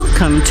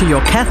Welcome to your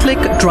Catholic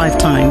Drive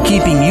Time,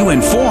 keeping you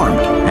informed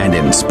and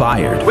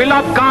inspired. We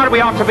love God, we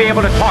ought to be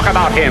able to talk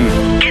about Him.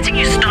 Getting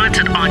you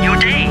started on your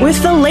day.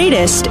 With the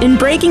latest in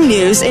breaking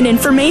news and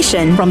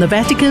information. From the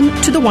Vatican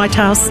to the White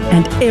House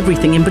and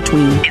everything in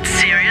between. It's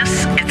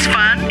serious, it's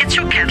fun, it's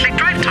your Catholic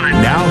Drive Time.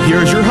 Now,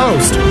 here's your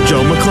host,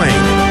 Joe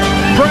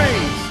McClain.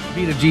 Praise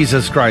be to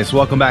Jesus Christ.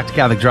 Welcome back to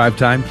Catholic Drive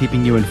Time,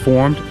 keeping you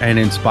informed and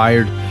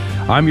inspired.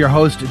 I'm your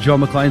host, Joe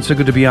McClain. So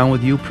good to be on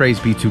with you.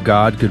 Praise be to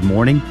God. Good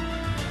morning.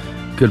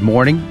 Good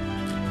morning.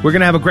 We're going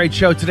to have a great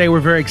show today.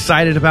 We're very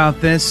excited about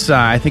this.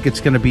 I think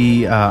it's going to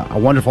be a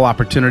wonderful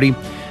opportunity.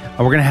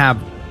 We're going to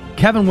have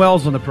Kevin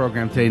Wells on the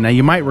program today. Now,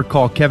 you might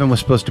recall Kevin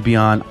was supposed to be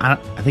on, I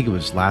think it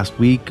was last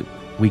week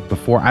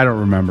before, I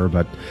don't remember,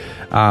 but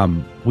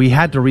we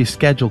had to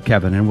reschedule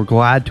Kevin, and we're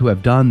glad to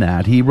have done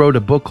that. He wrote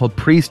a book called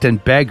Priest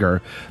and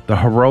Beggar, The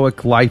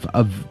Heroic Life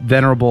of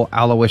Venerable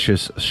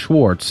Aloysius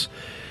Schwartz.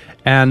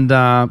 And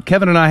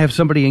Kevin and I have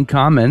somebody in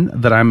common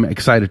that I'm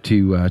excited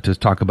to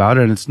talk about,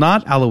 and it's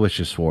not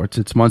Aloysius Schwartz.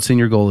 It's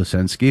Monsignor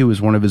Golosensky, who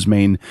is one of his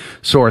main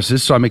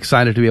sources. So I'm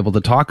excited to be able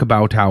to talk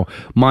about how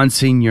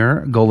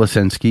Monsignor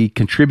Golosensky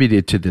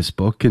contributed to this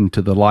book and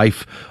to the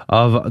life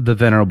of the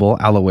Venerable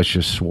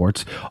Aloysius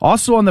Schwartz.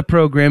 Also on the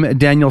program,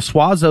 Daniel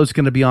Suazo is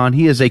going to be on.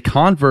 He is a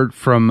convert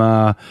from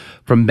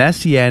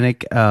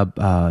Messianic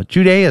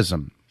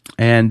Judaism.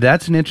 And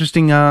that's an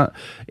interesting,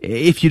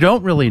 if you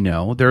don't really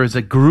know, there is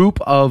a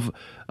group of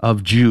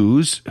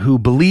Jews who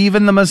believe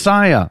in the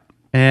Messiah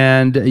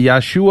and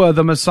Yeshua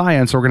the Messiah.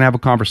 And so we're going to have a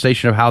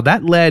conversation of how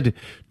that led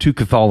to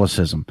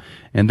Catholicism.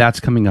 And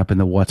that's coming up in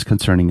the What's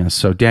Concerning Us.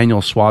 So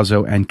Daniel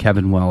Suazo and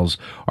Kevin Wells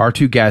are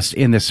two guests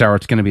in this hour.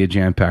 It's going to be a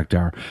jam-packed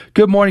hour.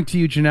 Good morning to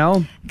you,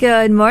 Janelle.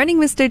 Good morning,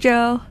 Mr.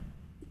 Joe.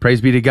 Praise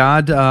be to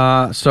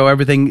God. So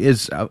everything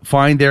is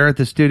fine there at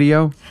the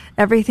studio?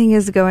 Everything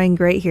is going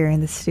great here in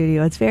the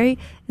studio. It's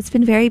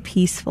been very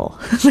peaceful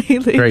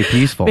lately. Very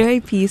peaceful. Very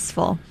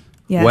peaceful.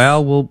 Yes.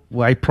 Well,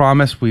 I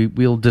promise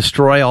we'll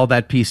destroy all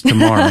that peace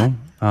tomorrow.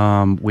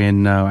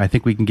 When I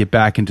think we can get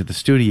back into the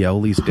studio,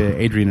 at least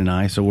Adrian and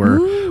I. So we're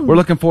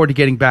looking forward to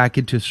getting back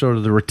into sort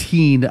of the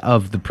routine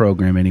of the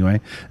program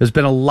anyway. There's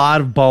been a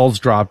lot of balls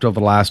dropped over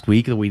the last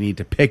week that we need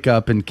to pick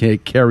up and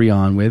carry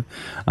on with.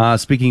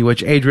 Speaking of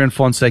which, Adrian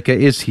Fonseca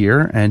is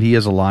here, and he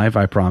is alive,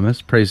 I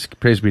promise. Praise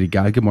be to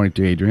God. Good morning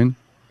to Adrian.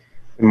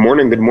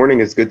 Good morning.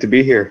 It's good to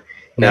be here.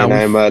 Now, and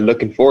I'm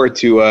looking forward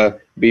to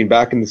being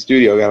back in the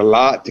studio. Got a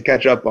lot to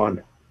catch up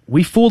on.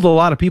 We fooled a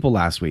lot of people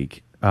last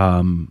week.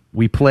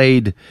 We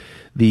played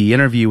the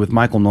interview with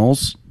Michael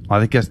Knowles.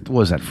 I think what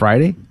was that,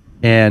 Friday?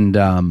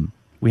 And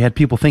we had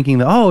people thinking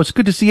that, it's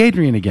good to see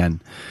Adrian again.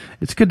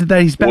 It's good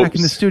that he's back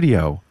in the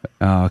studio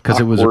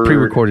because it was a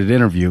pre-recorded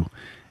interview.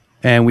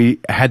 And we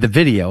had the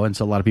video, and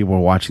so a lot of people were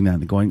watching that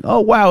and going, oh,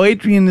 wow,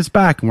 Adrian is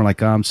back. And we're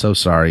like, I'm so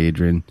sorry,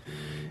 Adrian.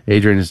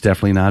 Adrian is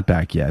definitely not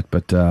back yet,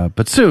 but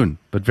soon,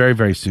 but very,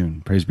 very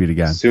soon. Praise be to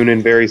God. Soon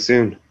and very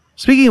soon.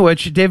 Speaking of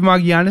which, Dave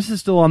Magianis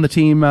is still on the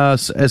team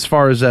as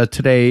far as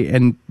today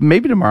and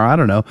maybe tomorrow, I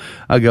don't know,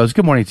 goes.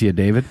 Good morning to you,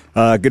 David.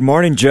 Good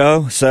morning,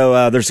 Joe.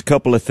 So there's a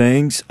couple of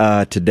things.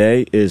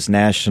 Today is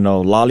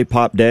National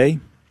Lollipop Day.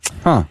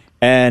 Huh.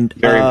 And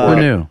very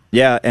important.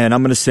 Yeah, and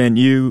I'm going to send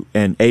you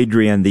and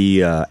Adrian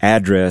the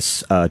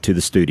address to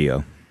the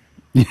studio.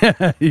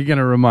 Yeah, you're going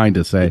to remind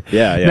us, eh?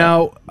 Yeah.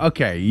 Now,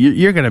 okay,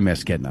 you're going to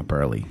miss getting up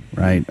early,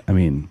 right? I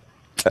mean,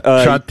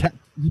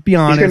 be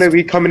honest. He's going to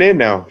be coming in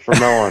now from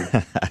now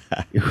on.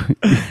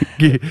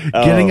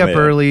 Getting up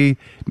early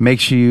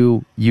makes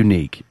you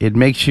unique. It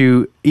makes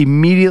you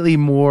immediately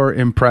more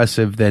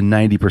impressive than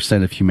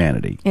 90% of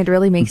humanity. It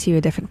really makes you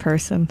a different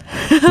person.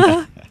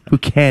 Who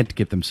can't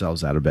get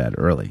themselves out of bed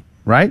early,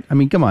 right? I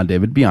mean, come on,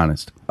 David, be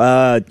honest.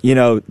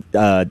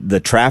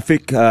 The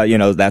traffic,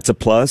 that's a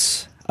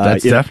plus.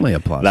 That's definitely a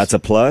plus. That's a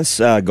plus.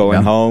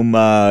 Going home,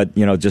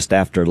 just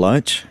after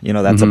lunch,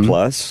 that's a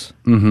plus.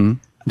 Mm-hmm.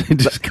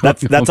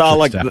 That's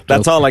all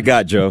I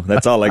got, Joe.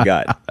 That's all I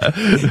got.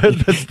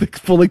 That's the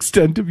full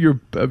extent of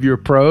your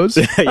pros.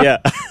 Yeah.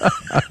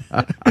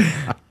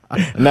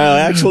 No,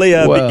 actually,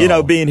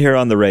 being here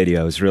on the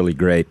radio is really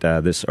great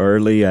this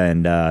early,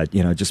 and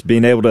just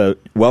being able to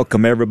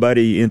welcome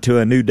everybody into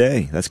a new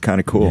day. That's kind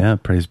of cool. Yeah,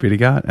 praise be to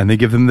God. And they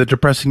give them the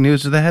depressing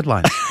news of the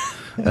headlines.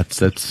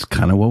 That's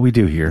kind of what we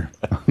do here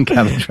on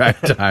Catholic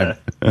Drive Time.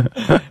 All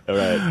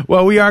right.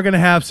 Well, we are going to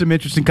have some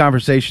interesting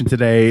conversation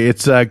today.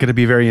 It's going to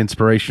be very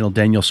inspirational.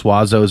 Daniel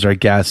Suazo is our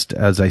guest,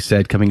 as I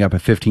said, coming up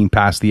at 15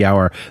 past the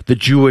hour. The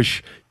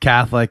Jewish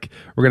Catholic.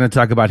 We're going to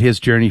talk about his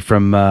journey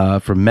from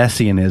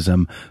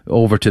Messianism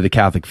over to the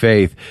Catholic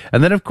faith.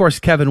 And then, of course,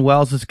 Kevin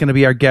Wells is going to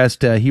be our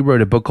guest. He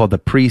wrote a book called The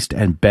Priest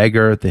and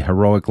Beggar, The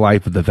Heroic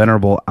Life of the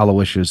Venerable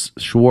Aloysius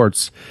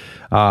Schwartz.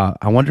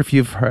 I wonder if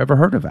you've ever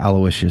heard of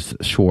Aloysius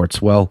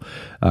Schwartz. Well,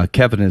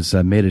 Kevin has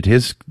made it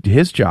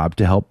his job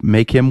to help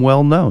make him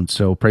well known.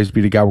 So praise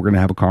be to God, we're going to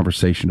have a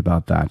conversation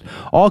about that.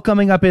 All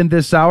coming up in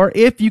this hour.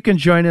 If you can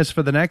join us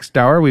for the next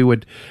hour, we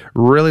would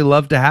really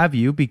love to have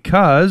you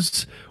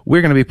because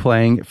we're going to be be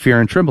playing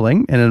Fear and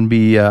Trembling, and it'll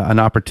be an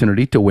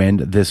opportunity to win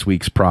this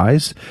week's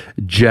prize,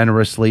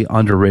 generously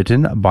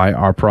underwritten by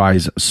our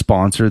prize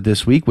sponsor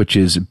this week, which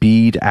is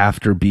Bead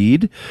After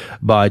Bead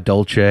by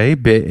Dolce.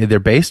 They're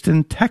based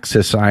in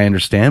Texas, I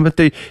understand, but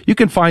you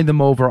can find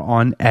them over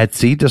on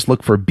Etsy. Just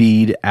look for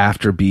Bead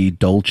After Bead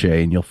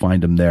Dolce, and you'll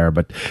find them there.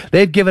 But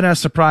they've given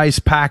us a prize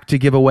pack to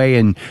give away,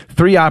 and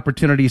 3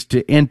 opportunities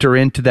to enter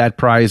into that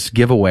prize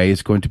giveaway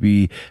is going to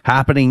be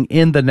happening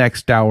in the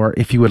next hour.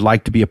 If you would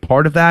like to be a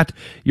part of that,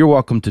 you're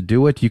welcome to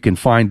do it. You can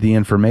find the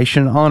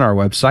information on our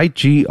website,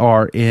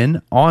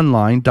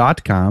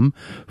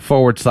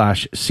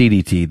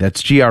 grnonline.com/CDT.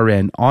 That's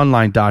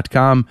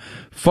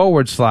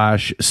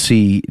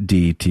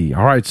grnonline.com/CDT.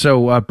 All right,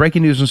 so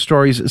breaking news and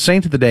stories,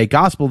 saint of the day,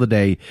 gospel of the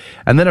day,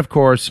 and then, of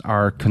course,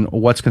 our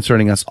what's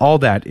concerning us. All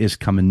that is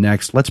coming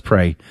next. Let's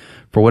pray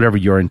for whatever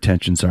your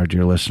intentions are,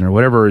 dear listener,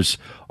 whatever is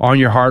on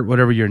your heart,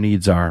 whatever your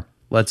needs are.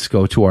 Let's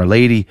go to Our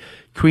Lady,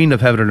 Queen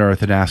of Heaven and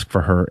Earth, and ask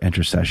for her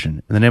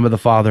intercession. In the name of the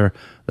Father,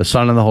 the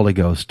Son, and the Holy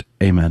Ghost.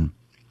 Amen.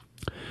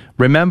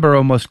 Remember,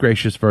 O most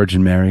gracious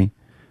Virgin Mary,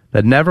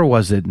 that never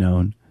was it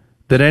known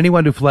that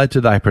anyone who fled to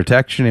thy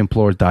protection,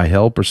 implored thy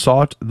help, or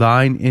sought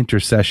thine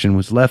intercession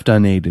was left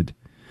unaided.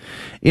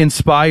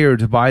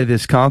 Inspired by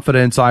this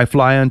confidence, I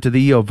fly unto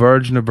thee, O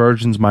Virgin of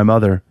Virgins, my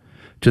Mother.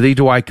 To thee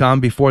do I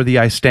come, before thee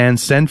I stand,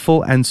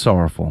 sinful and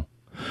sorrowful.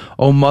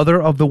 O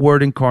Mother of the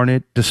Word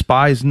incarnate,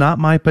 despise not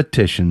my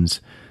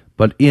petitions,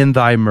 but in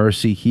thy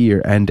mercy hear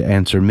and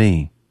answer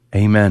me.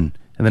 Amen.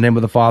 In the name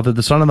of the Father,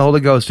 the Son, and the Holy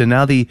Ghost. And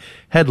now the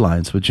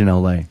headlines with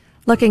Janelle Lay.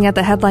 Looking at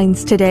the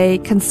headlines today,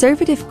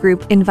 conservative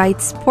group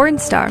invites porn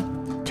star.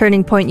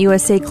 Turning Point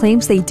USA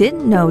claims they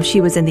didn't know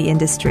she was in the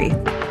industry.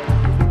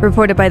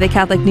 Reported by the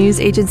Catholic News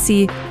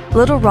Agency,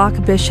 Little Rock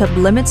Bishop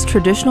limits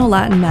traditional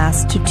Latin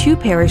Mass to 2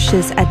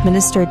 parishes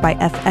administered by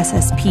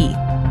FSSP.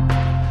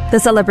 The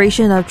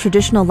celebration of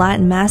traditional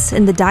Latin Mass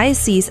in the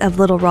Diocese of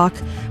Little Rock,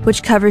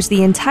 which covers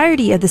the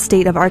entirety of the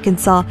state of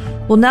Arkansas,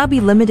 will now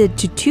be limited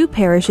to 2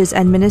 parishes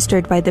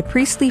administered by the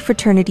Priestly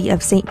Fraternity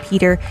of St.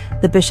 Peter,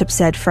 the bishop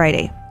said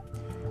Friday.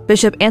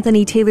 Bishop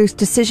Anthony Taylor's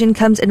decision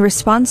comes in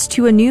response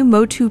to a new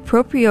motu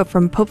proprio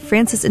from Pope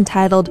Francis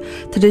entitled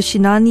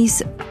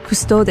Traditionis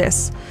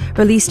Custodes,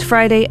 released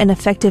Friday and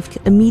effective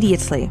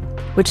immediately,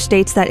 which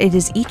states that it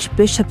is each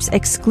bishop's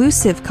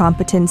exclusive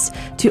competence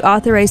to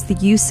authorize the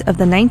use of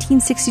the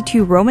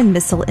 1962 Roman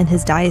Missal in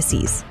his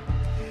diocese.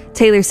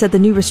 Taylor said the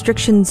new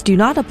restrictions do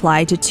not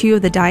apply to 2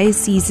 of the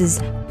diocese's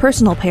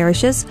personal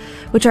parishes,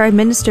 which are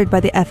administered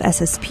by the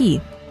FSSP.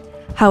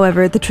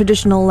 However, the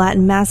traditional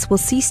Latin Mass will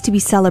cease to be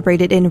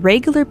celebrated in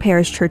regular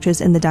parish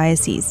churches in the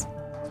diocese.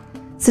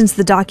 Since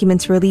the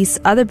document's release,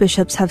 other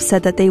bishops have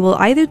said that they will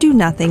either do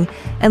nothing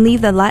and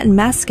leave the Latin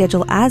Mass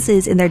schedule as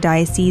is in their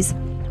diocese,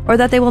 or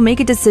that they will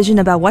make a decision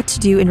about what to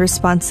do in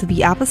response to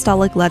the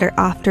apostolic letter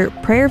after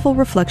prayerful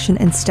reflection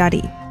and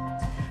study.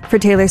 For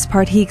Taylor's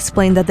part, he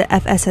explained that the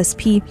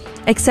FSSP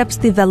accepts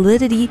the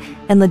validity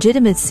and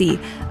legitimacy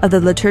of the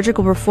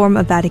liturgical reform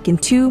of Vatican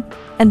II,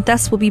 and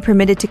thus will be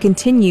permitted to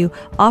continue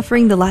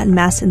offering the Latin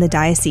Mass in the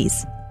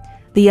diocese.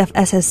 The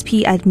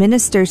FSSP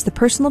administers the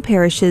personal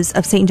parishes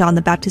of St. John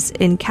the Baptist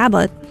in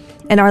Cabot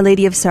and Our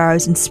Lady of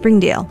Sorrows in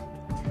Springdale.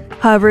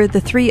 However, the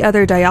 3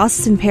 other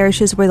diocesan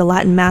parishes where the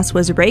Latin Mass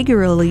was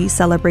regularly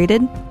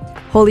celebrated,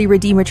 Holy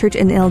Redeemer Church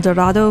in El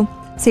Dorado,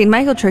 St.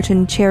 Michael Church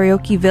in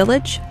Cherokee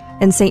Village,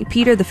 and St.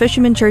 Peter the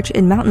Fisherman Church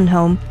in Mountain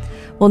Home,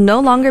 will no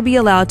longer be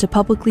allowed to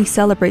publicly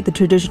celebrate the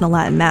traditional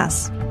Latin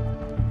Mass.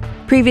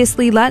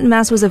 Previously, Latin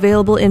Mass was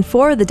available in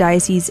 4 of the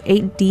diocese's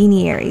 8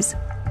 deaneries.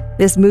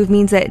 This move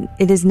means that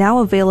it is now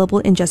available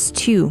in just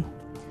 2.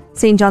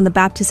 St. John the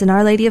Baptist and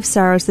Our Lady of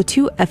Sorrows, the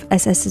 2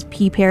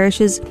 FSSP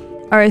parishes,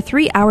 are a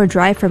 3-hour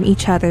drive from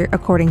each other,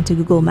 according to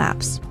Google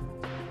Maps.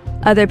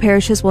 Other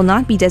parishes will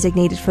not be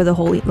designated for the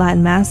Holy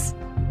Latin Mass,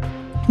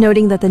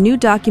 noting that the new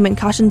document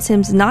cautions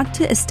him not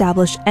to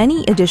establish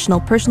any additional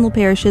personal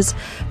parishes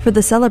for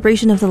the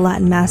celebration of the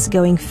Latin Mass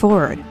going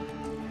forward.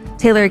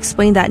 Taylor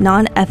explained that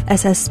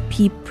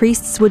non-FSSP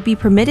priests would be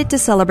permitted to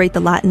celebrate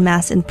the Latin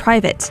Mass in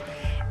private,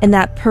 and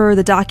that per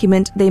the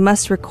document they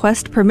must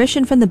request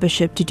permission from the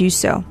bishop to do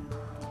so.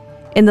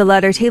 In the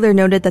letter, Taylor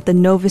noted that the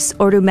Novus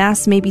Ordo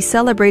Mass may be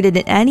celebrated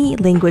in any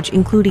language,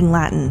 including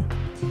Latin.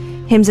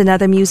 Hymns and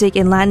other music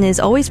in Latin is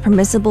always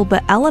permissible,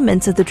 but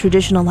elements of the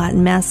traditional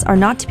Latin Mass are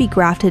not to be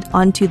grafted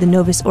onto the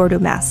Novus Ordo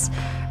Mass,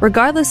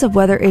 regardless of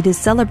whether it is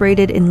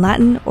celebrated in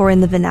Latin or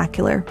in the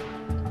vernacular.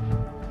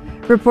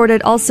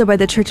 Reported also by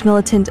the church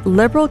militant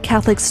Liberal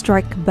Catholic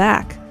Strike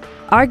Back,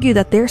 argue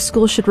that their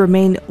school should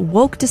remain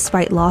woke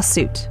despite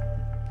lawsuit.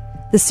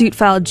 The suit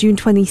filed June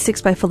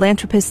 26 by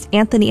philanthropists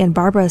Anthony and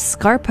Barbara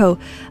Scarpo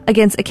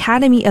against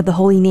Academy of the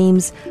Holy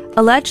Names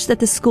alleged that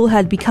the school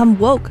had become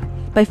woke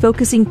by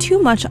focusing too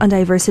much on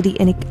diversity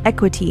and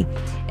equity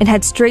and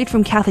had strayed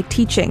from Catholic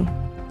teaching.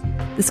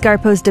 The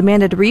Scarpos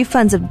demanded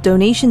refunds of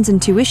donations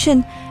and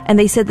tuition, and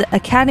they said the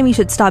Academy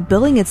should stop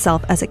billing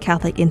itself as a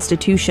Catholic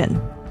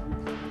institution.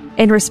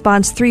 In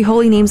response, Three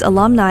Holy Names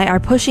alumni are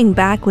pushing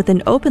back with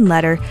an open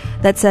letter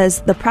that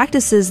says the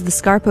practices the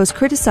Scarpos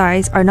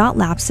criticize are not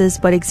lapses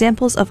but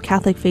examples of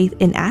Catholic faith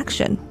in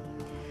action.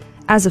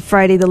 As of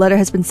Friday, the letter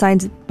has been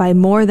signed by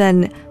more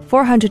than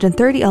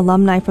 430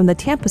 alumni from the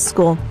Tampa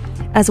School,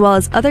 as well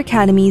as other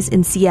academies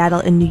in Seattle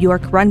and New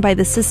York run by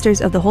the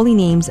Sisters of the Holy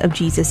Names of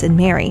Jesus and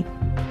Mary.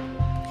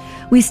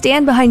 We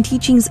stand behind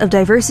teachings of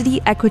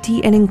diversity,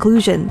 equity, and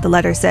inclusion, the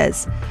letter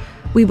says.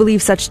 We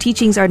believe such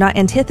teachings are not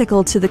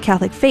antithetical to the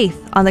Catholic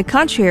faith. On the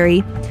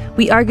contrary,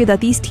 we argue that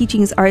these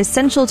teachings are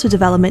essential to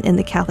development in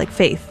the Catholic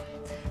faith.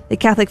 The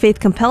Catholic faith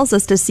compels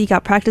us to seek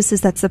out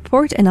practices that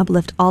support and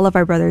uplift all of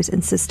our brothers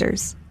and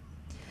sisters.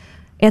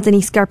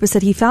 Anthony Scarpa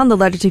said he found the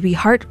letter to be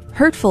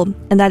hurtful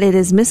and that it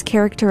has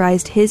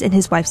mischaracterized his and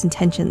his wife's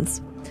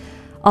intentions.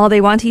 All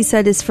they want, he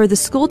said, is for the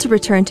school to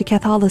return to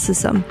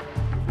Catholicism.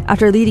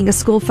 After leading a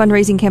school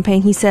fundraising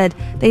campaign, he said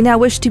they now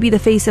wish to be the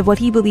face of what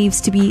he believes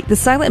to be the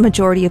silent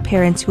majority of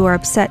parents who are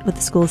upset with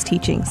the school's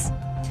teachings.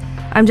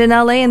 I'm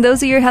Janelle, and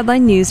those are your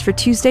headline news for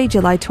Tuesday,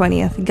 July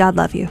 20th. God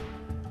love you.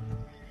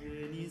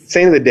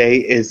 Saint of the day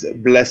is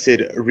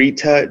Blessed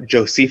Rita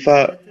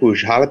Josefa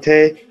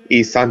Pujalte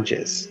y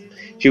Sanchez.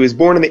 She was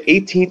born on the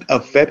 18th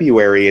of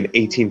February in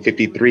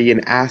 1853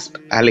 in Asp,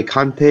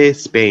 Alicante,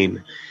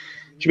 Spain.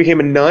 She became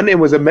a nun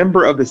and was a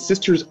member of the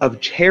Sisters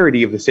of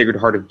Charity of the Sacred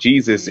Heart of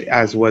Jesus,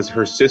 as was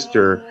her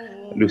sister,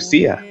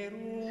 Lucia.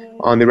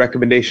 On the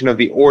recommendation of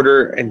the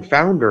order and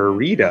founder,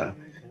 Rita,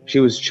 she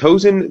was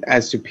chosen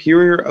as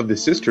superior of the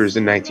sisters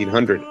in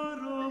 1900.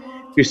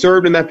 She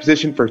served in that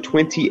position for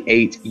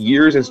 28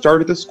 years and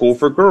started the school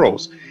for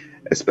girls,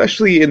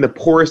 especially in the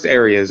poorest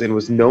areas, and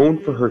was known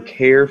for her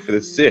care for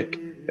the sick,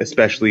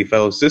 especially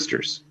fellow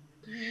sisters.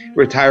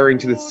 Retiring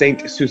to the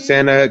St.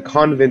 Susana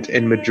convent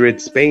in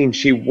Madrid, Spain,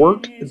 she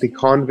worked at the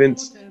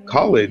convent's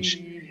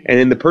college, and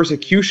in the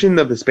persecution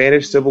of the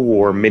Spanish Civil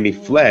War, many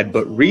fled,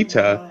 but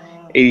Rita,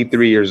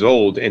 83 years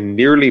old and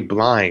nearly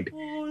blind,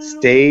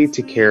 stayed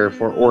to care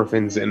for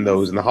orphans and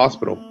those in the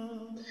hospital.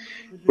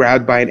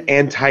 Grabbed by an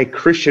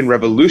anti-Christian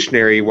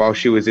revolutionary while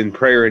she was in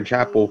prayer in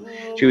chapel,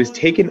 she was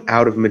taken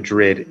out of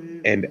Madrid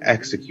and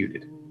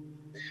executed.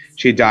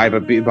 She died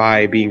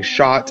by being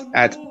shot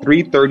at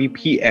 3:30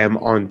 p.m.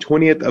 on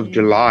 20th of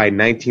July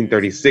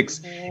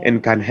 1936 in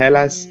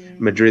Cangelas,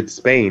 Madrid,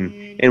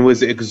 Spain, and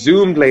was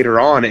exhumed later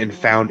on and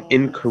found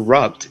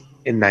incorrupt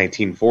in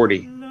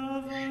 1940.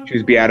 She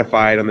was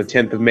beatified on the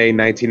 10th of May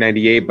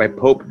 1998 by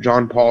Pope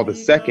John Paul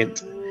II.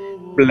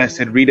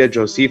 Blessed Rita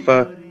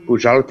Josefa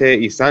Pujalte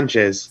y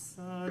Sanchez,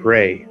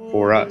 pray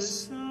for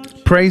us.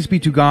 Praise be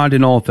to God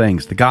in all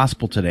things. The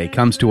gospel today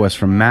comes to us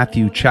from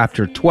Matthew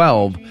chapter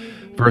 12,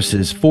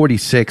 verses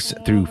 46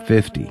 through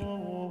 50.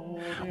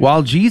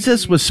 While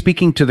Jesus was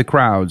speaking to the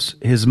crowds,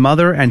 his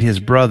mother and his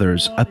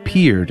brothers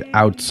appeared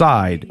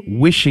outside,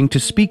 wishing to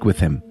speak with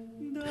him.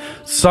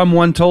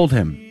 Someone told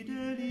him,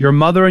 "Your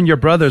mother and your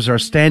brothers are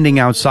standing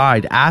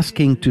outside,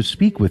 asking to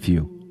speak with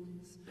you."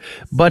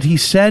 But he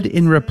said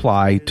in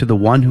reply to the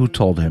one who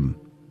told him,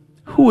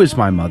 "Who is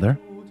my mother?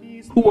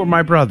 Who are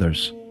my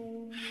brothers?"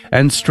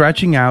 And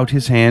stretching out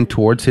his hand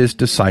towards his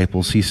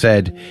disciples, he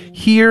said,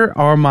 "Here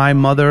are my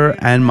mother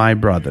and my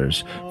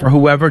brothers. For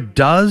whoever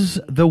does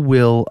the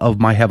will of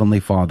my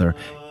heavenly Father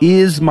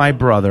is my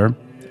brother,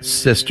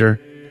 sister,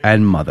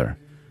 and mother."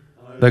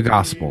 The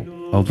Gospel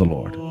of the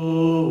Lord.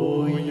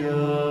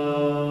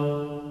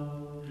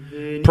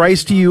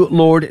 Praise to you,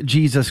 Lord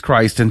Jesus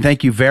Christ, and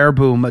thank you,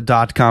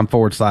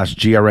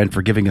 verboom.com/GRN,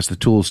 for giving us the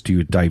tools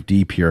to dive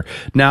deep here.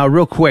 Now,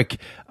 real quick,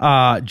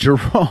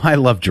 Jerome, I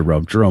love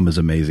Jerome. Jerome is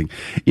amazing.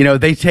 You know,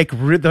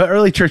 the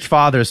early church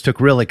fathers took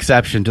real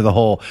exception to the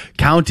whole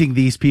counting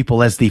these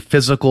people as the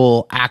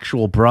physical,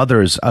 actual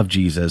brothers of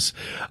Jesus.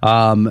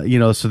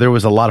 So there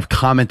was a lot of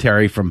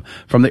commentary from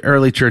the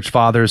early church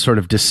fathers sort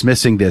of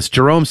dismissing this.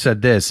 Jerome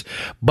said this,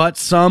 "But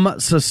some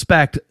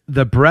suspect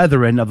the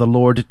brethren of the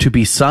Lord to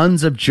be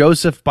sons of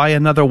Joseph by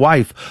another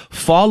wife,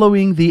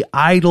 following the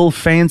idle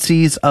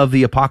fancies of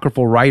the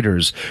apocryphal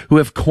writers, who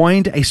have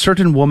coined a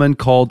certain woman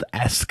called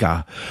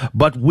Esca.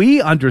 But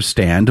we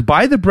understand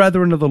by the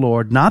brethren of the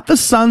Lord, not the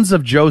sons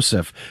of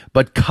Joseph,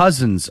 but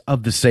cousins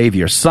of the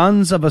Savior,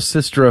 sons of a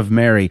sister of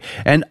Mary,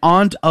 and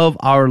aunt of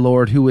our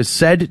Lord, who is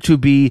said to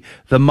be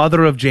the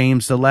mother of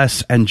James the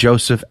Less and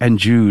Joseph and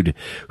Jude,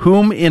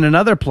 whom in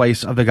another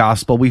place of the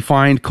gospel we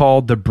find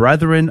called the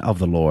brethren of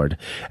the Lord.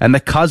 And the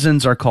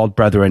cousins are called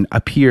brethren,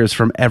 appears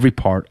from every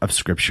part of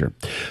Scripture."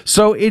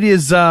 So it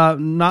is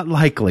not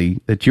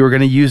likely that you're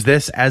going to use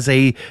this as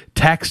a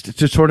text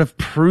to sort of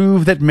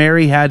prove that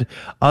Mary had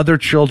other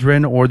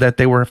children or that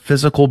they were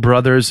physical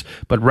brothers,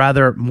 but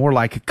rather more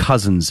like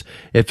cousins,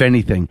 if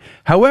anything.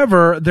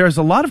 However, there's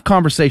a lot of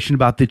conversation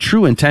about the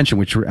true intention,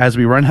 which, as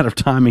we run out of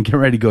time and get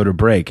ready to go to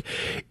break,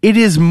 it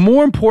is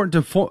more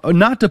important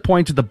not to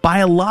point to the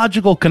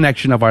biological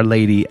connection of Our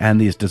Lady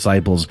and these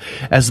disciples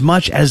as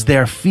much as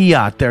their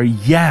fiat, their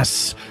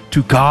yes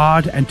to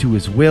God and to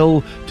his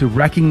will, to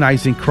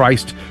recognizing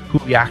Christ, who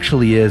he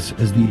actually is,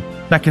 as the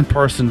second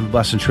person of the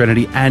Blessed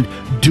Trinity, and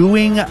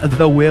doing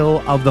the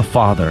will of the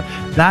Father.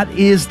 That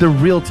is the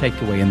real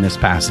takeaway in this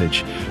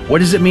passage. What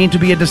does it mean to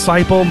be a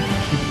disciple?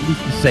 It means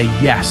to say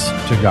yes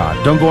to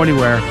God. Don't go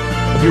anywhere.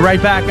 We'll be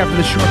right back after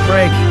this short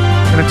break.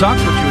 We're going to talk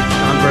for Jewish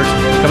converts.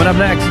 Coming up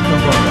next. Don't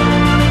go anywhere.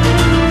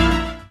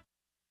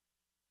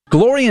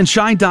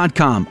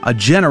 GloryandShine.com, a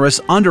generous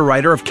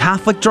underwriter of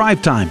Catholic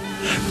Drive Time.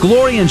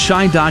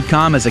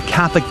 GloryandShine.com is a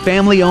Catholic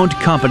family-owned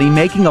company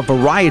making a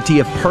variety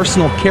of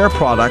personal care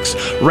products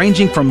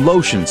ranging from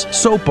lotions,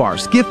 soap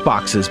bars, gift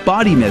boxes,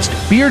 body mist,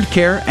 beard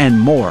care, and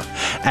more.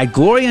 At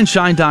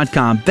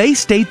GloryandShine.com, they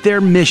state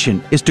their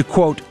mission is to,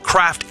 quote,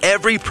 craft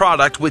every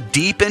product with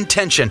deep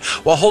intention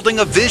while holding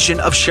a vision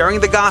of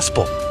sharing the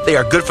gospel. They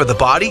are good for the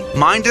body,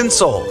 mind, and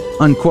soul,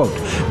 unquote.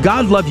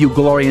 God love you,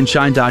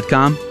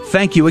 GloryandShine.com.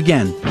 Thank you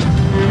again.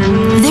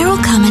 There will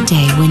come a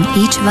day when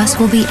each of us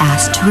will be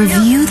asked to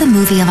review the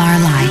movie of our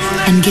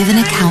life and give an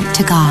account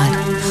to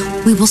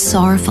God. We will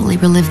sorrowfully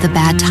relive the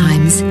bad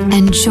times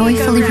and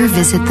joyfully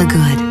revisit the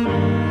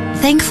good.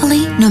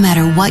 Thankfully, no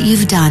matter what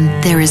you've done,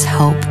 there is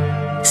hope,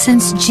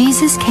 since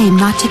Jesus came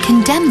not to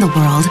condemn the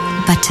world,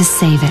 but to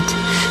save it.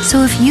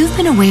 So if you've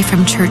been away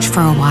from church for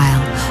a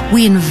while,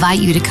 we invite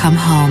you to come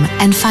home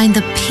and find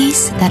the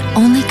peace that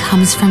only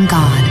comes from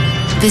God.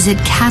 Visit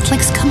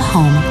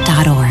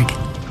CatholicsComeHome.org.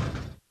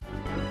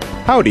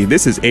 Howdy,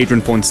 this is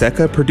Adrian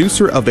Fonseca,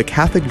 producer of the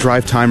Catholic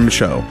Drive Time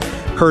Show.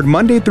 Heard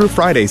Monday through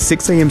Friday,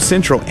 6 a.m.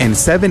 Central and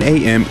 7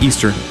 a.m.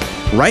 Eastern,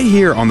 right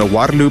here on the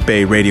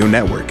Guadalupe Radio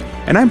Network.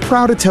 And I'm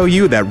proud to tell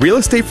you that Real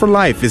Estate for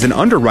Life is an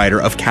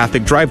underwriter of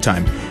Catholic Drive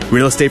Time.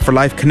 Real Estate for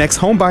Life connects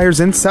home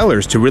buyers and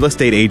sellers to real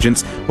estate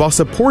agents while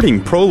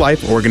supporting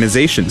pro-life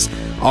organizations,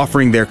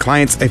 offering their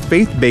clients a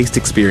faith-based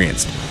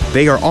experience.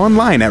 They are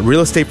online at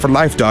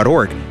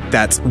realestateforlife.org.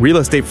 That's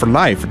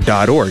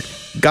realestateforlife.org.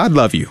 God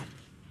love you.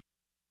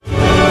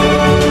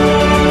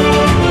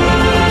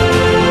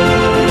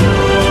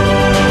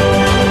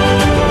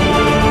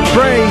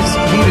 Praise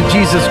be to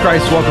Jesus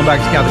Christ. Welcome back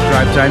to Catholic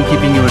Drive Time,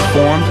 keeping you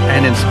informed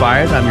and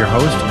inspired. I'm your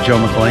host, Joe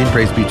McClain.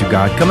 Praise be to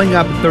God. Coming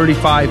up at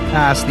 35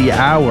 past the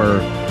hour,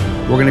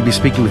 we're going to be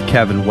speaking with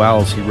Kevin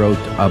Wells. He wrote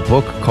a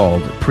book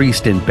called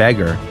Priest and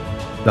Beggar,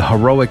 The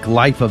Heroic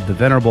Life of the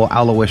Venerable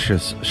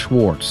Aloysius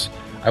Schwartz.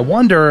 I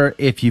wonder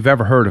if you've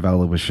ever heard of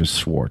Aloysius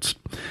Schwartz.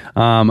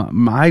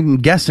 I'm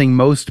guessing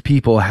most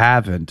people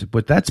haven't,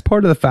 but that's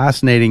part of the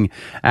fascinating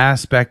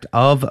aspect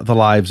of the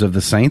lives of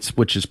the saints,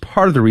 which is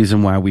part of the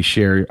reason why we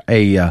share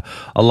a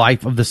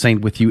life of the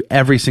saint with you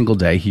every single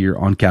day here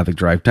on Catholic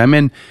Drive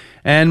Time.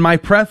 And my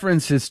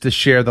preference is to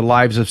share the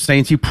lives of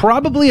saints you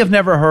probably have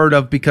never heard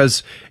of,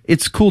 because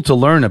it's cool to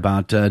learn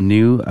about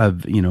new,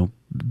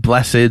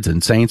 blesseds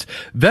and saints.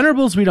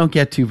 Venerables we don't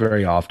get to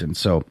very often,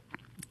 so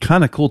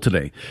kind of cool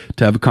today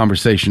to have a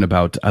conversation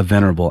about a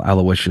venerable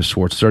Aloysius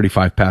Schwartz.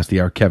 35 past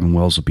the hour. Kevin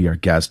Wells will be our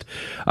guest.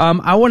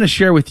 I want to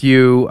share with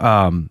you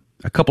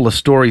a couple of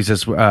stories.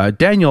 As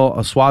Daniel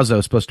Suazo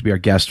is supposed to be our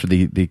guest for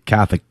the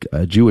Catholic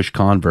Jewish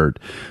convert,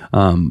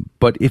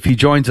 but if he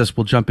joins us,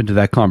 we'll jump into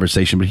that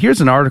conversation. But here's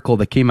an article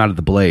that came out of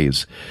the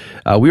Blaze.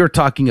 We were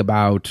talking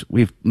about,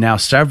 we've now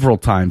several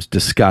times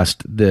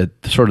discussed the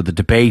sort of the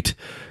debate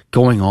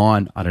going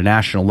on at a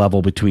national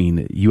level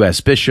between U.S.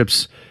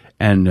 bishops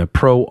and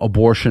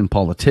pro-abortion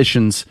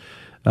politicians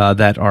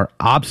that are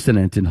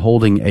obstinate in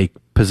holding a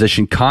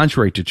position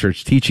contrary to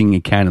church teaching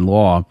and canon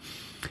law.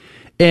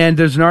 And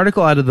there's an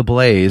article out of the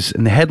Blaze,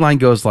 and the headline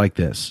goes like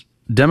this: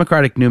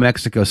 Democratic New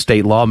Mexico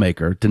state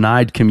lawmaker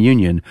denied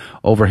communion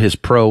over his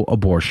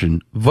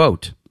pro-abortion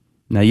vote.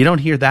 Now, you don't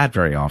hear that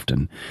very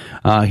often.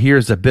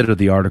 Here's a bit of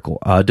the article.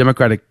 A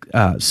Democratic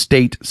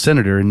state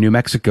senator in New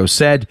Mexico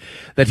said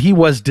that he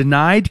was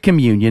denied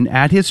communion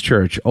at his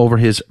church over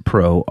his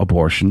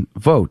pro-abortion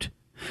vote.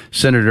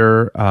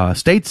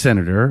 State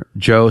Senator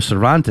Joe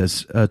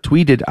Cervantes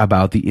tweeted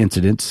about the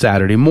incident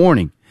Saturday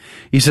morning.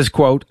 He says,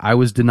 quote, "I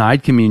was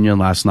denied communion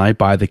last night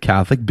by the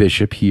Catholic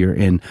bishop here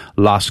in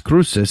Las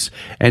Cruces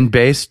and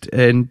based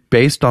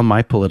on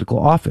my political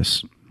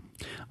office."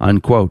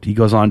 Unquote. He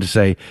goes on to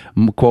say,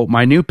 quote,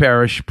 "My new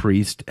parish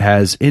priest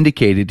has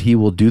indicated he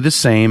will do the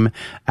same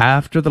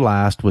after the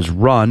last was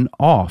run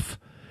off.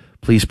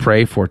 Please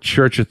pray for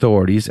church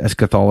authorities as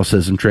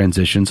Catholicism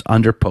transitions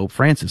under Pope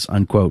Francis."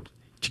 Unquote.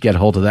 Did you get a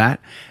hold of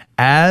that?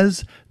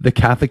 As the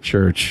Catholic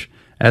Church,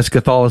 as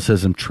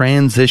Catholicism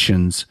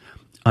transitions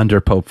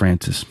under Pope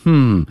Francis.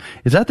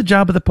 Is that the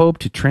job of the Pope,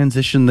 to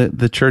transition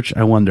the church?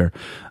 I wonder.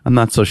 I'm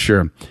not so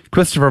sure.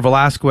 Christopher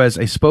Velasquez,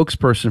 a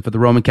spokesperson for the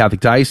Roman Catholic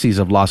Diocese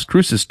of Las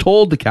Cruces,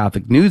 told the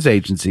Catholic News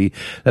Agency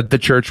that the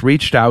church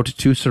reached out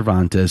to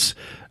Cervantes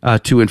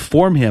to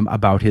inform him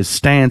about his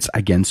stance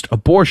against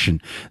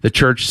abortion. The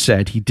church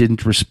said he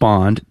didn't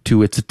respond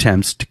to its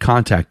attempts to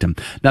contact him.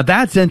 Now,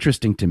 that's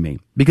interesting to me,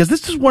 because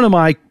this is one of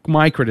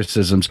my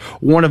criticisms,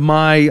 one of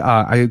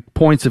my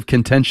points of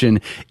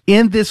contention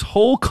in this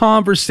whole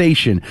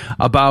conversation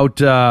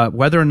about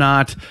whether or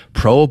not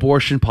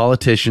pro-abortion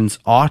politicians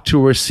ought to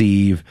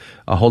receive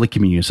a Holy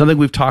Communion. Something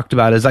we've talked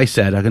about, as I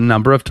said, a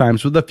number of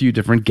times with a few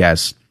different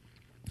guests.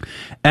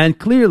 And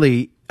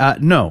clearly,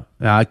 No.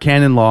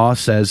 Canon law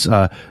says,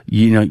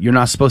 you're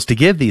not supposed to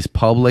give these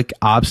public,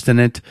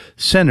 obstinate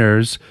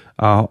sinners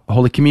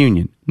Holy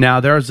Communion. Now,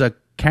 there's a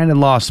canon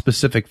law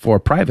specific for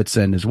private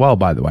sin as well,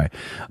 by the way.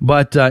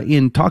 But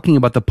in talking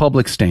about the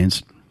public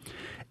stance,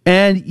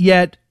 and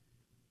yet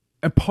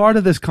a part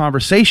of this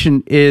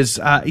conversation is,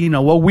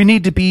 we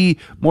need to be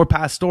more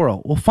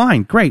pastoral. Well,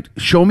 fine, great.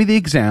 Show me the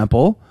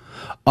example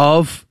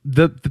of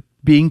the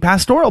being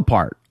pastoral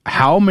part.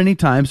 How many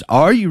times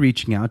are you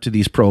reaching out to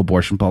these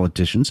pro-abortion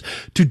politicians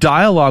to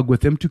dialogue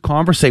with them, to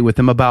conversate with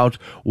them about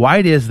why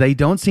it is they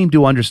don't seem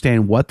to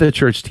understand what the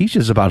church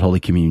teaches about Holy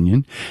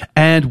Communion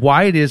and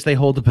why it is they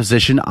hold a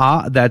position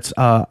that's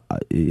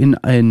in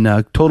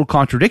total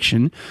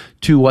contradiction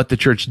to what the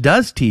church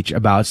does teach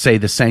about, say,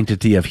 the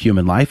sanctity of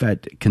human life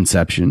at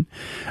conception,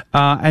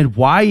 and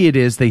why it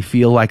is they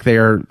feel like they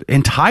are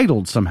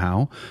entitled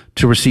somehow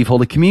to receive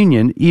Holy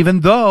Communion, even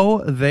though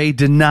they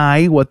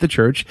deny what the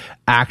church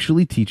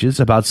actually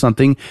teaches about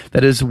something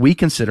that is we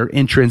consider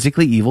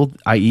intrinsically evil,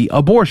 i.e.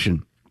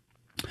 abortion.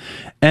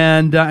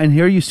 And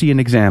here you see an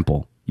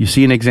example. You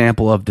see an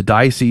example of the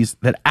diocese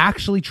that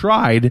actually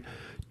tried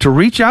to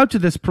reach out to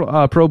this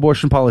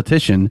pro-abortion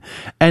politician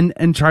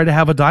and try to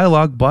have a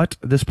dialogue, but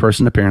this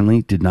person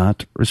apparently did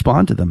not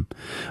respond to them.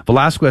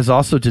 Velasquez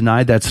also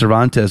denied that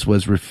Cervantes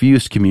was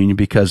refused communion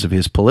because of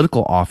his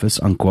political office,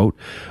 unquote,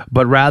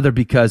 but rather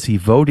because he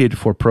voted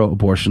for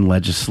pro-abortion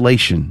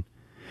legislation.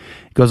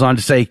 He goes on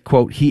to say,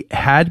 quote, he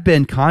had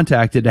been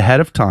contacted ahead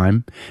of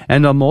time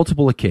and on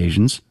multiple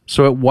occasions,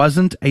 so it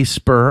wasn't a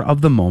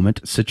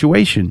spur-of-the-moment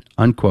situation,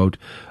 unquote,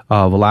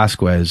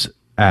 Velasquez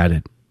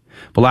added.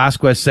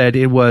 Velasquez said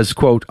it was,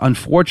 quote,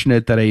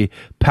 unfortunate that a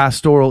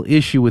pastoral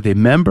issue with a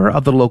member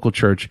of the local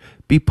church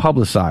be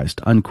publicized,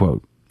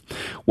 unquote.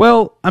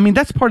 Well, I mean,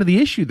 that's part of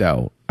the issue,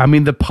 though. I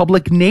mean, the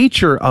public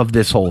nature of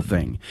this whole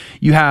thing.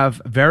 You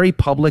have very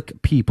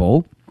public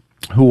people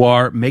who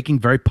are making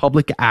very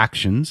public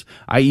actions,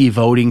 i.e.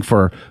 voting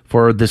for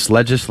this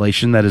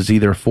legislation that is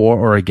either for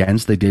or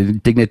against the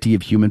dignity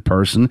of human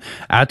person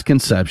at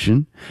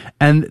conception.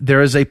 And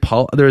there is a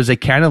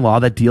canon law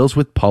that deals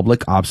with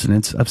public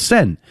obstinance of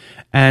sin.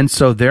 And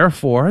so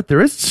therefore,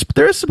 there is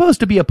supposed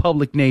to be a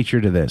public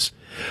nature to this.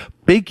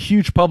 Big,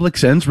 huge public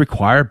sins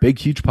require big,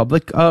 huge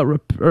public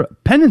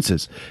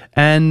penances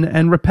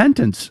and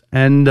repentance,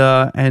 and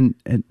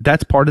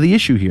that's part of the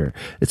issue here.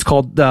 It's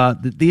called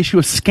the issue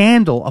of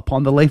scandal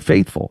upon the lay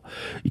faithful.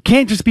 You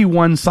can't just be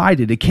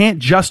one-sided. It can't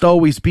just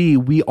always be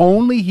we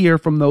only hear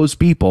from those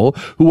people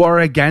who are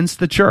against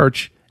the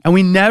church, and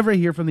we never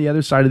hear from the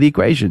other side of the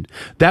equation.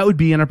 That would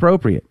be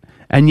inappropriate.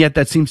 And yet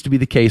that seems to be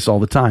the case all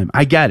the time.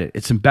 I get it.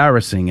 It's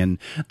embarrassing, and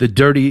the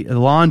dirty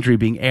laundry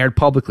being aired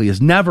publicly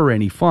is never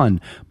any fun,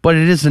 but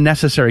it is a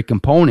necessary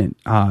component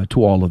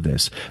to all of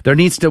this. We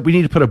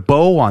need to put a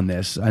bow on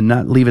this and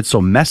not leave it so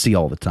messy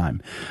all the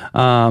time.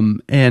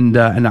 And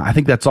I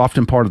think that's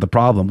often part of the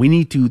problem. We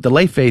need to, the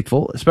lay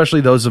faithful, especially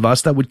those of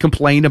us that would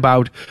complain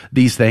about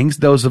these things,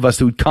 those of us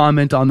who would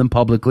comment on them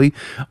publicly,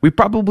 we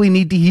probably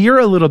need to hear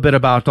a little bit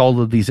about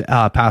all of these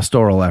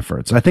pastoral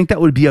efforts. I think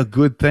that would be a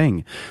good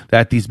thing,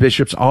 that these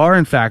bishops are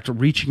in fact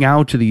reaching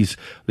out to these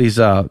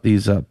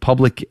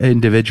public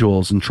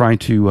individuals and trying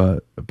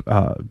to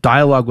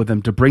dialogue with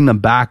them to bring them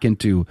back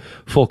into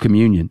full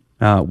communion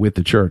with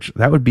the church.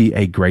 That would be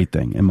a great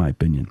thing, in my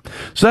opinion.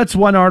 So that's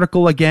one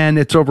article. Again,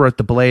 it's over at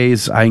The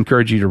Blaze. I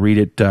encourage you to read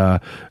it. Grab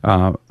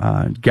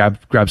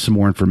some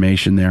more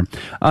information there.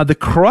 The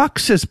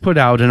Crux has put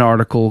out an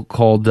article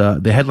called,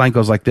 the headline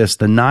goes like this: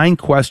 "The 9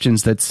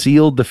 Questions That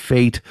Sealed the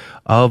Fate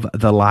of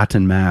the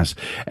Latin Mass."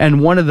 And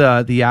one of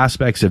the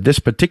aspects of this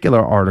particular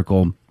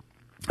article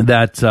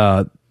that's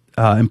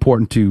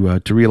important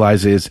to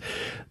realize is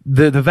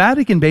the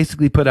Vatican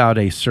basically put out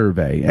a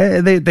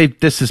survey.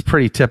 This is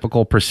pretty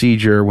typical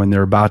procedure when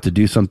they're about to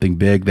do something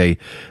big. They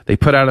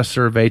put out a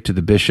survey to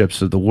the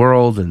bishops of the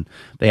world, and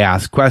they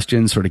ask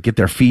questions, sort of get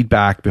their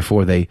feedback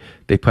before they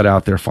put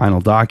out their final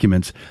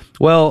documents.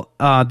 Well,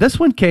 this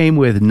one came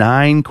with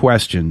 9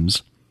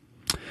 questions.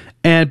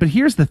 But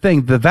here's the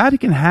thing: the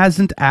Vatican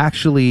hasn't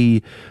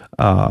actually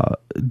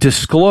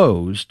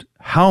disclosed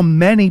how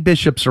many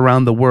bishops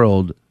around the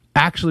world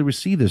actually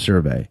receive the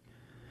survey.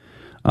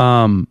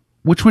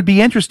 Which would be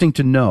interesting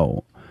to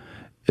know,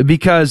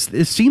 because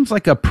it seems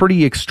like a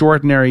pretty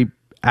extraordinary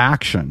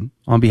action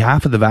on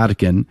behalf of the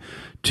Vatican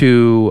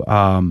to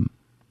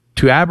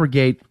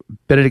abrogate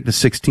Benedict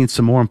XVI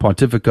Summorum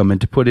Pontificum and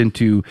to put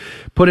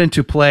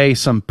into play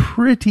some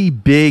pretty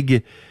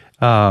big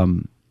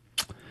what's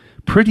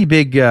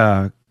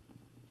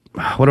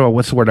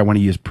the word I want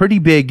to use? Pretty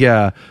big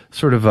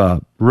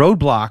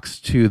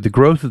roadblocks to the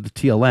growth of the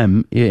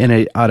TLM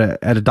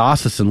at a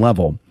diocesan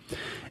level,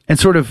 and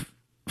sort of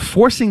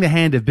forcing the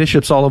hand of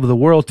bishops all over the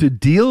world to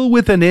deal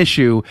with an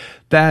issue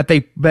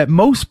that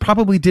most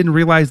probably didn't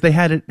realize they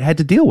had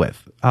to deal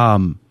with.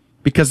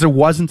 because there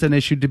wasn't an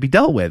issue to be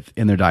dealt with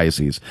in their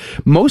diocese.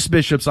 Most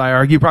bishops, I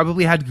argue,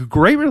 probably had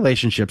great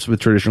relationships with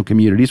traditional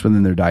communities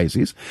within their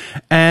diocese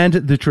and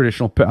the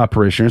traditional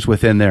parishioners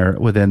within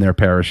their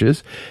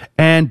parishes,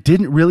 and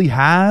didn't really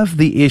have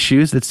the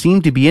issues that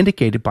seem to be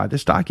indicated by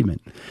this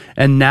document.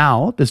 And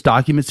now this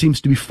document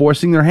seems to be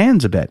forcing their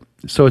hands a bit.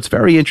 So it's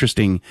very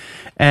interesting.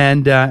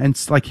 And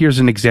it's like, here's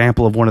an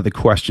example of one of the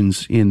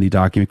questions in the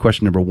document.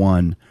 Question number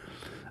 1.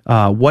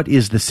 What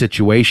is the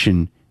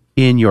situation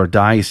in your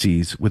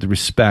diocese with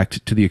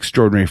respect to the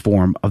extraordinary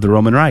form of the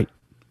Roman Rite?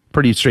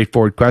 Pretty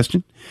straightforward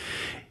question.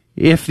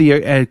 If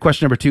the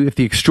question number 2, if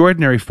the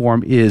extraordinary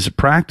form is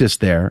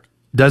practiced there,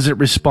 does it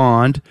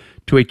respond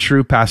to a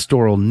true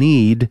pastoral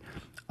need,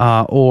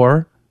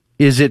 or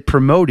is it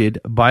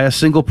promoted by a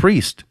single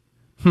priest?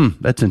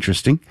 That's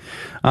interesting.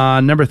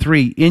 Number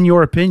 3, in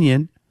your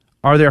opinion,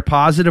 are there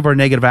positive or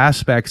negative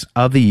aspects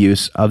of the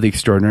use of the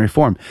extraordinary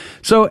form?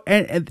 So,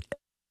 a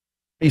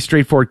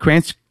straightforward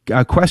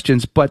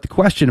questions, but the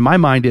question in my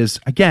mind is,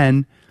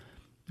 again,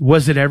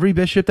 was it every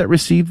bishop that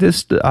received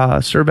this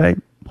survey?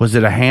 Was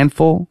it a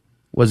handful?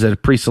 Was it a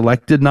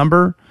pre-selected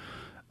number?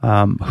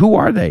 Who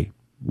are they?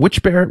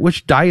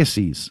 Which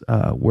diocese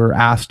were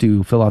asked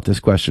to fill out this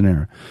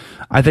questionnaire?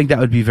 I think that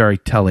would be very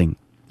telling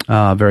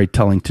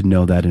to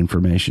know that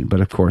information.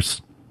 But of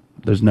course,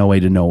 there's no way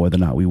to know whether or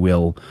not we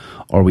will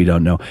or we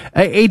don't know.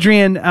 Hey,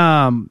 Adrian,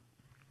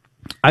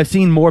 I've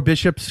seen more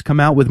bishops come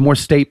out with more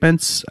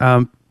statements,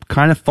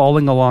 kind of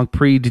falling along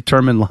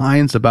predetermined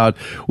lines about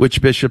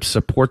which bishops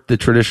support the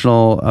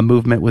traditional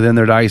movement within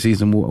their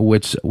diocese and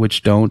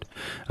which don't.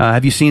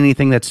 Have you seen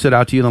anything that stood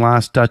out to you in the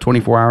last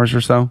 24 hours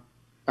or so?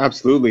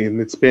 Absolutely,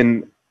 and it's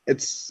been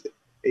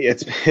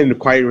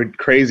quite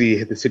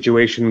crazy, the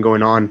situation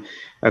going on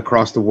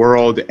across the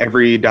world.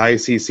 Every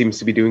diocese seems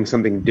to be doing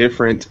something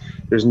different.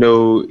 There's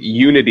no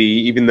unity,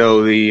 even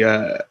though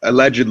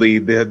allegedly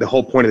the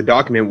whole point of the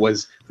document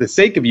was for the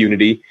sake of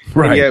unity.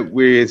 Right. And yet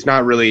it's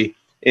not really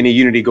any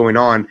unity going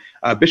on.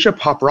 Bishop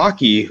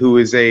Paprocki, who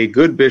is a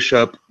good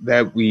bishop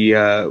that we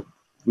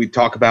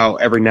talk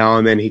about every now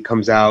and then, he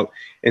comes out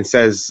and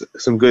says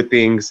some good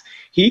things.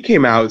 He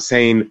came out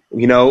saying,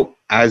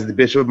 as the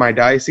bishop of my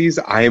diocese,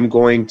 I am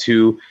going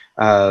to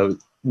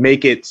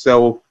make it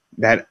so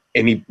that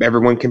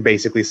everyone can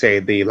basically say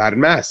the Latin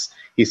Mass.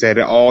 He said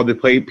all the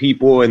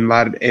people in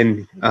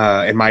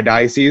my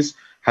diocese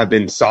have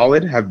been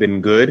solid, have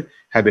been good,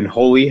 have been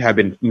holy, have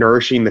been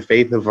nourishing the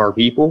faith of our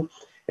people.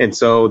 And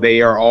so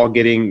they all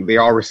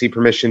receive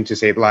permission to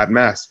say the Latin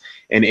Mass.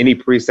 And any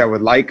priest that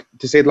would like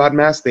to say the Latin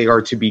Mass, they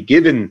are to be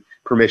given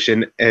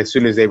permission as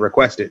soon as they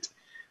request it.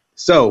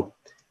 So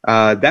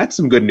that's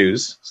some good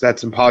news. So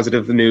that's some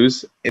positive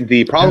news. And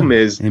the problem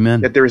is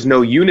that there is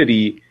no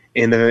unity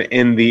in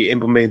the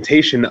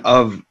implementation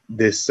of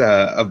this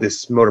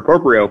motu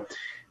proprio.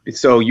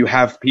 So you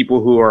have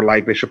people who are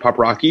like Bishop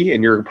Paprocki,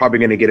 and you're probably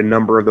going to get a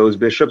number of those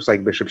bishops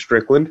like Bishop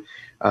Strickland,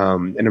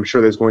 and I'm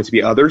sure there's going to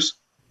be others.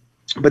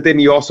 But then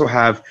you also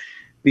have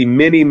the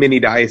many, many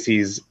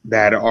dioceses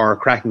that are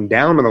cracking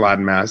down on the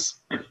Latin Mass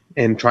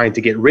and trying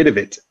to get rid of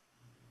it.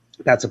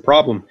 That's a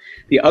problem.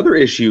 The other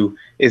issue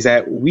is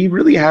that we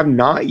really have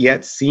not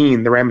yet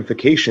seen the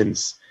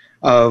ramifications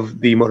of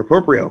the motu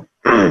proprio.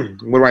 What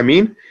do I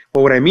mean?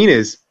 Well, what I mean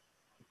is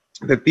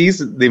that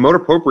the motu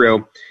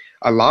proprio,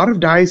 a lot of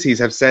dioceses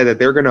have said that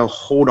they're going to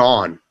hold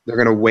on. They're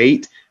going to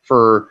wait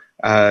for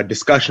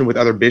discussion with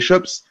other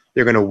bishops.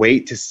 They're going to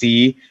wait to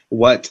see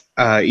what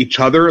each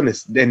other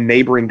and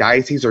neighboring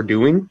dioceses are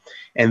doing,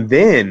 and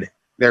then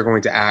they're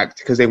going to act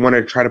because they want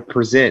to try to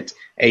present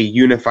a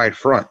unified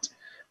front.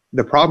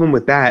 The problem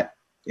with that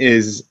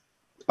is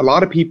a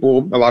lot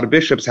of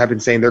bishops have been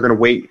saying they're going to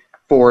wait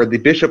for the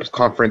bishops'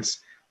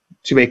 conference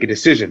to make a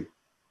decision.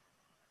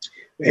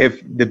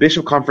 If the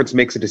bishop conference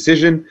makes a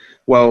decision,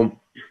 well,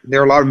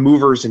 there are a lot of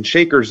movers and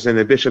shakers in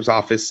the bishop's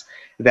office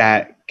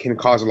that can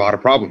cause a lot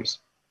of problems.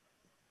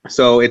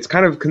 So it's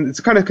kind of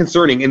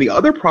concerning. And the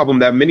other problem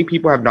that many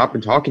people have not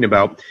been talking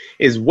about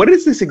is, what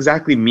does this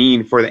exactly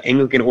mean for the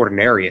Anglican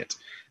ordinariate?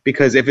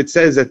 Because if it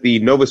says that the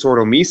Novus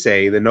Ordo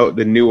Missae,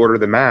 the new order of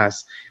the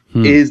Mass,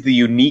 is the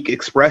unique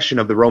expression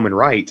of the Roman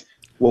Rite,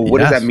 well, what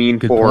does that mean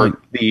for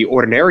the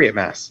Ordinariate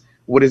Mass?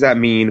 What does that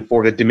mean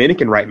for the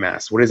Dominican Rite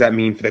Mass? What does that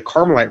mean for the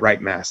Carmelite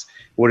Rite Mass?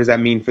 What does that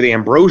mean for the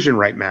Ambrosian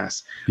Rite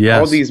Mass? Yes.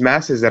 All these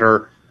masses that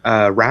are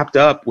wrapped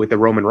up with the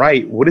Roman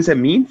Rite, what does that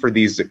mean for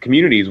these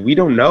communities? We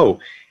don't know.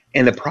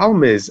 And the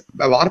problem is,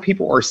 a lot of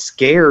people are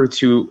scared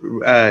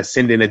to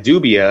send in a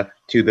dubia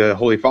to the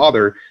Holy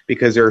Father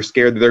because they're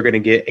scared that they're going to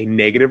get a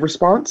negative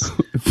response,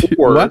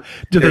 or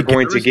they're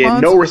going to get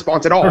no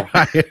response at all.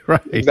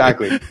 Right.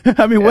 Exactly.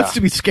 I mean, what's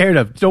to be scared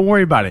of? Don't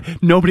worry about it.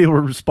 Nobody will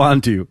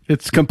respond to you.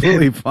 It's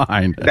completely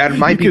fine. That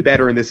might be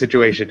better in this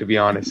situation, to be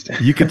honest.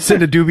 You can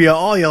send a dubia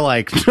all you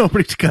like.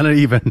 Nobody's going to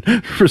even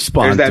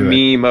respond. There's that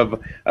meme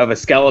of a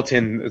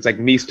skeleton. It's like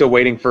me still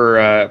waiting for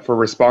a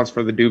response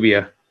for the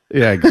dubia.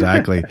 Yeah,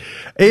 exactly.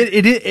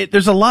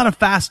 There's a lot of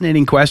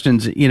fascinating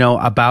questions,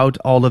 about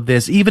all of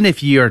this. Even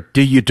if you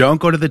don't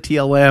go to the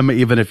TLM,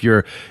 even if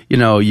you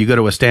go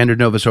to a standard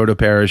Novus Ordo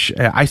parish,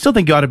 I still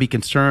think you ought to be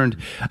concerned,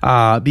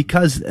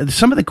 because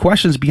some of the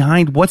questions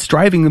behind what's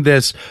driving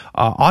this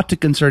ought to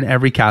concern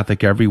every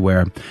Catholic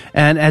everywhere.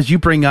 And as you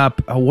bring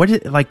up,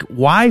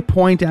 why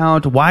point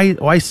out,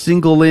 why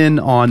single in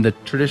on the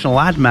traditional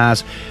Latin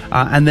Mass,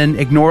 and then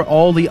ignore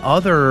all the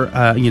other,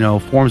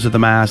 forms of the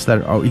Mass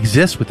that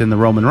exist within the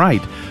Roman Rite?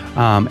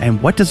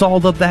 And what does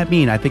all of that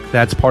mean? I think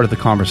that's part of the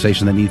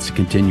conversation that needs to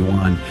continue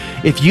on.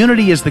 If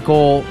unity is the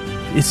goal,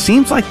 it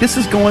seems like this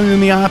is going in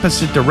the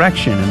opposite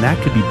direction, and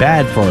that could be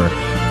bad for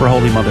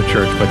Holy Mother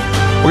Church. But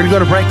we're going to go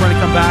to break. We're going to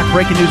come back.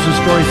 Breaking news and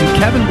stories. And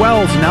Kevin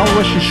Wells and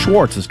Aloysius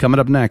Schwartz is coming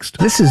up next.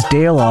 This is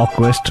Dale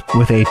Ahlquist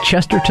with a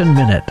Chesterton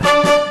Minute.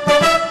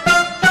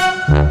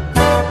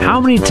 How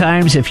many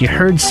times have you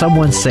heard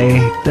someone say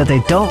that they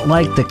don't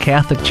like the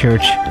Catholic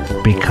Church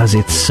because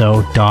it's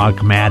so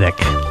dogmatic?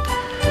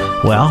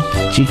 Well,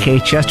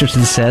 G.K.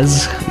 Chesterton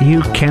says,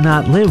 you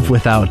cannot live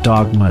without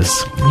dogmas.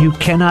 You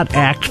cannot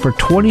act for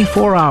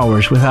 24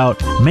 hours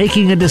without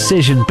making a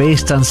decision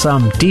based on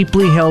some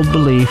deeply held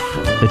belief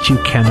that you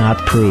cannot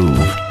prove.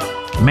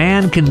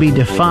 Man can be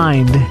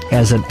defined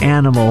as an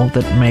animal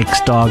that makes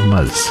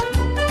dogmas.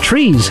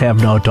 Trees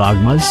have no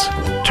dogmas.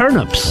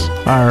 Turnips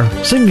are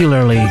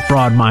singularly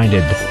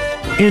broad-minded.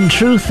 In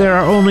truth, there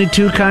are only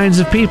two kinds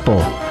of people: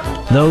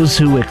 those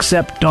who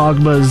accept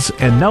dogmas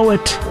and know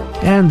it,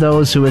 and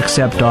those who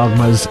accept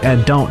dogmas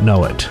and don't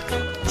know it.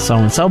 So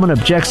when someone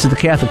objects to the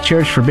Catholic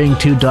Church for being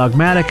too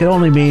dogmatic, it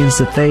only means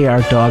that they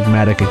are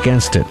dogmatic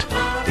against it,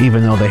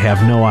 even though they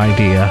have no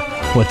idea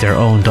what their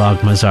own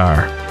dogmas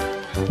are.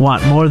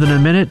 Want more than a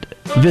minute?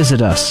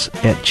 Visit us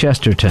at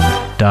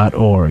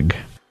chesterton.org.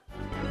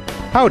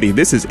 Howdy,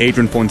 this is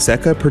Adrian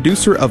Fonseca,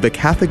 producer of the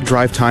Catholic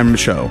Drive Time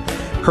Show.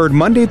 Heard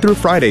Monday through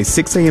Friday,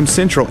 6 a.m.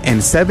 Central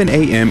and 7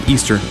 a.m.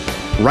 Eastern,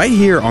 right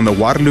here on the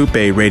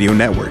Guadalupe Radio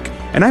Network.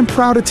 And I'm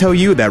proud to tell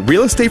you that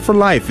Real Estate for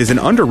Life is an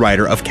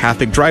underwriter of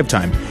Catholic Drive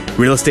Time.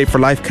 Real Estate for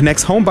Life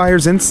connects home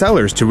buyers and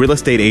sellers to real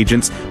estate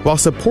agents while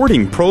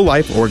supporting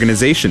pro-life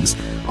organizations,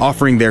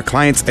 offering their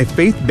clients a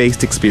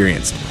faith-based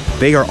experience.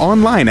 They are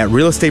online at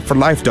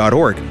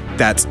realestateforlife.org.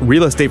 That's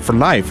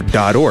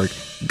realestateforlife.org.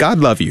 God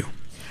love you.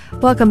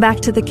 Welcome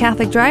back to the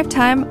Catholic Drive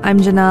Time. I'm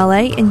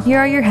Janelle, and here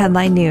are your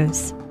headline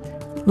news.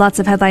 Lots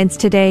of headlines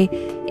today.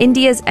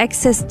 India's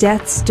excess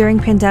deaths during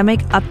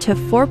pandemic up to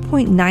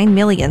 4.9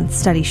 million,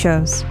 study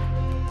shows.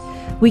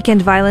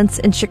 Weekend violence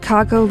in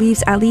Chicago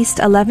leaves at least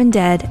 11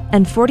 dead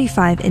and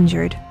 45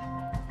 injured.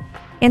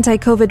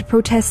 Anti-COVID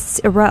protests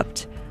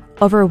erupt.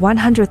 Over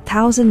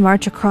 100,000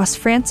 march across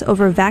France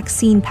over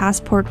vaccine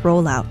passport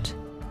rollout.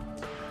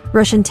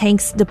 Russian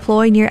tanks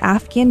deploy near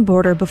Afghan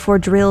border before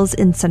drills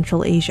in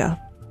Central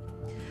Asia.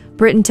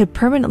 Britain to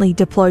permanently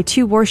deploy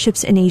 2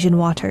 warships in Asian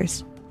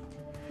waters.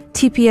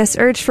 TPS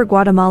urge for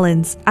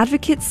Guatemalans.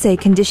 Advocates say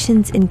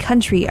conditions in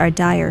country are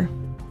dire.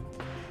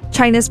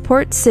 China's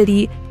port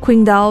city,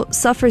 Qingdao,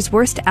 suffers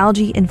worst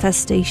algae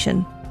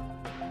infestation.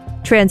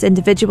 Trans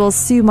individuals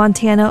sue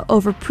Montana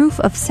over proof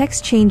of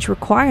sex change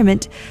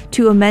requirement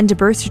to amend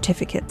birth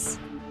certificates.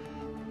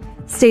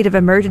 State of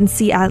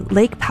emergency at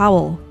Lake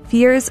Powell.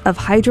 Fears of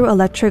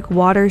hydroelectric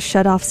water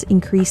shutoffs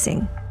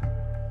increasing.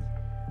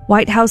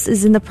 White House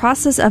is in the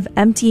process of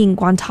emptying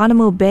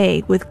Guantanamo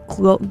Bay with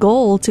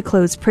goal to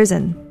close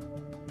prison.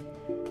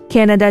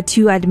 Canada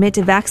to admit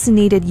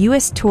vaccinated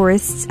U.S.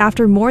 tourists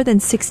after more than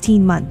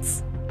 16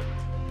 months.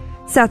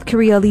 South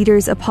Korea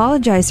leaders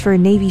apologize for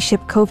Navy ship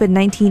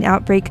COVID-19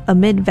 outbreak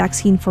amid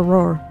vaccine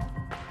furor.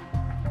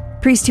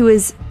 Priest who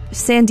is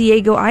San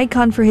Diego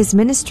icon for his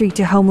ministry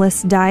to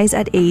homeless dies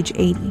at age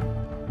 80.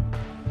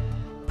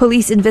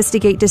 Police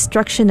investigate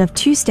destruction of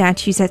 2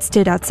 statues that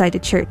stood outside a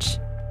church.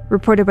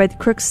 Reported by the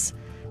Crooks,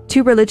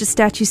 2 religious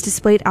statues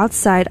displayed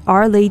outside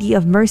Our Lady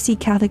of Mercy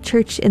Catholic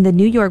Church in the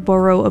New York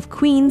borough of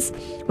Queens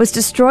was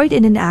destroyed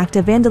in an act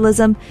of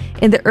vandalism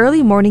in the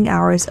early morning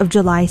hours of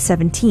July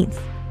 17th.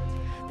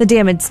 The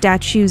damaged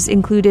statues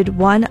included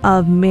one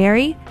of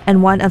Mary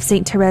and one of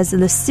St. Therese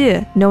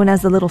Lisieux, known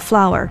as the Little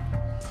Flower.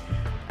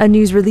 A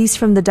news release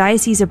from the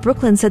Diocese of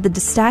Brooklyn said the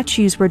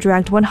statues were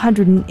dragged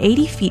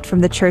 180 feet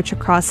from the church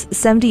across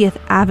 70th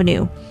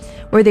Avenue,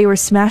 where they were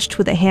smashed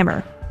with a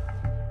hammer.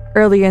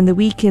 Earlier in the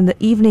week, in the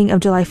evening of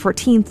July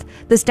 14th,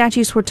 the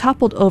statues were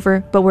toppled over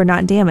but were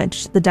not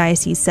damaged, the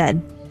diocese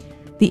said.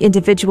 The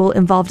individual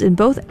involved in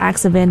both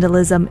acts of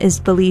vandalism is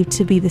believed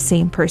to be the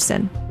same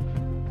person.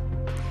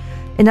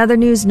 In other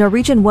news,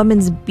 Norwegian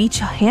women's beach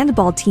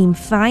handball team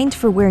fined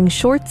for wearing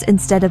shorts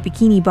instead of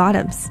bikini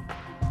bottoms.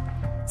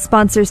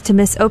 Sponsors to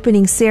miss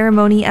opening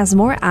ceremony as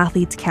more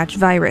athletes catch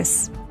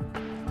virus.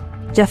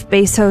 Jeff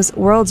Bezos,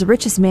 world's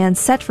richest man,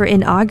 set for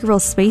inaugural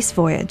space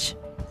voyage.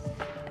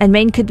 And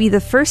Maine could be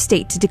the first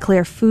state to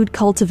declare food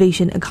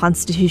cultivation a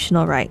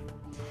constitutional right.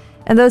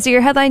 And those are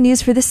your headline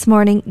news for this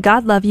morning.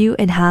 God love you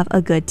and have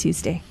a good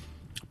Tuesday.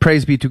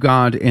 Praise be to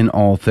God in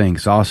all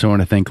things. I also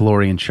want to thank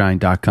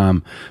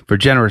gloryandshine.com for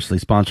generously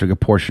sponsoring a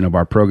portion of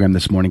our program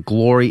this morning.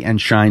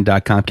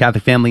 Gloryandshine.com,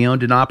 Catholic family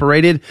owned and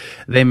operated.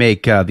 They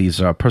make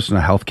these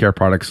personal health care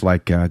products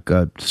like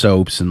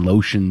soaps and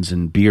lotions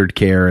and beard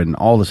care and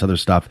all this other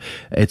stuff.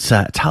 It's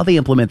how they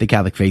implement the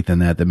Catholic faith in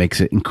that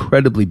makes it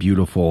incredibly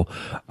beautiful.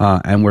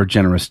 And we're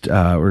generous.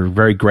 We're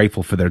very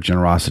grateful for their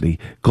generosity.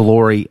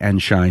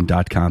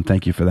 Gloryandshine.com.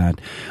 Thank you for that.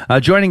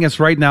 Joining us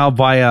right now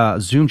via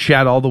Zoom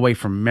chat all the way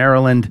from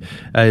Maryland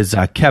is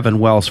Kevin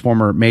Wells,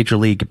 former Major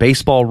League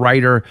Baseball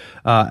writer,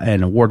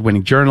 an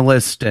award-winning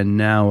journalist, and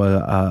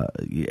now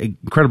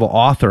incredible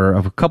author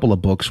of a couple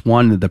of books.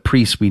 One, The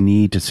Priest We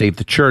Need to Save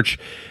the Church,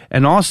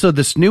 and also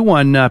this new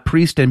one,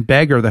 Priest and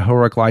Beggar, The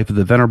Heroic Life of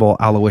the Venerable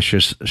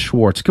Aloysius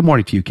Schwartz. Good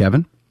morning to you,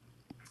 Kevin.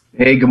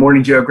 Hey, good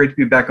morning, Joe. Great to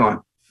be back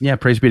on. Yeah,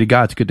 praise be to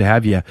God. It's good to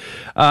have you.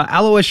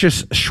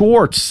 Aloysius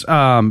Schwartz,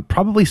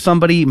 probably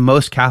somebody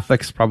most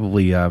Catholics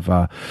probably have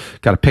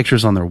got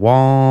pictures on their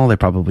wall. They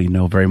probably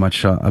know very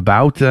much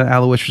about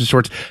Aloysius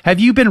Schwartz. Have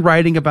you been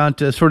writing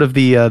about sort of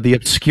the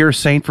obscure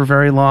saint for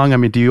very long? I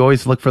mean, do you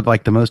always look for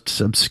like the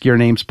most obscure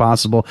names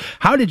possible?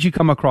 How did you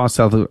come across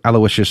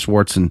Aloysius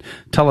Schwartz, and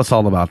tell us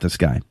all about this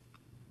guy?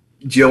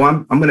 Joe,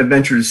 I'm going to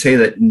venture to say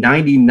that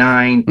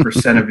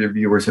 99% of your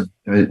viewers,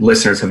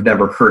 listeners, have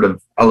never heard of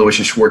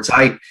Aloysius Schwartz.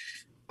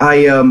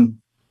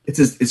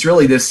 It's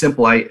really this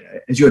simple.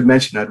 As you had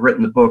mentioned, I'd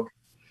written the book,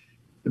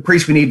 The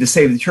Priest We Need to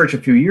Save the Church, a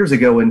few years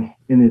ago, and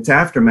in its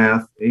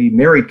aftermath, a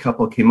married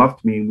couple came up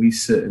to me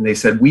and they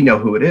said, "We know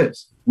who it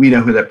is. We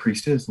know who that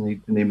priest is."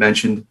 And they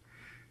mentioned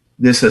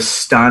this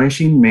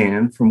astonishing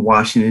man from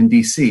Washington,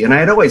 D.C. And I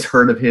had always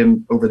heard of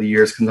him over the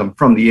years because I'm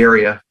from the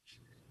area.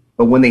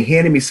 But when they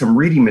handed me some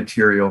reading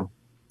material,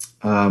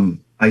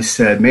 I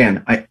said,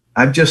 "Man,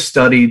 I've just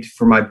studied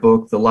for my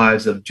book the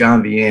lives of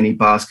John Vianney,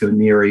 Bosco,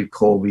 Neri,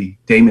 Colby,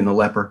 Damien the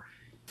Leper.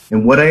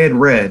 And what I had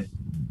read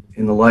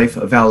in the life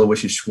of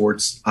Aloysius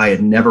Schwartz, I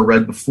had never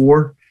read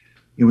before.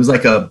 It was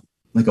like a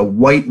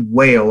white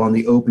whale on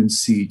the open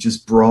sea,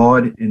 just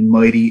broad and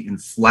mighty and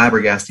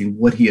flabbergasting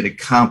what he had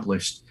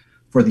accomplished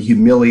for the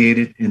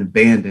humiliated and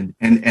abandoned.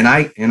 And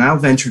I'll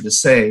venture to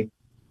say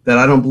that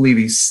I don't believe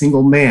a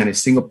single man, a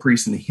single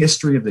priest in the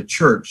history of the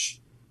church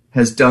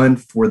has done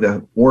for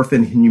the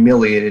orphan and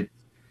humiliated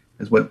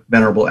is what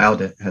Venerable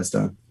Alda has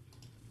done."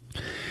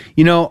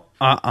 You know,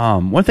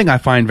 one thing I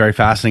find very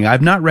fascinating,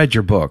 I've not read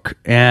your book,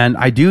 and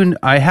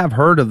I have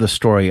heard of the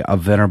story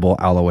of Venerable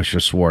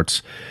Aloysius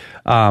Schwartz,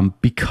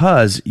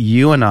 because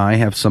you and I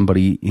have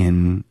somebody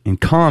in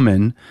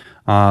common,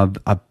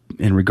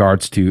 in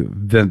regards to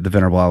the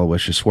Venerable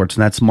Aloysius Schwartz,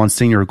 and that's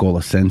Monsignor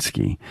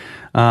Golosensky.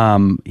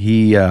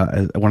 He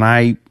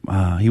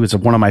was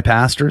one of my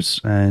pastors,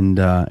 and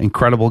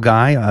incredible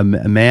guy, a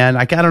man.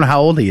 I don't know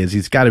how old he is.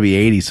 He's got to be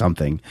 80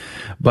 something,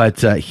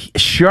 but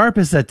sharp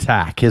as a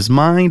tack. His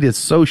mind is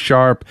so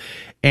sharp,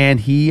 and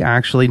he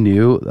actually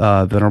knew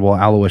Venerable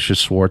Aloysius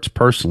Schwartz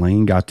personally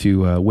and got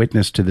to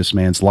witness to this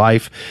man's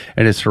life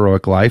and his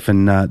heroic life,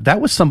 and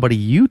that was somebody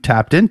you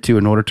tapped into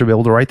in order to be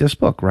able to write this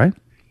book, right?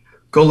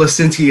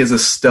 Golosensky is a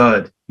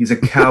stud. He's a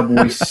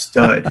cowboy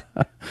stud.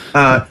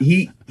 I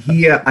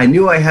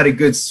knew I had a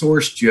good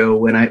source, Joe,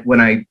 when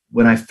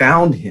I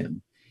found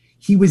him.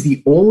 He was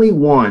the only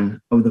one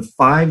of the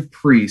 5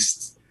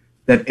 priests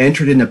that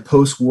entered into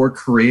post-war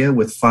Korea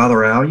with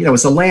Father Al. You know, it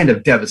was a land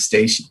of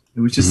devastation.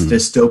 It was just a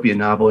dystopian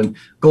novel. And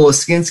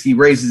Golosensky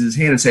raises his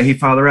hand and says, "Hey,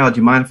 Father Al, do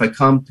you mind if I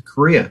come to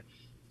Korea?"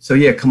 So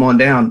yeah, come on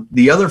down.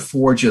 The other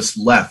 4 just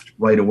left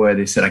right away.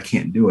 They said, "I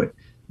can't do it."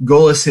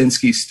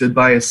 Golosensky stood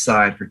by his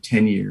side for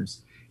 10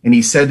 years. And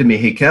he said to me,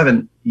 "Hey,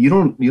 Kevin, you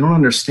don't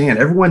understand.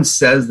 Everyone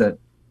says that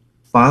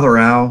Father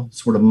Al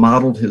sort of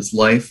modeled his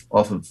life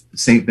off of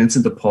St.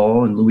 Vincent de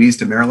Paul and Louise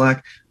de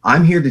Marillac.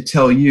 I'm here to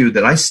tell you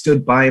that I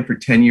stood by him for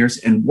 10 years,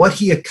 and what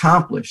he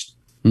accomplished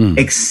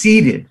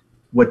exceeded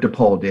what de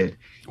Paul did.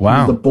 Wow. He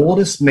was the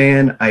boldest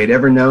man I had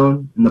ever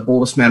known and the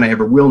boldest man I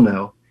ever will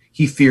know.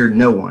 He feared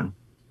no one."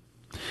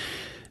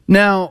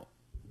 Now,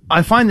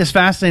 I find this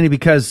fascinating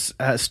because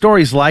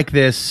stories like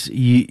this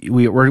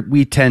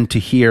we tend to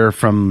hear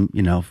from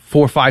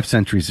 4 or 5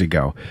 centuries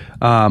ago,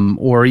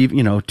 or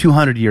even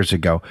 200 years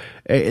ago.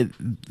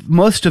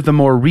 Most of the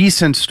more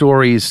recent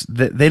stories,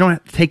 they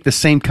don't take the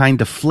same kind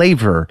of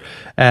flavor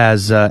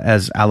as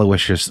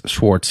Aloysius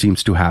Schwartz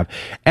seems to have.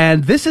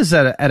 And this is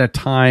at a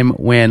time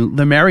when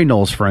the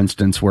Maryknolls, for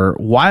instance, were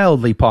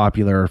wildly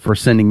popular for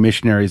sending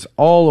missionaries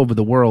all over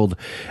the world,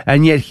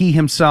 and yet he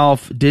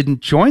himself didn't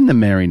join the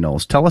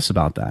Maryknolls. Tell us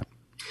about that.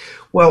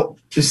 Well,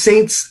 the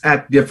saints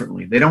act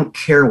differently. They don't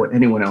care what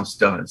anyone else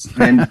does.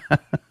 And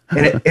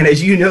and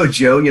as you know,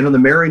 Joe, the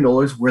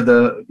Maryknollers were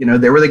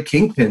they were the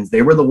kingpins.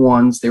 They were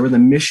the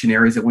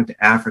missionaries that went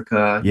to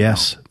Africa.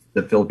 Yes.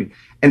 The Philippines.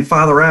 And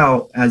Father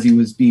Al, as he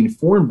was being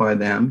formed by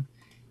them,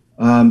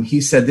 he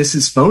said, "This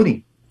is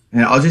phony."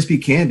 And I'll just be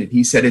candid.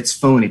 He said it's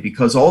phony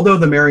because although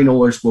the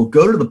Maryknollers will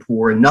go to the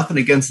poor, and nothing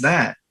against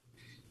that,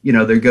 they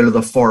go to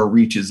the far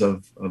reaches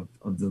of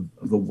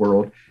the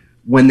world.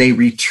 when they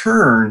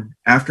return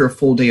after a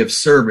full day of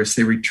service,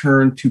 they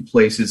return to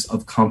places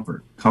of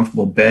comfort,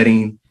 comfortable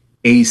bedding,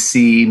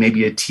 AC,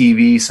 maybe a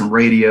TV, some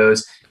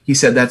radios. He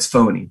said that's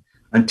phony.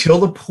 Until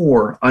the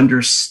poor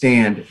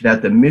understand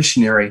that the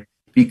missionary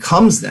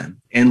becomes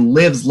them and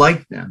lives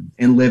like them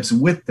and lives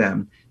with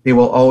them, they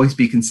will always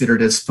be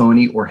considered as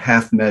phony or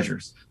half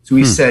measures. So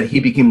he said he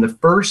became the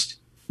first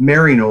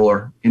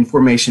Maryknoller in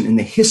formation in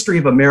the history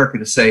of America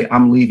to say,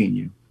 I'm leaving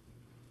you.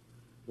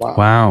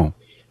 Wow.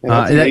 And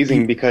that's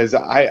amazing because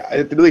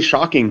it's really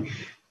shocking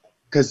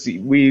because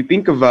we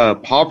think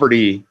of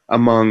poverty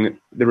among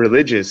the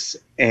religious,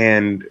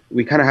 and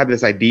we kind of have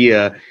this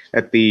idea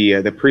that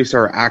the priests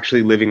are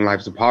actually living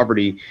lives of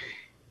poverty,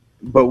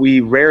 but we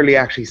rarely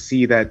actually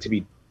see that to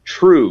be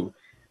true.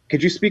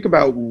 Could you speak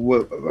about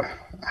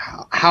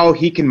how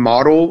he can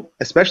model,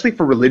 especially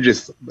for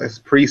religious as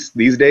priests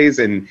these days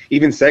and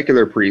even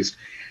secular priests,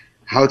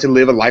 how to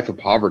live a life of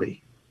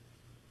poverty?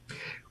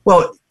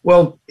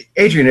 Well,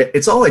 Adrian,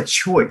 it's all a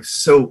choice.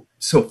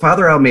 So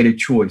Father Al made a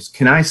choice.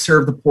 Can I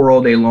serve the poor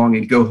all day long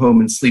and go home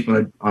and sleep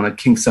on a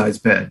king size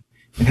bed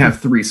and have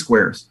 3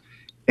 squares,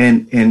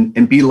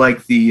 and be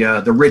like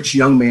the rich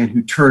young man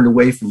who turned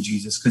away from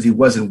Jesus because he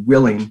wasn't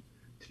willing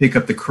to pick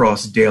up the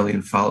cross daily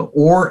and follow?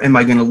 Or am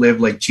I going to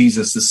live like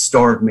Jesus, the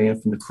starved man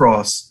from the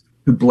cross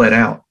who bled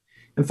out?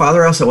 And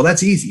Father Al said, well,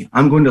 that's easy.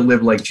 I'm going to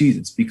live like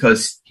Jesus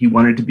because he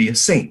wanted to be a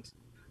saint.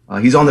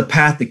 He's on the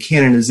path to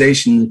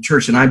canonization in the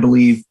church, and I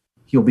believe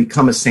he'll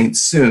become a saint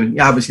soon.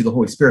 Obviously, the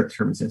Holy Spirit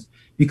determines this,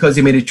 because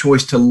he made a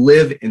choice to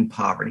live in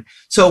poverty.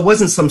 So it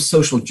wasn't some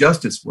social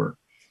justice work.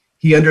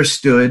 He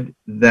understood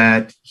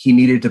that he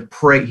needed to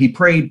pray. He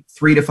prayed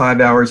 3 to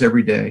 5 hours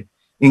every day.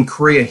 In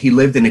Korea, he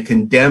lived in a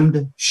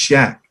condemned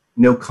shack,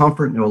 no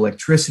comfort, no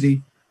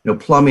electricity, no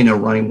plumbing, no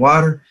running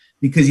water,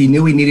 because he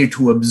knew he needed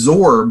to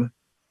absorb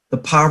the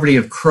poverty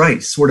of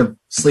Christ, sort of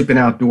sleeping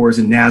outdoors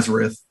in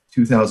Nazareth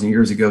 2,000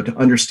 years ago, to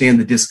understand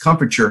the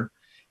discomfiture.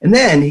 And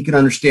then he could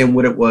understand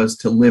what it was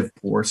to live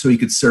poor so he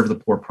could serve the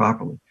poor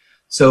properly.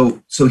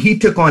 So he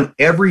took on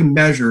every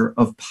measure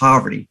of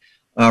poverty,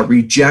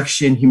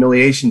 rejection,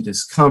 humiliation,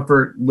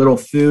 discomfort, little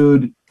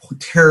food,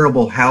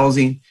 terrible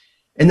housing.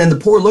 And then the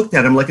poor looked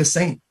at him like a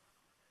saint.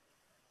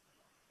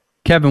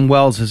 Kevin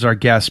Wells is our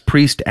guest.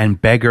 Priest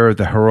and Beggar,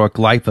 The Heroic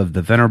Life of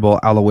the Venerable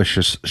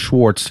Aloysius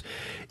Schwartz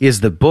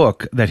is the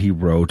book that he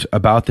wrote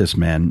about this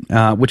man,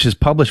 which is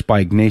published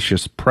by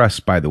Ignatius Press,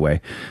 by the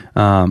way.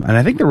 And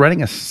I think they're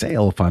running a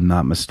sale, if I'm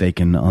not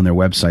mistaken, on their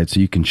website, so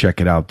you can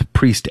check it out. The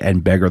Priest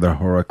and Beggar, The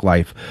Heroic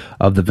Life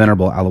of the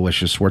Venerable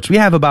Aloysius Schwartz. We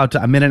have about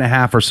a minute and a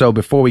half or so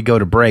before we go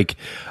to break.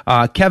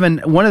 Kevin,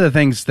 one of the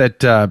things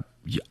that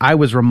I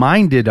was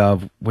reminded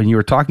of when you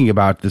were talking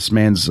about this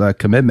man's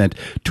commitment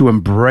to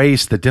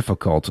embrace the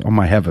difficult, oh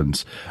my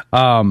heavens,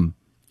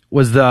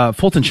 was the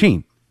Fulton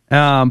Sheen.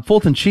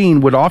 Fulton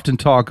Sheen would often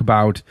talk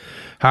about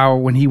how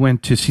when he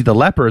went to see the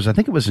lepers, I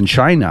think it was in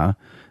China,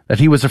 that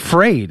he was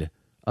afraid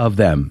of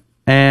them.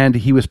 And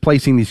he was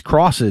placing these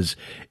crosses,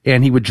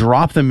 and he would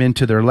drop them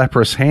into their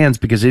leprous hands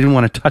because they didn't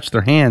want to touch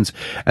their hands.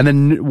 And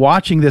then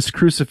watching this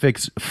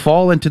crucifix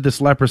fall into this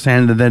leprous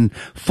hand and then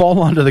fall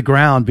onto the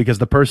ground because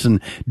the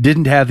person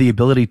didn't have the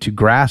ability to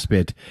grasp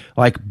it,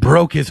 like,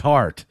 broke his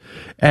heart.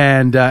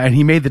 And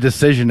he made the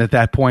decision at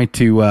that point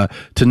to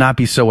not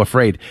be so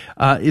afraid.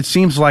 It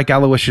seems like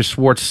Aloysius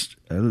Schwartz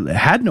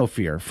had no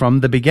fear from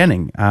the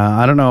beginning.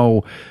 I don't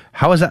know,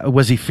 how is that?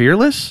 Was he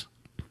fearless?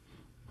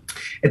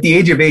 At the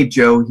age of 8,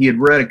 Joe, he had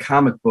read a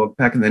comic book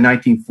back in the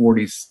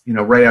 1940s,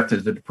 right after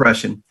the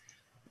Depression,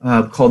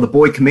 called The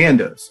Boy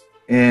Commandos.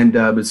 And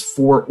it was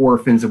 4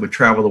 orphans that would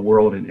travel the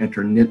world and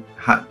enter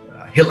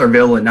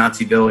Hitlerville and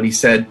Naziville. And he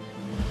said,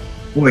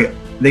 boy,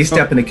 they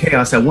step into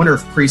chaos. I wonder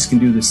if priests can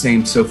do the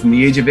same. So from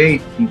the age of 8...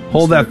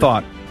 Hold that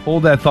thought,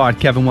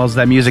 Kevin Wells.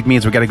 That music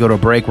means we've got to go to a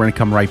break. We're going to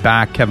come right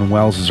back. Kevin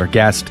Wells is our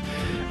guest.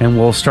 And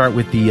we'll start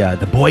with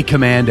the Boy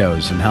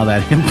Commandos and how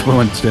that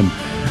influenced him.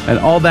 And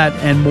all that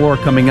and more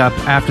coming up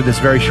after this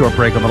very short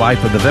break on the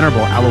life of the Venerable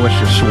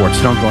Aloysius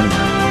Schwartz. Don't go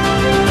anywhere.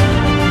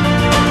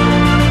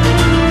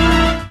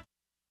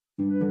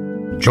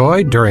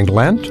 Joy during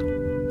Lent?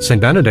 St.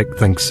 Benedict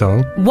thinks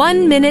so.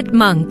 1 Minute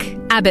Monk,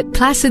 Abbot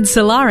Placid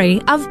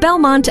Solari of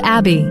Belmont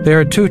Abbey. There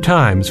are 2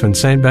 times when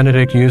St.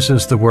 Benedict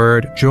uses the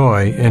word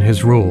joy in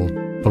his rule.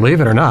 Believe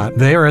it or not,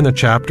 they are in the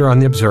chapter on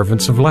the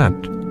observance of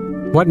Lent.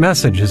 What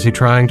message is he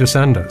trying to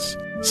send us?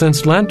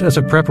 Since Lent is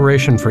a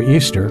preparation for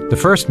Easter, the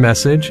first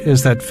message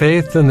is that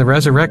faith in the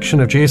resurrection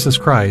of Jesus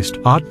Christ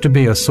ought to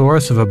be a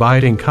source of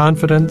abiding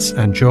confidence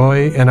and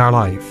joy in our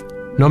life.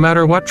 No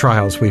matter what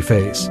trials we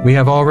face, we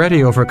have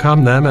already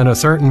overcome them in a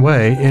certain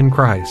way in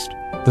Christ.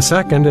 The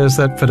second is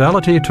that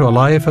fidelity to a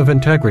life of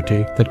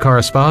integrity that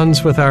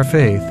corresponds with our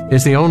faith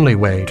is the only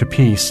way to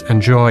peace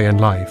and joy in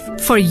life.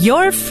 For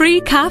your free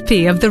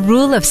copy of the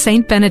Rule of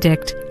St.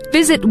 Benedict,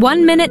 visit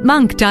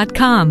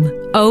oneminutemonk.com,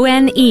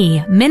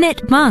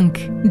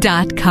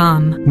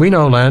 oneminutemonk.com. We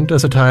know Lent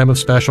as a time of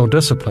special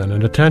discipline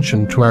and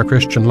attention to our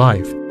Christian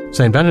life.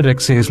 St.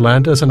 Benedict sees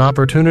Lent as an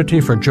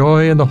opportunity for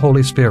joy in the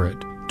Holy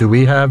Spirit. Do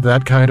we have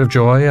that kind of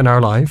joy in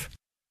our life?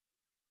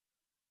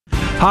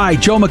 Hi,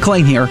 Joe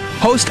McClain here,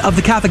 host of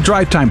the Catholic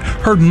Drive Time,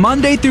 heard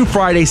Monday through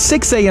Friday,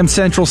 6 a.m.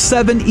 Central,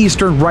 7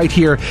 Eastern, right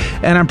here.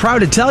 And I'm proud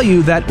to tell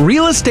you that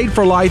Real Estate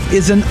for Life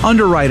is an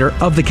underwriter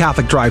of the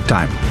Catholic Drive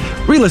Time.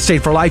 Real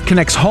Estate for Life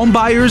connects home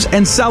buyers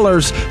and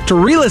sellers to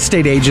real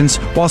estate agents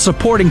while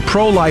supporting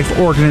pro-life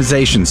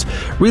organizations.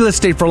 Real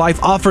Estate for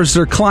Life offers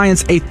their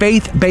clients a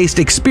faith-based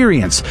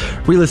experience.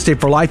 Real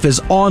Estate for Life is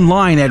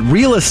online at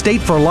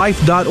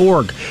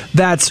realestateforlife.org.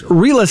 That's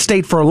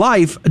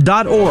realestateforlife.org.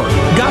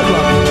 God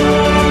love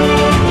you.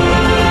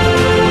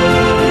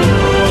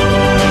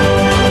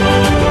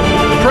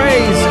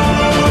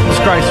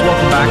 Christ,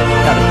 welcome back.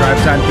 Catholic Drive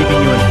Time,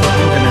 keeping you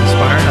informed and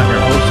inspired. I'm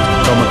your host,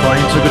 Joe McClain.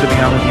 So good to be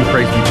on with you.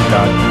 Praise be to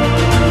God.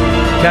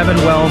 Kevin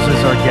Wells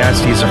is our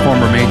guest. He's a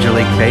former Major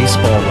League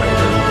Baseball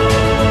writer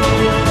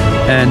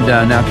and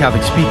now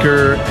Catholic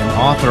speaker and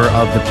author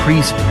of The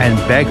Priest and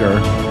Beggar,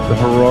 The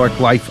Heroic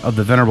Life of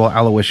the Venerable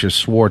Aloysius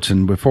Schwartz.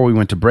 And before we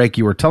went to break,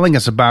 you were telling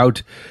us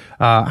about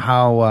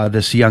how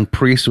this young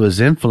priest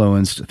was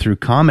influenced through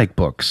comic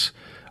books,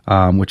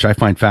 which I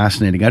find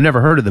fascinating. I've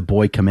never heard of the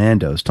Boy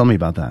Commandos. Tell me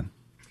about that.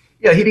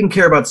 Yeah, he didn't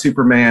care about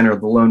Superman or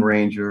the Lone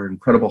Ranger or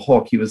Incredible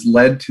Hulk. He was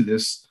led to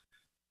this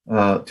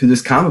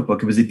comic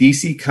book. It was a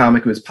DC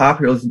comic. It was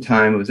popular at the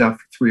time. It was out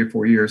for 3 or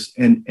 4 years,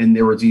 and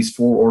there were these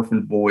 4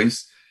 orphaned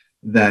boys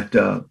that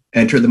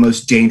entered the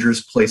most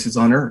dangerous places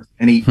on earth.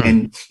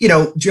 And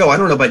Joe, I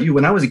don't know about you.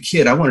 When I was a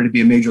kid, I wanted to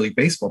be a Major League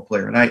Baseball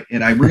player,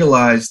 and I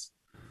realized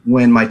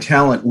when my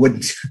talent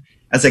wouldn't,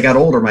 as I got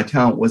older, my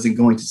talent wasn't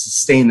going to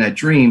sustain that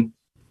dream.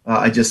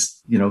 I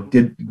just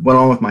went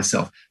on with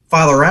myself.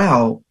 Father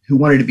Al, who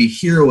wanted to be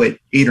hero at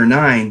 8 or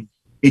 9,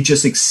 it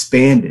just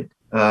expanded.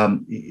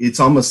 It's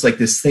almost like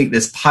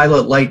this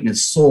pilot light in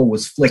his soul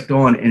was flicked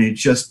on, and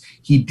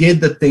he did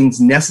the things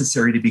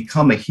necessary to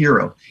become a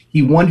hero.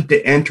 He wanted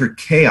to enter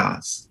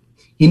chaos.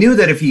 He knew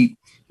that if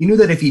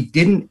he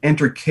didn't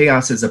enter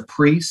chaos as a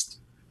priest,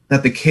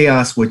 that the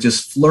chaos would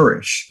just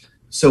flourish.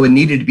 So it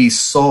needed to be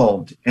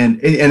solved.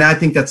 And I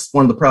think that's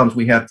one of the problems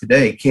we have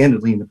today,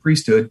 candidly, in the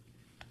priesthood,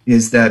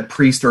 is that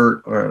priests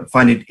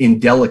find it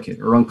indelicate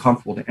or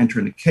uncomfortable to enter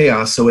into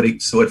chaos, so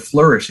it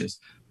flourishes.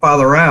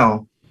 Father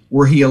Al,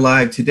 were he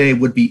alive today,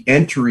 would be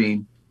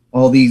entering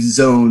all these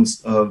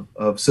zones of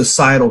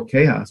societal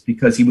chaos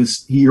because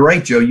you're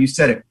right, Joe, you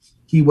said it.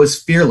 He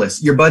was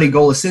fearless. Your buddy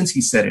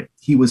Golosinski said it.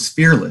 He was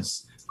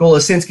fearless.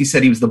 Golosinski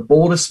said he was the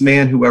boldest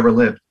man who ever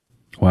lived.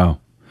 Wow.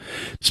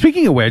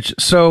 Speaking of which,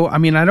 so, I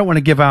don't want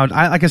to give out,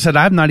 like I said,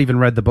 I've not even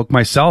read the book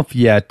myself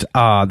yet,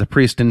 The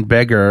Priest and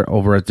Beggar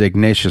over at the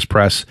Ignatius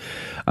Press.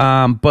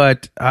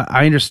 But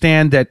I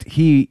understand that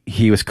he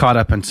was caught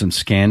up in some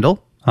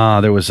scandal.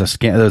 There was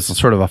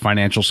sort of a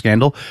financial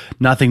scandal.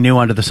 Nothing new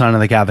under the sun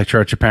of the Catholic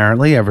Church,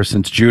 apparently. Ever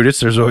since Judas,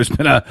 there's always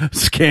been a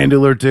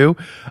scandal or two.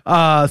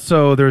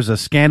 So there's a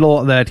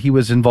scandal that he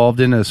was involved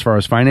in as far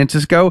as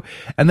finances go.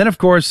 And then, of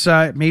course,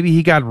 maybe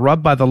he got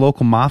rubbed by the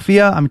local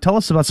mafia. Tell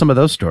us about some of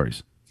those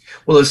stories.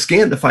 Well,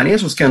 the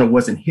financial scandal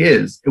wasn't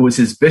his. It was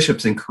his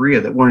bishops in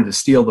Korea that wanted to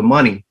steal the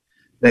money.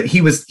 That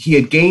he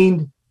had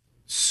gained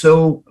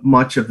so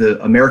much of the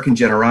American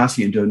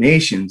generosity and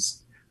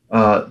donations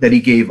that he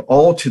gave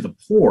all to the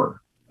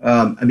poor.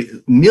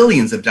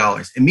 Millions of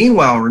dollars. And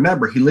meanwhile,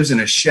 remember, he lives in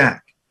a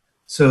shack.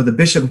 So the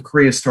bishop of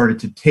Korea started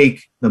to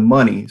take the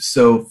money.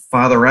 So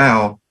Father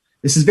Al,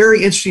 this is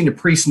very interesting to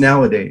priests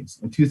nowadays.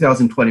 In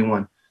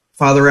 2021,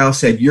 Father Al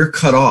said, "You're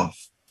cut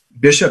off.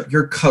 Bishop,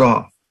 you're cut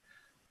off."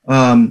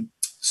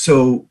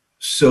 So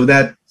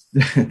that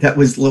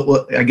was,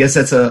 I guess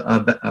that's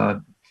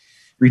a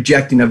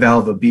rejecting a vow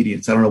of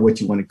obedience. I don't know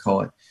what you want to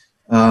call it.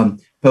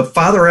 But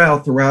Father Al,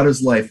 throughout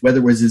his life, whether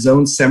it was his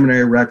own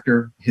seminary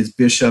rector, his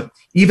bishop,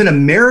 even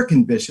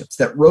American bishops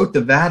that wrote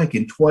the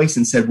Vatican twice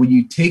and said, will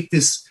you take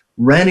this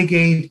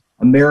renegade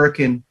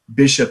American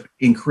bishop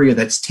in Korea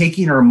that's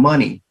taking our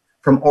money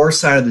from our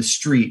side of the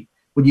street?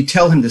 Would you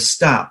tell him to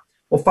stop?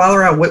 Well,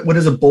 Father Al, what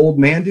does a bold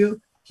man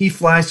do? He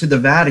flies to the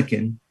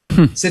Vatican,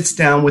 sits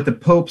down with the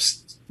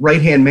Pope's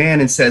right-hand man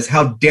and says,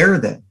 how dare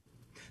they?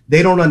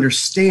 They don't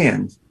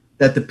understand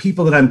that the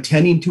people that I'm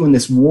tending to in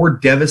this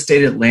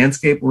war-devastated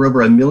landscape where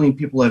over 1 million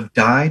people have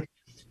died,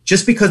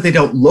 just because they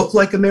don't look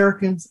like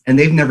Americans and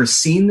they've never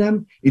seen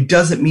them, it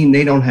doesn't mean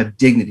they don't have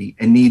dignity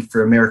and need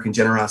for American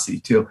generosity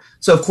too.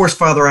 So, of course,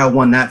 Father Al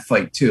won that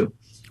fight too.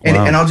 And,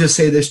 Wow. and I'll just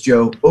say this,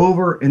 Joe,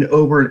 over and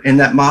over, and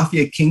that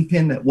mafia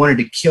kingpin that wanted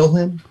to kill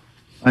him,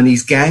 on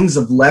these gangs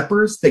of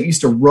lepers that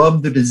used to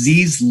rub the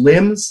diseased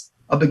limbs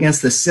up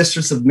against the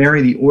Sisters of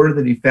Mary, the order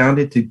that he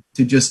founded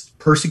to just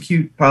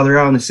persecute Father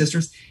Al and his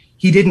sisters.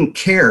 He didn't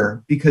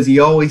care because he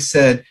always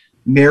said,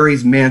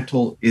 Mary's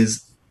mantle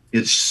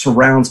it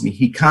surrounds me.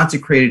 He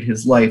consecrated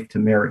his life to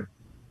Mary.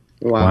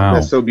 Wow,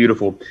 that's so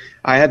beautiful.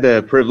 I had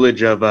the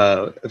privilege of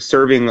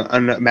serving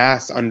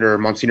Mass under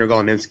Monsignor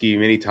Goleninsky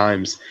many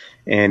times,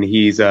 and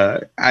he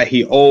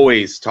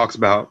always talks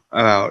about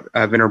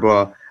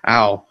Venerable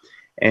Al,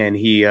 and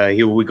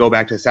he would go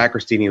back to the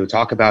sacristy and he would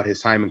talk about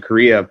his time in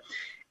Korea.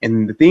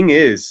 And the thing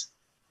is,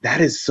 that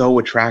is so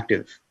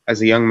attractive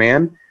as a young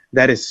man.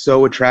 That is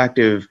so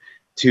attractive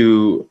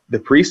to the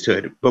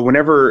priesthood. But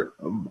whenever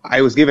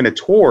I was given a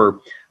tour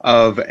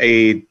of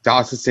a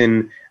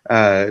diocesan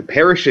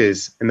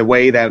parishes and the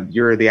way that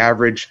you're the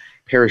average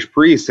parish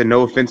priest, and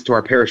no offense to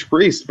our parish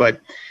priest, but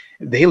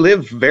they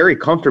live very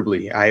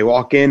comfortably. I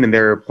walk in and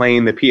they're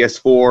playing the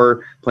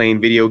PS4, playing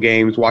video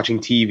games, watching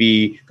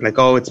TV, like,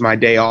 oh, it's my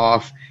day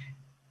off.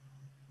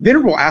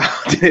 Venerable Al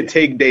didn't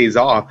take days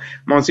off.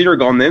 Monsignor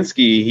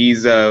Golninsky,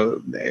 he's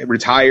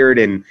retired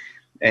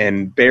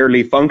and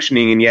barely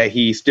functioning, and yet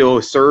he still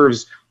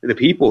serves the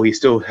people. He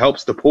still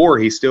helps the poor.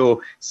 He's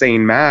still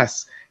saying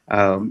mass.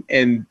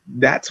 And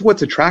that's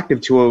what's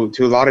attractive to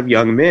a lot of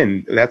young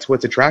men. That's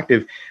what's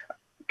attractive.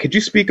 Could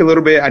you speak a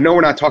little bit? I know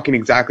we're not talking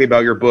exactly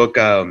about your book,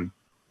 The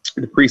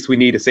Priest We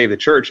Need to Save the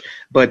Church,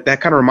 but that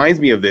kind of reminds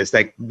me of this.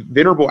 Like,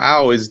 Venerable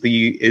Al is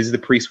the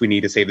priest we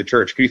need to save the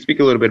church. Could you speak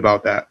a little bit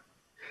about that?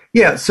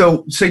 Yeah,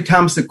 so St.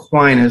 Thomas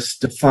Aquinas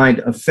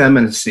defined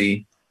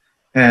effeminacy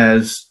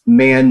as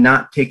man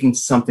not taking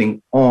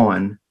something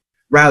on,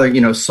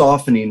 rather,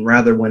 softening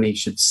rather when he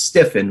should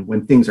stiffen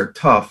when things are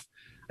tough.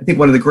 I think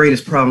one of the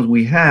greatest problems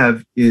we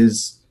have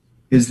is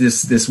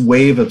this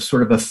wave of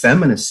sort of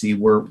effeminacy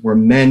where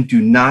men do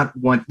not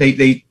want,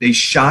 they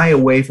shy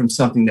away from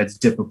something that's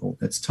difficult,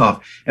 that's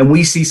tough. And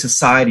we see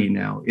society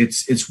now,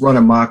 it's run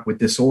amok with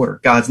disorder.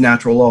 God's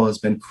natural law has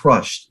been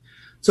crushed.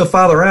 So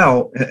Father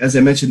Al, as I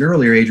mentioned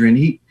earlier, Adrian,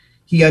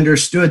 he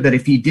understood that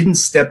if he didn't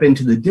step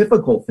into the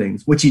difficult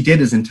things, which he did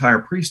his entire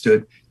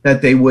priesthood,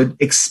 that they would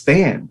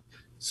expand.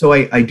 So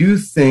I do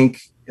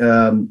think,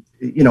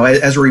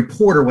 as a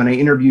reporter, when I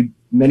interviewed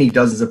many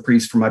dozens of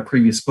priests for my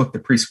previous book, The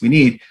Priest We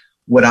Need,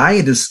 what I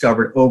had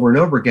discovered over and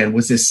over again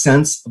was this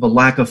sense of a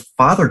lack of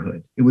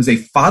fatherhood. It was a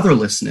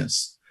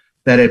fatherlessness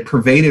that had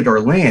pervaded our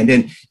land.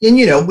 And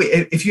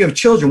if you have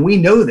children, we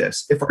know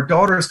this. If our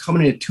daughter is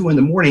coming in at 2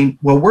 a.m,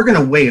 well, we're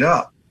going to wait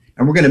up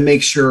and we're going to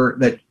make sure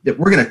that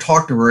we're going to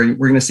talk to her and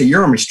we're going to say,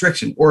 you're on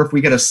restriction. Or if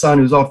we get a son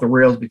who's off the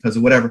rails because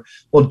of whatever,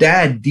 well,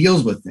 dad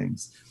deals with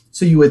things.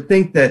 So you would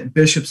think that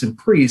bishops and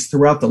priests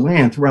throughout the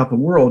land, throughout the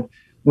world,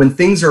 when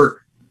things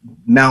are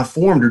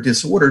malformed or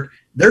disordered,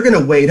 they're going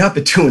to wait up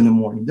at 2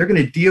 a.m. They're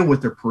going to deal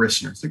with their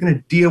parishioners. They're going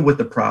to deal with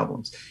the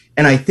problems.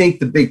 And I think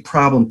the big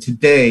problem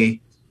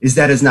today is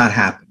that has not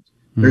happened.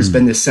 There's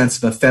been this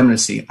sense of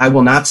effeminacy. I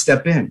will not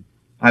step in.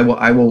 I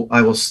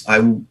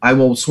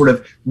will sort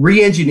of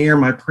re-engineer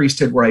my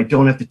priesthood where I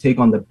don't have to take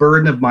on the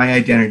burden of my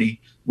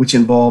identity, which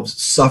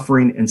involves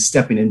suffering and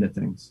stepping into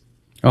things.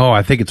 Oh,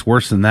 I think it's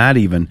worse than that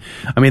even.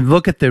 I mean,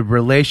 look at the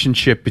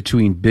relationship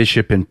between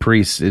bishop and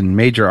priests in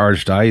major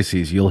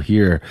archdioceses. You'll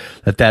hear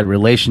that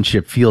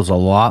relationship feels a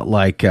lot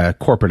like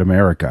corporate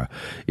America.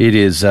 It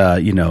is, the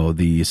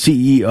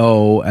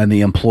CEO and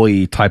the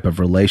employee type of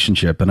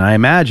relationship. And I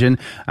imagine,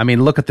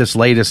 look at this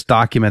latest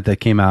document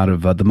that came out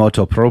of the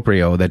Motu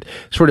Proprio that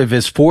sort of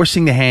is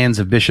forcing the hands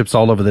of bishops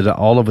all over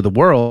the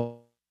world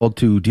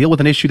to deal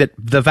with an issue that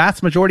the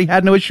vast majority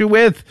had no issue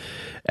with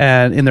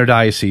and in their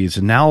diocese.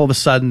 And now all of a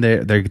sudden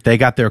they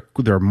got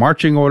their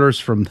marching orders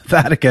from the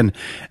Vatican,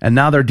 and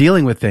now they're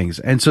dealing with things.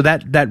 And so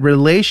that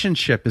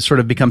relationship has sort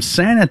of become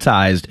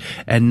sanitized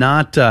and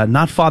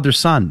not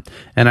father-son.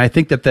 And I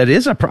think that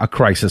is a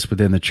crisis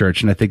within the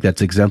church. And I think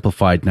that's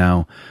exemplified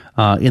now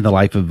in the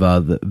life of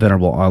the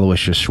Venerable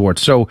Aloysius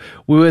Schwartz. So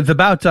with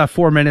about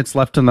 4 minutes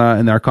left in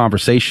our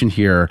conversation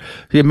here,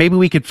 maybe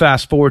we could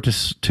fast forward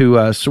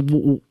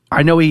to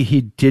I know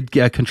he did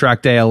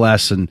contract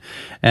ALS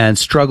and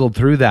struggled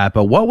through that,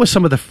 but what was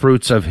some of the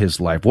fruits of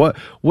his life? What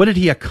did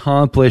he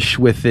accomplish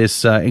with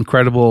this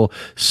incredible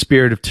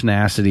spirit of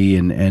tenacity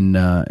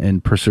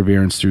and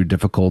perseverance through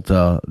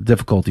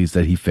difficulties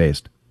that he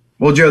faced?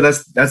 Well, Joe,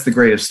 that's the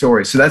greatest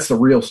story. So that's the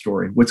real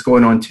story. What's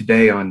going on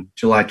today on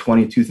July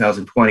 20,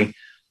 2020?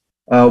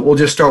 We'll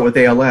just start with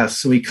ALS.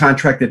 So he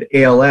contracted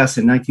ALS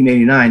in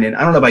 1989, and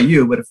I don't know about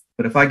you,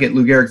 but if I get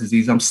Lou Gehrig's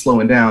disease, I'm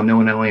slowing down,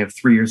 knowing I only have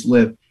 3 years to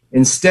live.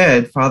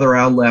 Instead, Father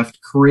Al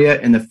left Korea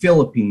and the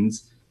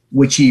Philippines,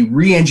 which he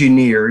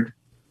re-engineered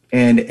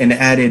and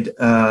added,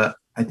 I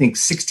think,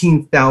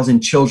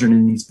 16,000 children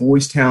in these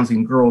boys' towns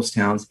and girls'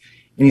 towns.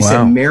 And he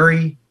said,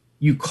 Mary,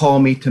 you call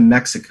me to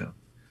Mexico.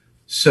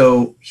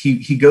 So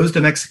he goes to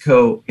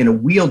Mexico in a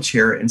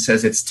wheelchair and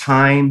says it's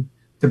time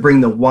to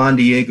bring the Juan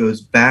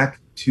Diegos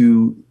back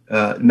to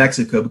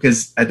Mexico,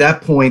 because at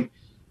that point,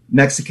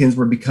 Mexicans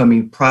were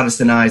becoming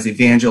Protestantized,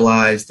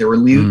 evangelized. They were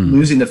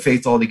losing the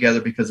faith altogether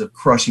because of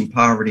crushing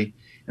poverty.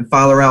 And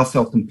Father Al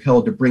felt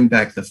compelled to bring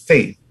back the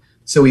faith.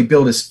 So he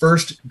built his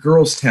first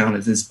girls' town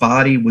as his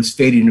body was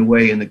fading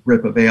away in the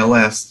grip of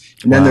ALS.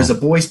 And then there's a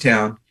boys'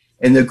 town.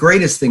 And the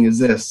greatest thing is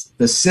this: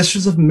 the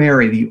Sisters of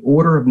Mary, the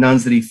order of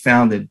nuns that he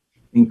founded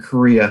in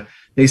Korea,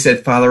 they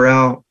said, Father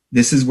Al,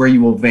 this is where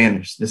you will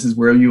vanish. This is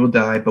where you will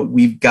die, but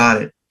we've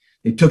got it.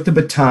 They took the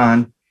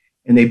baton,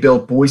 and they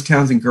built boys'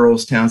 towns and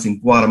girls' towns in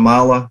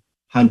Guatemala,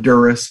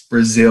 Honduras,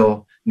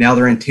 Brazil. Now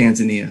they're in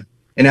Tanzania.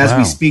 And as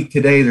we speak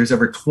today, there's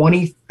over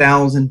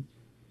 20,000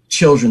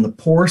 children, the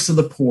poorest of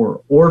the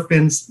poor,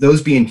 orphans,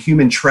 those being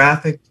human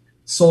trafficked,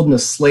 sold into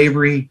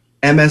slavery,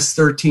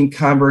 MS-13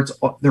 converts.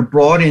 They're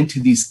brought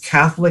into these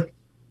Catholic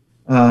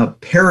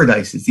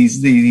paradises,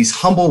 these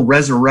humble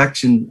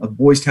resurrection of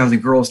boys' towns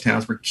and girls'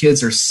 towns where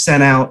kids are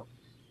sent out,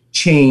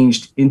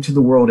 changed into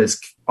the world as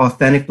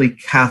authentically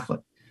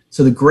Catholic.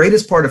 So the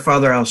greatest part of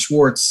Father Al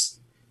Schwartz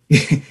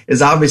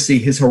is obviously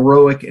his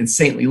heroic and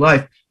saintly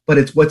life, but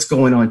it's what's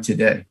going on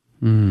today.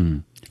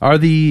 Mm. Are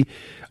the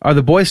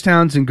boys'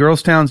 towns and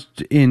girls' towns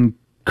in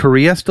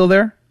Korea still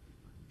there?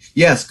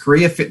 Yes,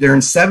 Korea. They're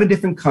in 7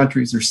 different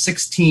countries. There's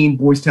 16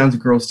 boys' towns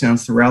and girls'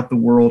 towns throughout the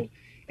world.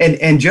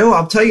 And Joe,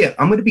 I'll tell you,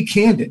 I'm going to be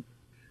candid.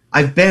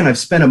 I've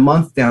spent a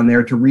month down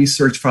there to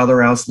research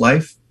Father Al's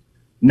life.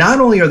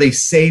 Not only are they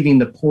saving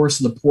the poorest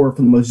of the poor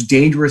from the most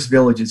dangerous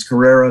villages,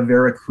 Carrera,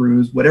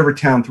 Veracruz, whatever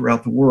town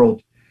throughout the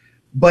world,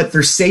 but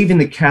they're saving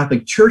the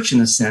Catholic Church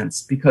in a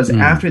sense, because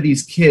after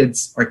these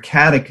kids are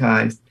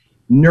catechized,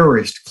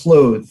 nourished,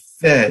 clothed,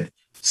 fed,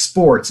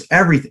 sports,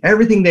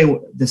 everything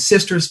the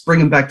sisters bring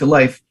them back to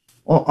life,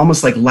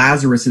 almost like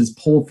Lazarus is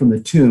pulled from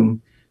the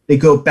tomb. They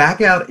go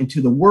back out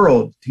into the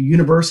world, to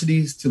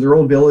universities, to their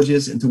old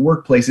villages, and to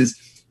workplaces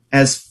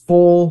as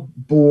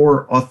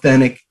full-bore,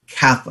 authentic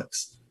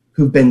Catholics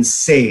who've been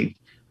saved.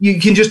 You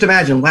can just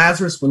imagine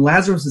Lazarus, when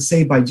Lazarus was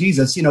saved by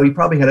Jesus, he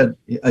probably had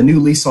a new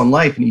lease on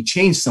life and he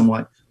changed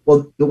somewhat.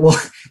 Well,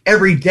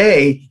 every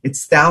day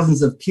it's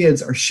thousands of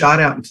kids are shot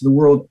out into the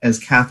world as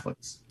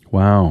Catholics.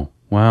 Wow.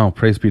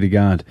 Praise be to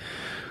God.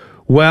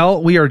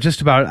 Well, we are just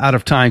about out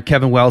of time.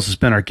 Kevin Wells has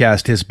been our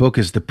guest. His book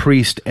is The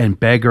Priest and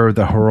Beggar,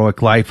 The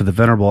Heroic Life of the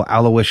Venerable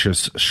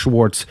Aloysius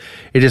Schwartz.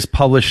 It is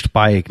published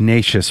by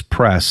Ignatius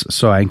Press,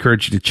 so I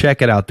encourage you to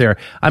check it out there.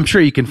 I'm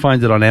sure you can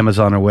find it on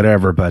Amazon or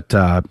whatever, but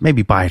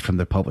maybe buy it from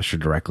the publisher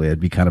directly. That'd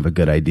be kind of a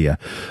good idea.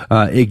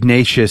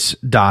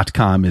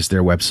 Ignatius.com is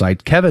their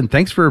website. Kevin,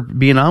 thanks for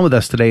being on with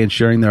us today and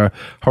sharing the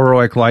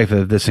heroic life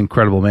of this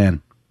incredible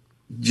man.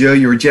 Joe,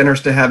 you were generous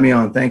to have me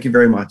on. Thank you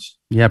very much.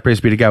 Yeah, praise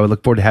be to God. We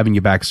look forward to having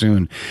you back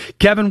soon.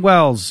 Kevin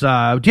Wells, do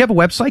you have a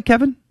website,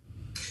 Kevin?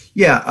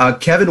 Yeah,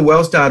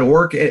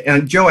 kevinwells.org.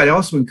 And Joe, I'd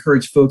also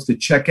encourage folks to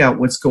check out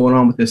what's going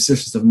on with the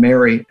Sisters of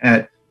Mary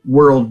at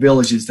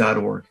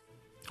worldvillages.org.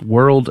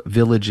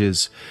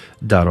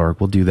 worldvillages.org.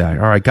 We'll do that.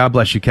 All right. God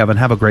bless you, Kevin.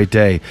 Have a great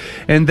day.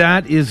 And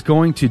that is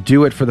going to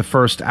do it for the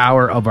first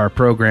hour of our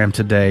program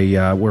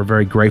today. We're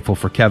very grateful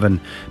for Kevin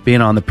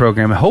being on the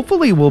program.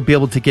 Hopefully we'll be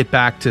able to get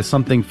back to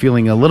something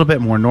feeling a little bit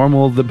more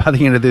normal by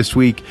the end of this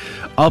week,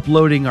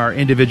 uploading our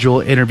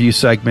individual interview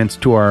segments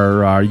to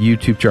our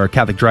YouTube, to our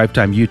Catholic Drive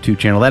Time YouTube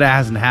channel. That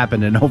hasn't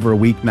happened in over a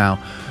week now.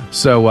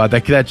 So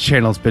that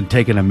channel's been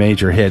taking a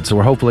major hit. So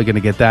we're hopefully going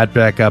to get that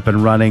back up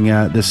and running.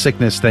 The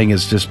sickness thing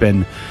has just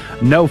been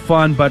no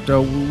fun, but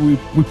we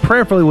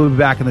prayerfully will be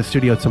back in the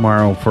studio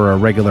tomorrow for a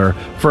regular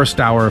first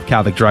hour of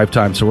Catholic Drive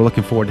Time. So we're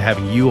looking forward to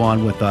having you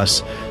on with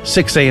us,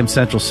 6 a.m.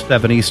 Central,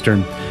 7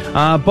 Eastern.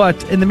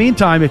 But in the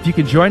meantime, if you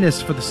can join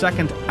us for the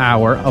second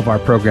hour of our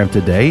program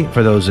today,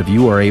 for those of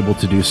you who are able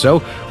to do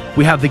so,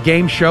 we have the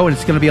game show, and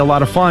it's going to be a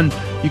lot of fun.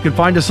 You can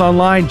find us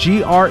online,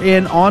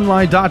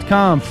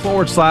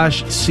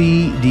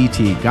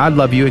 grnonline.com/CDT. God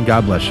love you and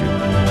God bless you.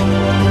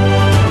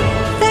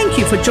 Thank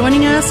you for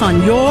joining us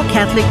on Your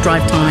Catholic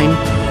Drive Time,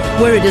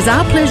 where it is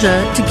our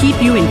pleasure to keep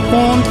you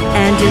informed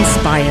and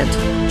inspired.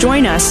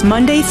 Join us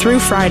Monday through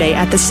Friday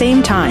at the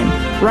same time,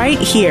 right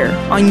here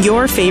on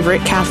your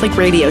favorite Catholic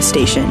radio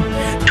station.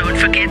 Don't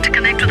forget to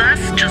connect with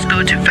us. Just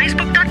go to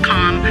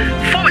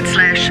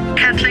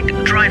facebook.com/Catholic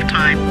Drive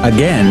Time.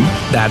 Again,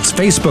 that's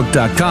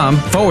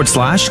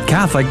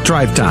facebook.com/Catholic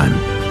Drive Time.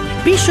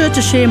 Be sure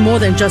to share more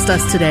than just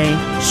us today.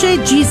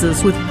 Share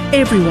Jesus with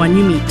everyone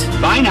you meet.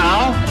 Bye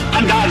now,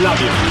 and God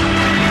love you.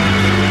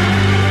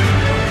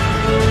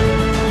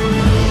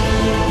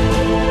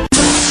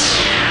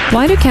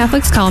 Why do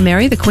Catholics call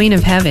Mary the Queen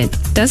of Heaven?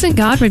 Doesn't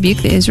God rebuke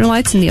the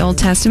Israelites in the Old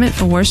Testament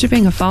for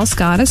worshiping a false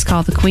goddess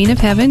called the Queen of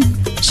Heaven?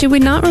 Should we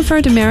not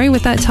refer to Mary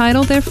with that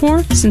title,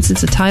 therefore, since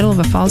it's a title of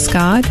a false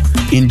god?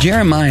 In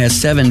Jeremiah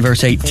 7,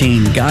 verse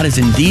 18, God is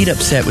indeed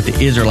upset with the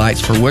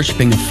Israelites for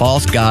worshiping a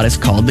false goddess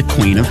called the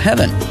Queen of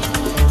Heaven.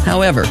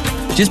 However,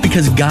 just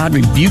because God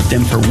rebuked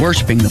them for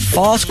worshiping the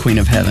false Queen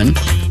of Heaven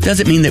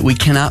doesn't mean that we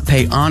cannot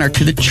pay honor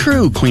to the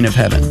true Queen of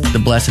Heaven, the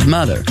Blessed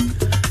Mother.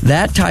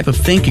 That type of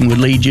thinking would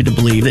lead you to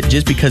believe that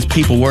just because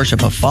people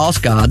worship a false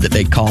god that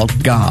they call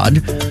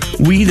God,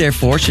 we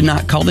therefore should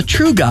not call the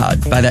true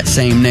God by that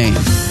same name,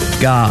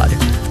 God,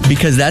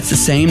 because that's the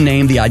same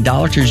name the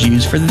idolaters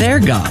use for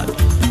their God.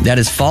 That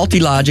is faulty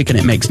logic, and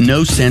it makes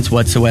no sense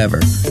whatsoever.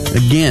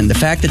 Again, the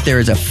fact that there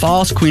is a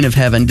false Queen of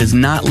Heaven does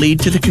not lead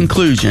to the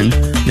conclusion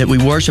that we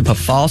worship a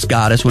false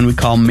goddess when we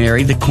call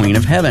Mary the Queen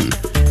of Heaven.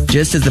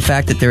 Just as the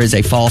fact that there is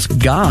a false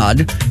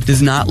god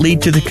does not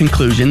lead to the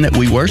conclusion that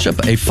we worship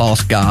a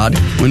false god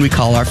when we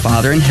call our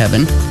Father in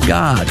heaven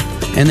God.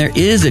 And there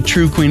is a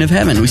true Queen of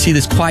Heaven. We see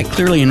this quite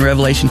clearly in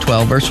Revelation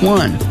 12, verse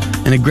 1.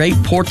 And a great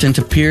portent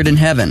appeared in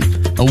heaven,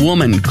 a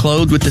woman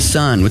clothed with the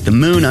sun, with the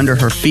moon under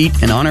her feet,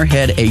 and on her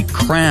head a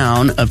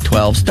crown of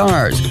 12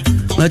 stars.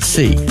 Let's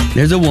see.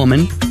 There's a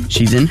woman.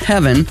 She's in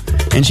heaven,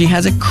 and she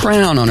has a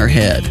crown on her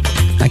head.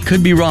 I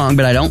could be wrong,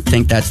 but I don't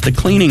think that's the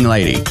cleaning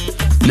lady.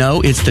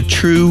 No, it's the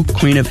true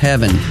Queen of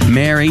Heaven,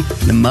 Mary,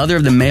 the mother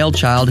of the male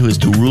child who is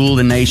to rule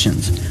the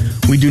nations.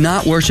 We do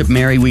not worship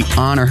Mary, we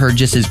honor her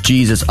just as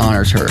Jesus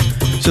honors her.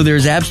 So there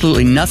is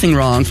absolutely nothing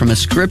wrong from a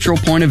scriptural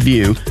point of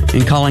view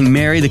in calling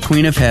Mary the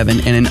Queen of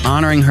Heaven and in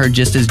honoring her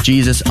just as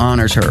Jesus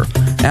honors her.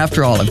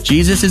 After all, if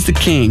Jesus is the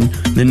King,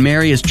 then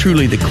Mary is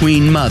truly the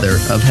Queen Mother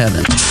of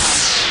Heaven.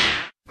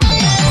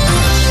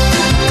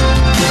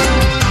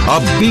 A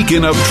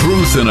beacon of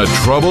truth in a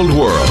troubled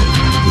world.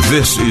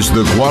 This is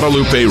the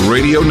Guadalupe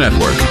Radio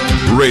Network,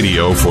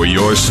 radio for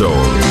your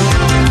soul.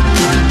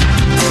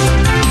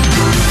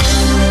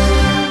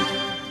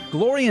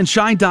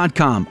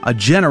 GloryandShine.com, a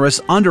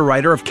generous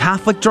underwriter of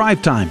Catholic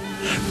Drive Time.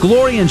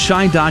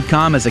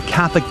 GloryandShine.com is a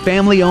Catholic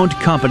family-owned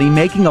company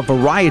making a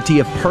variety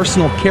of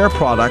personal care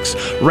products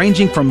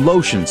ranging from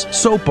lotions,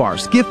 soap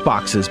bars, gift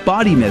boxes,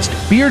 body mist,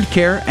 beard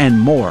care, and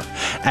more.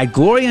 At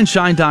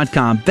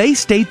GloryandShine.com, they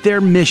state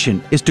their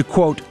mission is to,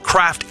 quote,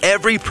 craft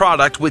every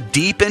product with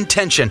deep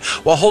intention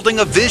while holding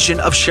a vision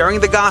of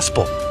sharing the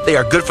gospel. They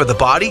are good for the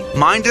body,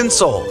 mind, and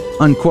soul,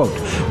 unquote.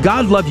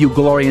 God love you,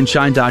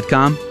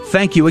 GloryandShine.com.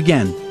 Thank you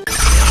again.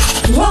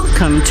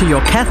 Welcome to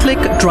your Catholic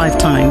Drive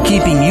Time,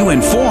 keeping you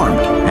informed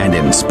and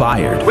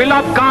inspired. We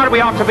love God.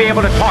 We ought to be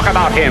able to talk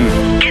about Him.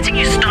 Getting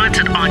you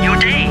started on your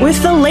day.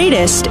 With the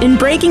latest in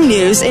breaking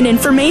news and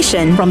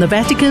information. From the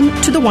Vatican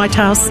to the White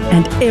House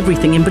and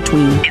everything in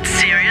between. It's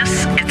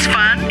serious, it's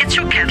fun, it's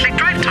your Catholic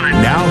Drive Time.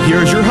 Now,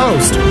 here's your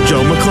host,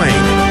 Joe McClain.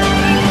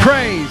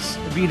 Praise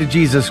be to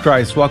Jesus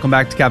Christ. Welcome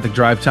back to Catholic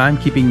Drive Time,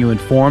 keeping you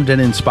informed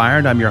and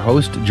inspired. I'm your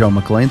host, Joe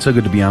McClain. So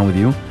good to be on with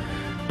you.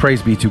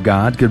 Praise be to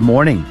God. Good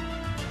morning.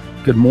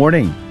 Good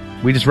morning.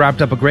 We just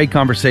wrapped up a great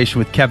conversation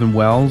with Kevin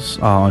Wells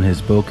on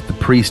his book, The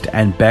Priest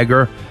and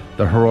Beggar,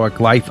 The Heroic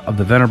Life of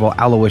the Venerable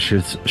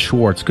Aloysius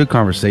Schwartz. Good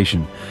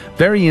conversation.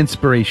 Very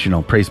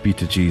inspirational. Praise be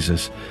to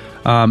Jesus.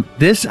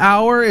 This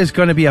hour is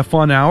going to be a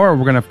fun hour.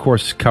 We're going to, of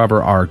course,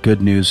 cover our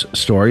good news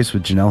stories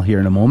with Janelle here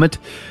in a moment.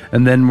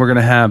 And then we're going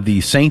to have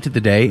the Saint of the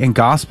Day and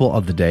Gospel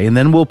of the Day. And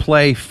then we'll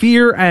play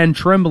Fear and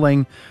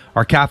Trembling,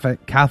 our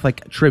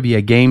Catholic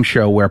trivia game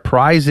show where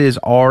prizes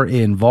are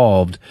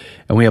involved.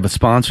 And we have a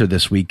sponsor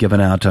this week giving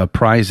out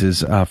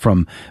prizes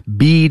from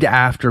Bead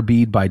After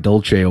Bead by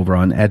Dolce over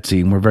on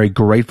Etsy. And we're very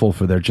grateful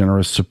for their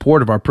generous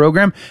support of our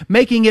program,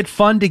 making it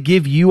fun to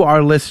give you,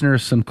 our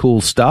listeners, some cool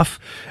stuff.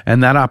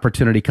 And that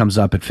opportunity comes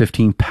up at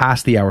 15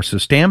 past the hour. So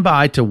stand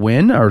by to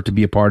win, or to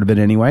be a part of it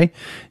anyway.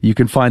 You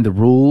can find the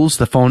rules,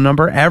 the phone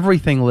number,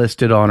 everything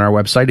listed on our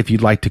website. If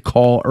you'd like to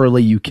call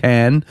early, you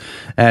can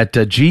at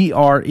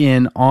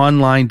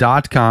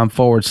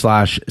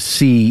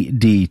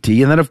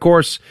grnonline.com/CDT. And then, of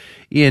course,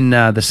 in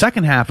the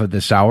second half of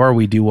this hour,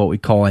 we do what we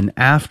call an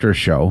after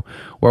show,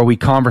 where we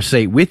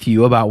conversate with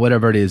you about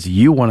whatever it is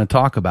you want to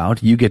talk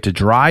about. You get to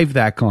drive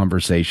that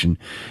conversation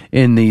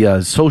in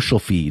the social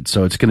feed.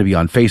 So it's going to be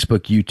on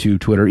Facebook, YouTube,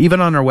 Twitter,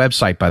 even on our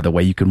website, by the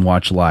way. You can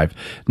watch live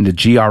in the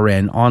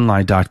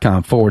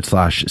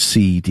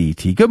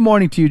grnonline.com/CDT. Good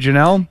morning to you,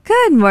 Janelle.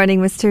 Good morning,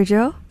 Mr.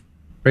 Joe.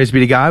 Praise be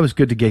to God. It was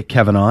good to get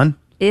Kevin on.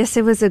 Yes,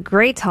 it was a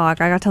great talk.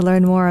 I got to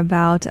learn more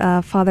about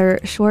Father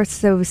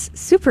Schwartz. It was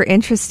super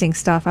interesting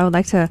stuff. I would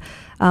like to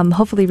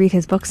hopefully read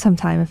his book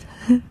sometime.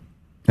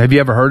 Have you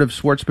ever heard of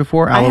Schwartz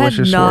before? I had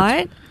Aloysius not,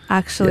 Schwartz?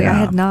 actually. Yeah. I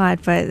had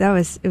not, but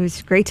it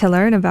was great to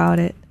learn about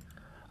it.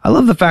 I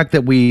love the fact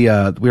that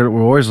we're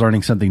always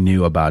learning something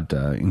new about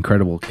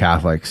incredible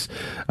Catholics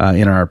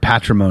in our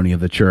patrimony of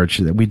the Church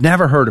that we'd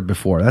never heard of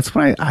before. That's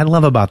what I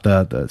love about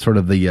the sort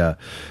of the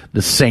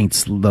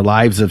saints, the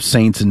lives of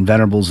saints and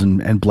venerables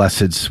and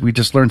blesseds. We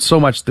just learned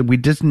so much that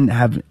we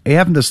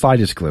haven't the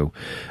slightest clue,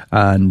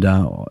 and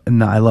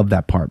I love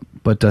that part.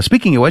 But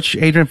speaking of which,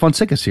 Adrian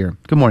Fonseca is here.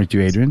 Good morning to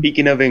you, Adrian.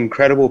 Speaking of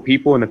incredible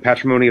people in the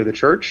patrimony of the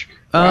Church,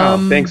 wow,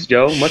 thanks,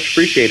 Joe. Much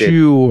appreciated.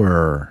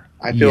 Sure.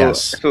 I feel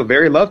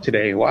very loved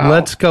today. Wow.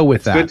 Let's go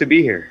with that. It's good to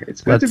be here.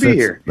 It's good to be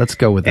here. Let's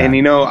go with that.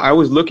 And, I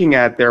was looking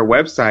at their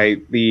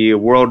website, the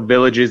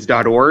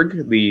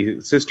worldvillages.org,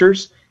 the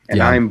sisters,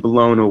 and I'm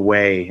blown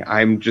away.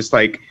 I'm just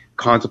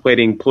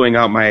contemplating pulling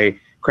out my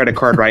credit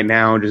card right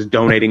now and just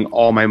donating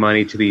all my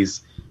money to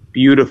these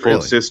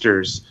beautiful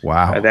sisters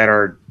that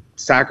are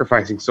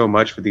sacrificing so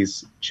much for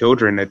these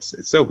children. It's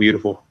so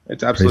beautiful.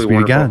 It's absolutely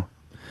wonderful.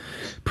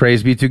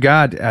 Praise be to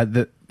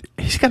God.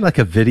 He's got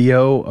a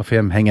video of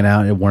him hanging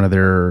out at one of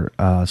their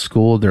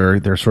school,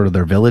 their sort of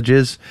their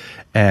villages,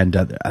 and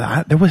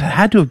there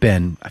had to have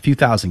been a few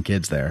thousand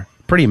kids there.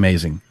 Pretty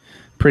amazing.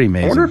 I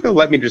wonder if they'll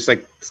let me just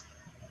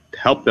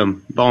help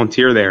them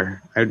volunteer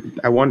there.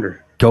 I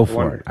wonder. Go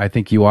for it. I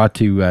think you ought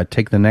to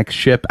take the next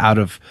ship out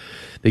of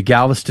the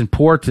Galveston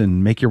port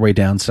and make your way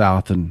down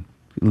south, and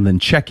then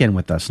check in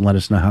with us and let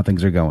us know how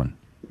things are going.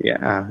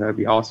 Yeah, that'd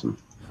be awesome.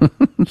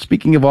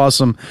 Speaking of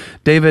awesome,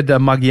 David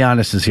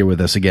Magianis is here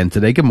with us again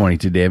today. Good morning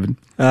to you, David.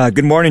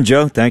 Good morning,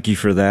 Joe. Thank you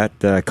for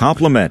that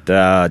compliment.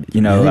 You're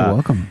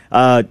welcome.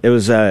 It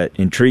was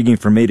intriguing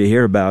for me to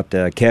hear about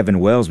Kevin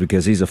Wells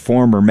because he's a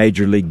former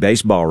Major League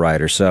Baseball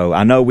writer. So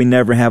I know we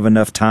never have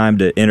enough time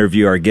to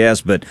interview our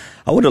guests, but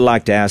I would have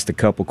liked to ask a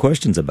couple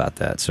questions about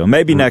that. So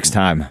maybe next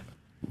time.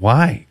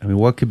 Why? I mean,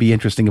 what could be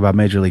interesting about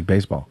Major League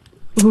Baseball?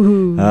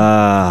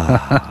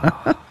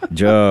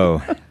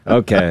 Joe.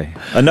 Okay.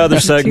 Another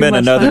segment,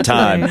 another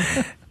time.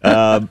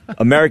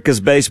 America's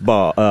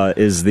baseball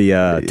is the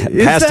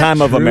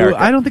pastime of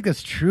America. I don't think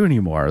that's true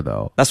anymore,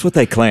 though. That's what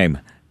they claim.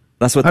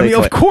 That's what they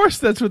claim. Of course,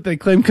 that's what they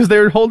claim because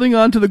they're holding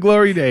on to the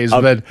glory days.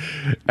 But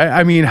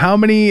I mean, how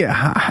many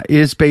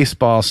is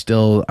baseball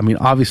still? I mean,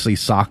 obviously,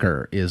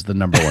 soccer is the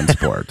number one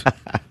sport.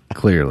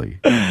 Clearly.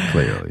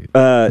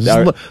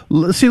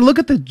 See, look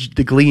at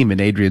the gleam in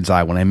Adrian's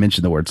eye when I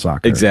mentioned the word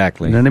soccer.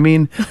 Exactly. You know what I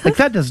mean? Like,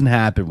 that doesn't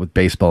happen with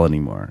baseball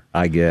anymore.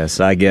 I guess.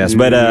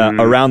 But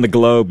around the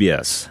globe,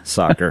 yes.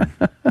 Soccer.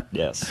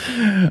 Yes. I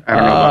don't know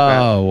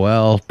about that.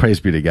 Well, praise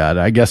be to God.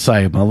 I guess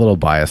I'm a little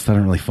biased. I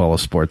don't really follow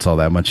sports all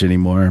that much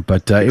anymore.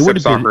 But it would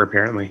have soccer,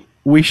 apparently.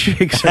 We should,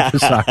 except for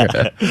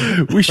soccer.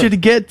 We should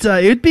get,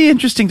 it'd be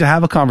interesting to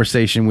have a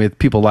conversation with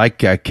people like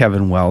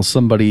Kevin Wells,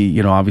 somebody,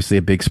 obviously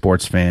a big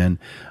sports fan.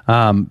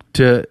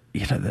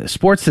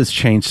 Sports has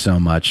changed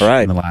so much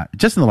in the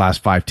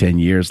last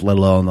 5-10 years, let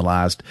alone the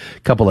last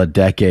couple of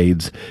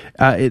decades.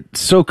 It's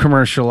so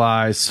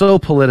commercialized, so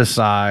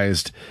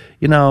politicized.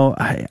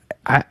 I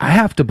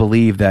have to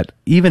believe that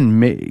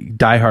even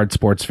diehard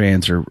sports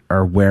fans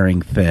are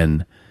wearing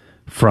thin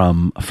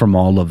from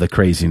all of the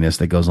craziness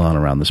that goes on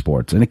around the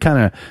sports, and it kind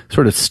of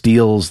sort of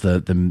steals the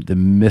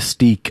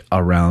mystique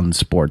around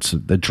sports,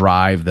 the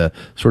drive, the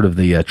sort of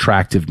the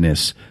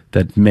attractiveness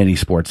that many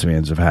sports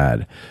fans have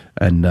had.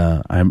 And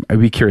I'd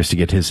be curious to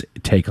get his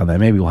take on that.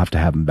 Maybe we'll have to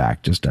have him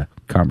back just to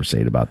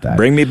conversate about that.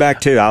 Bring me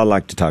back too. I'd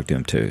like to talk to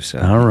him too. So.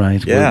 All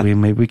right. Yeah.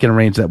 Maybe we can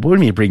arrange that. What do you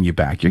mean bring you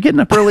back? You're getting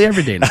up early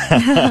every day now.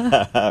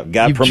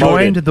 You've promoted.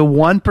 Joined the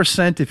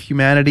 1% of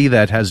humanity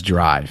that has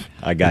drive.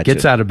 I got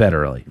Gets out of bed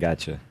early.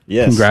 Gotcha.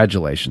 Yes.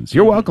 Congratulations.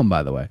 You're welcome,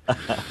 by the way.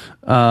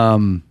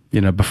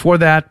 Before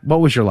that,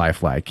 what was your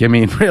life like? I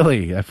mean,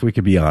 really, if we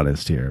could be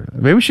honest here.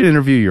 Maybe we should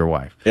interview your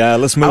wife. Yeah,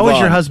 let's move on. How has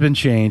your husband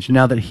changed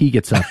now that he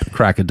gets up at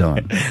crack of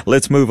dawn?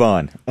 Let's move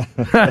on.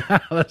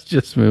 Let's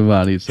just move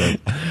on, he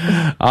said.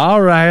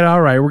 All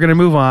right. We're going to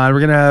move on.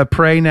 We're going to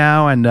pray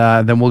now, and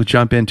then we'll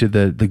jump into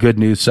the good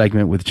news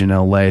segment with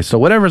Janelle Lay. So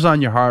whatever's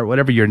on your heart,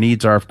 whatever your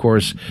needs are, of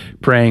course,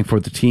 praying for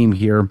the team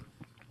here.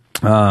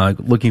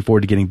 Looking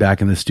forward to getting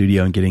back in the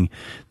studio and getting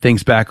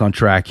things back on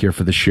track here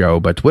for the show.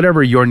 But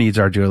whatever your needs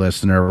are, dear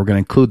listener, we're going to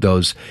include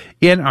those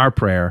in our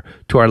prayer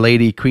to Our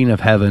Lady, Queen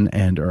of Heaven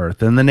and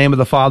Earth. In the name of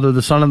the Father,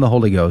 the Son, and the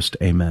Holy Ghost.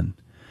 Amen.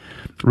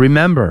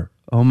 Remember,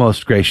 O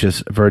most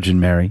gracious Virgin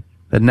Mary,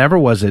 that never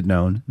was it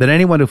known that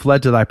anyone who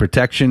fled to thy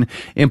protection,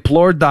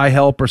 implored thy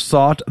help, or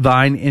sought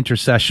thine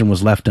intercession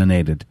was left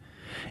unaided.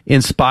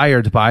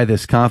 Inspired by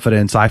this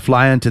confidence, I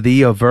fly unto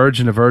thee, O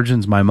Virgin of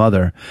Virgins, my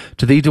mother.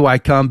 To thee do I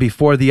come,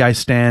 before thee I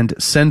stand,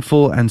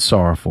 sinful and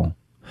sorrowful.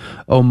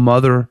 O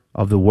Mother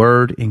of the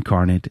Word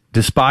incarnate,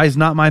 despise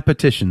not my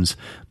petitions,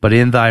 but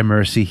in thy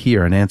mercy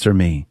hear and answer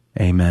me.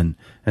 Amen.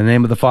 In the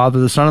name of the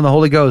Father, the Son, and the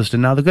Holy Ghost.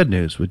 And now the good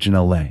news with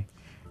Janelle Lay.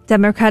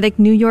 Democratic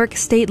New York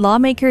state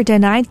lawmaker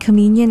denied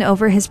communion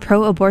over his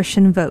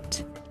pro-abortion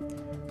vote.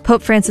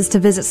 Pope Francis to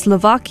visit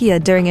Slovakia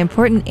during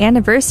important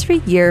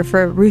anniversary year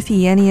for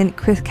Ruthenian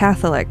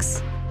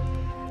Catholics.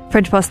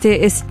 French Pasteur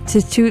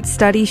Institute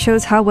study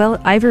shows how well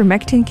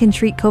ivermectin can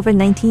treat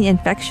COVID-19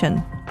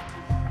 infection.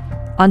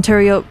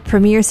 Ontario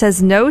Premier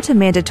says no to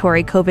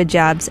mandatory COVID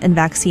jabs and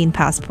vaccine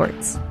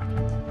passports.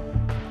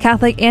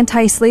 Catholic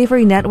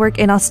anti-slavery network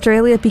in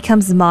Australia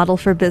becomes model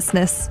for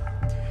business.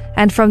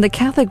 And from the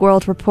Catholic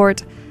World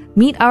Report,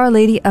 meet Our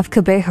Lady of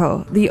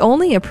Kibeho, the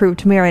only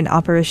approved Marian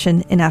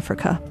apparition in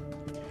Africa.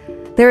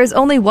 There is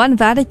only one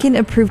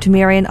Vatican-approved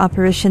Marian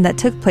apparition that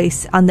took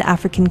place on the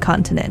African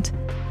continent,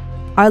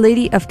 Our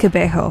Lady of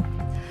Kibeho.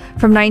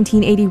 From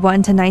 1981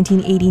 to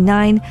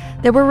 1989,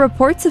 there were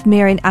reports of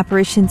Marian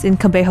apparitions in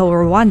Kibeho,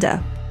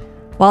 Rwanda.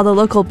 While the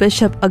local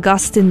bishop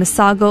Augustin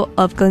Misago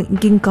of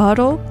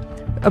Ginkaro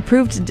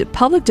approved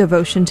public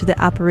devotion to the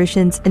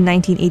apparitions in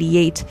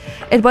 1988,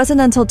 it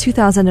wasn't until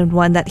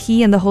 2001 that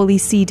he and the Holy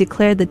See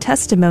declared the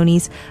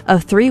testimonies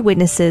of 3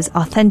 witnesses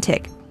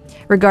authentic,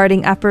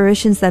 regarding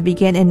apparitions that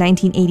began in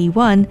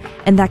 1981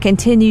 and that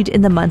continued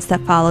in the months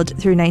that followed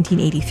through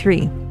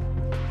 1983.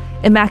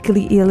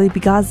 Immaculée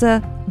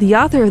Ilibigaza, the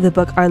author of the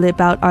book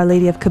about Our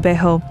Lady of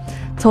Kibeho,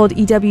 told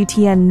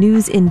EWTN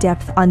News in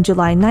Depth on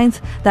July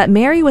 9th that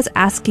Mary was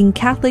asking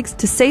Catholics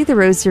to say the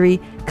rosary,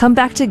 come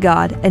back to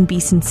God, and be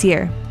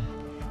sincere.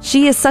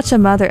 She is such a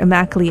mother,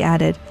 Immaculée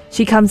added.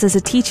 She comes as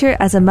a teacher,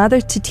 as a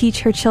mother to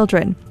teach her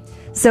children.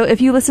 So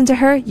if you listen to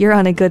her, you're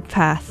on a good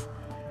path.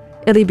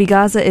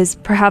 Ilibigaza is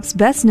perhaps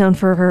best known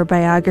for her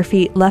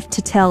biography Left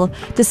to Tell,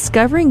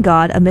 Discovering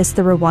God Amidst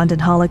the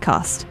Rwandan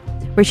Holocaust,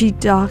 where she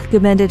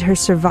documented her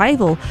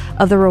survival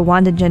of the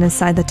Rwandan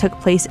genocide that took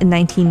place in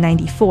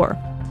 1994.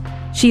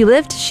 She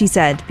lived, she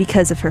said,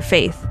 because of her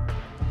faith.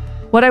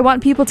 What I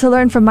want people to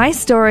learn from my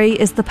story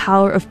is the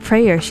power of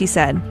prayer, she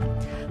said.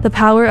 The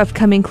power of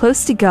coming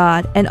close to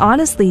God and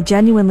honestly,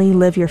 genuinely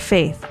live your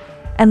faith.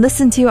 And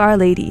listen to Our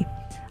Lady.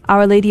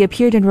 Our Lady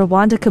appeared in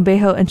Rwanda,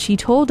 Kibeho, and she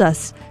told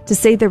us to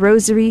say the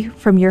rosary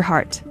from your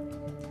heart.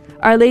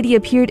 Our Lady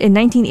appeared in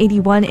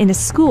 1981 in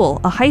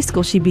a high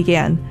school she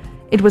began.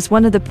 It was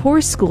one of the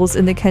poorest schools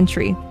in the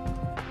country.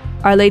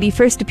 Our Lady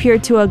first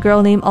appeared to a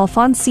girl named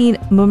Alphonsine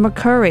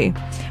Mumakuri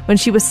when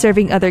she was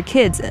serving other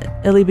kids,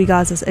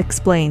 Ilibigazas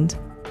explained.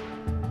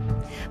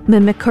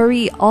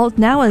 Mumakuri,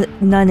 now a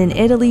nun in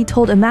Italy,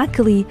 told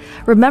Immaculée,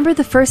 "Remember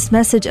the first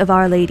message of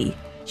Our Lady.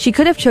 She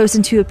could have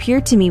chosen to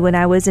appear to me when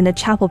I was in a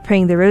chapel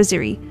praying the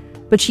rosary,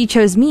 but she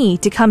chose me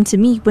to come to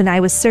me when I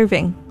was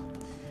serving."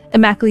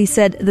 Immaculée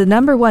said the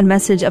number one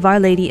message of Our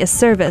Lady is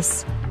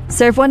service.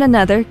 Serve one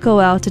another, go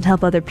out and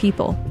help other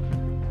people.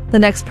 The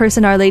next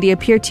person Our Lady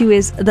appeared to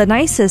is the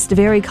nicest,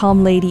 very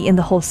calm lady in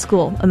the whole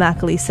school,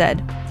 Immaculée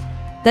said.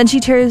 Then she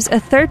chose a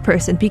third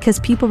person because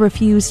people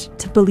refused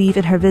to believe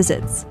in her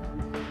visits.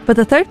 But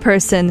the third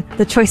person,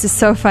 the choice is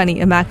so funny,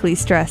 Immaculée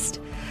stressed.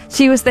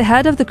 She was the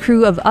head of the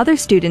crew of other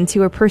students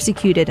who were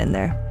persecuted in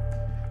there.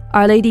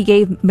 Our Lady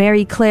gave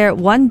Mary Claire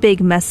one big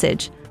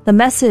message, the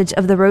message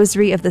of the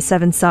Rosary of the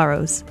Seven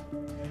Sorrows.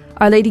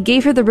 Our Lady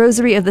gave her the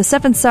Rosary of the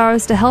Seven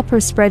Sorrows to help her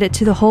spread it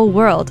to the whole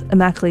world,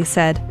 Immaculée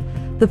said.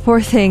 The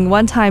poor thing,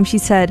 one time she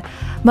said,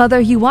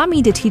 "Mother, you want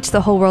me to teach the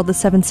whole world the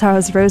Seven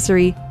Sorrows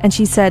Rosary?" And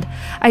she said,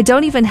 "I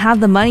don't even have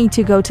the money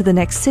to go to the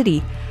next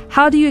city.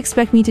 How do you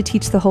expect me to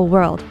teach the whole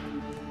world?"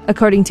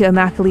 According to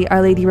Immaculée,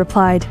 Our Lady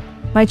replied,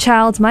 "My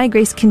child, my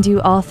grace can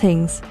do all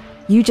things.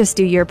 You just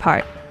do your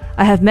part.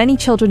 I have many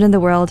children in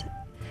the world.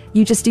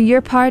 You just do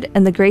your part,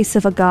 and the grace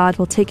of a God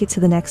will take it to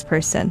the next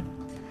person."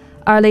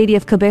 Our Lady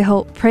of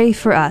Kibeho, pray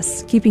for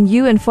us. Keeping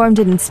you informed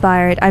and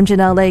inspired, I'm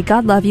Janelle Lay.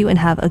 God love you and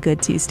have a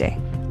good Tuesday.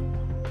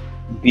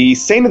 The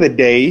saint of the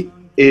day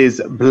is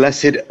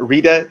Blessed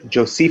Rita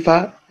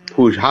Josefa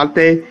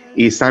Pujalte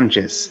y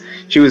Sanchez.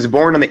 She was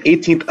born on the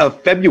 18th of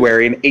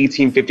February in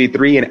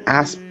 1853 in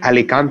Asp,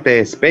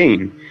 Alicante,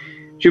 Spain.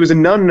 She was a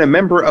nun and a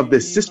member of the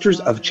Sisters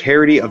of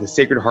Charity of the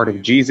Sacred Heart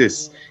of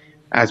Jesus,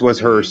 as was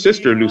her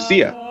sister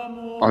Lucia.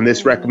 On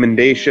this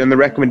recommendation, the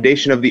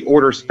recommendation of the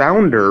order's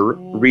founder,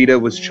 Rita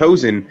was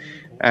chosen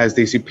as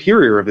the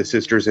superior of the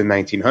sisters in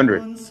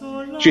 1900.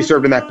 She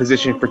served in that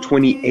position for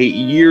 28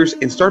 years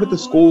and started the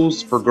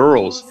schools for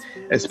girls,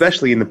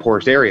 especially in the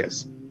poorest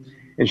areas.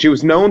 And she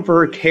was known for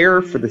her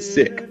care for the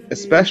sick,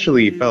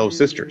 especially fellow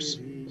sisters.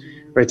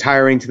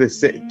 Retiring to the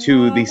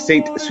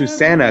St.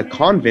 Susana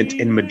convent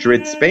in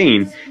Madrid,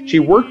 Spain, she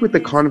worked with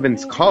the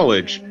convent's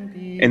college,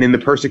 and in the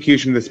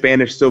persecution of the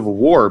Spanish Civil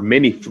War,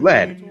 many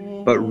fled.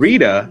 But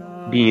Rita,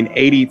 being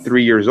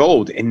 83 years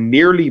old and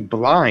nearly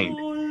blind,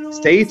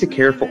 stayed to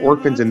care for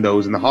orphans and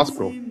those in the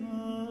hospital.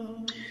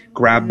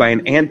 Grabbed by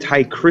an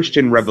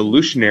anti-Christian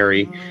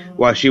revolutionary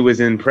while she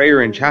was in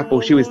prayer in chapel,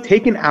 she was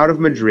taken out of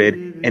Madrid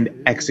and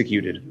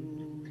executed.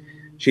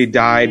 She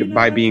died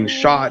by being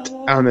shot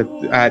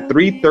at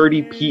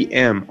 3:30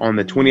 p.m. on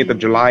the 20th of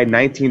July,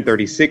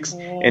 1936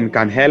 in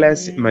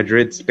Cangeles,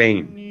 Madrid,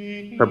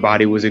 Spain. Her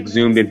body was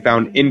exhumed and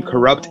found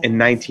incorrupt in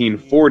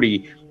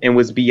 1940 and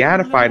was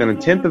beatified on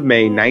the 10th of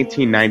May,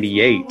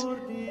 1998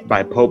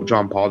 by Pope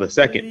John Paul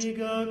II.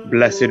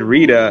 Blessed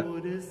Rita,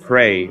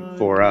 pray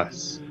for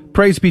us.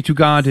 Praise be to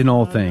God in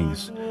all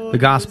things. The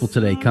gospel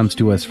today comes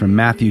to us from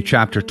Matthew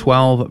chapter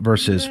 12,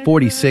 verses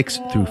 46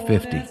 through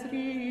 50.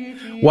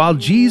 While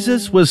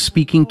Jesus was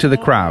speaking to the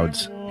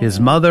crowds, his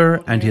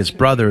mother and his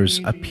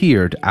brothers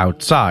appeared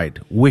outside,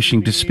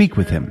 wishing to speak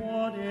with him.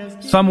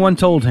 Someone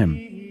told him,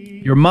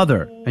 "Your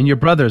mother and your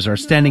brothers are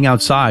standing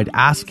outside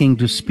asking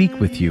to speak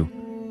with you."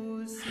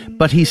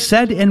 But he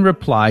said in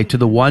reply to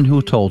the one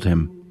who told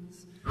him,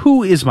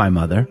 "Who is my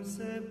mother?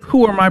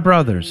 Who are my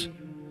brothers?"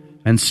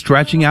 And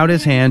stretching out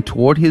his hand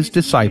toward his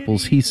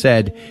disciples, he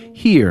said,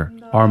 "Here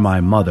are my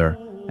mother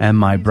and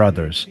my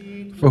brothers.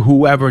 For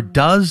whoever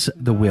does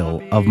the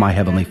will of my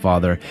heavenly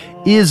Father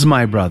is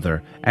my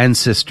brother and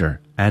sister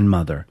and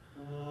mother."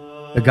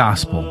 The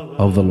Gospel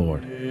of the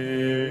Lord.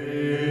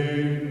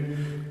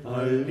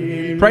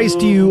 Praise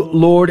to you,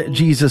 Lord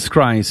Jesus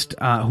Christ.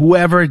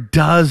 Whoever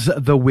does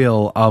the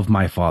will of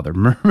my Father,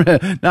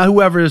 not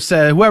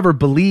whoever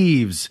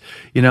believes.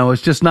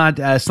 It's just not.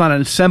 It's not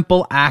a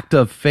simple act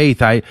of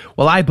faith.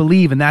 I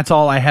believe, and that's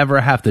all I ever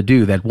have to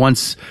do. That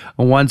once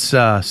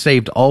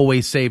saved,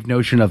 always saved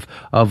notion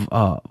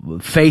of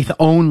faith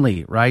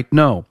only. Right?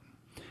 No,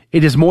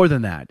 it is more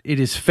than that. It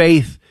is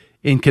faith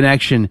in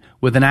connection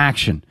with an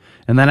action.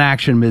 And that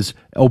action is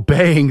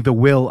obeying the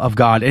will of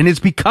God. And it's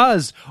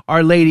because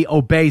Our Lady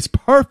obeys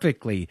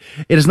perfectly.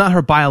 It is not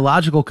her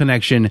biological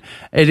connection.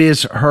 It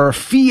is her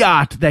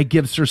fiat that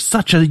gives her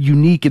such a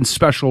unique and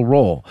special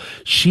role.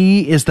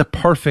 She is the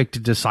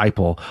perfect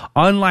disciple.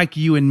 Unlike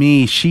you and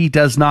me, she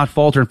does not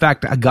falter. In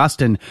fact,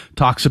 Augustine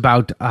talks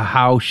about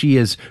how she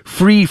is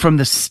free from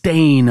the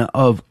stain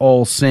of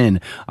all sin.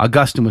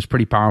 Augustine was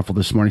pretty powerful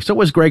this morning. So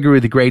was Gregory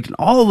the Great, and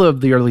all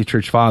of the early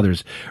church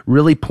fathers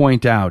really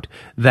point out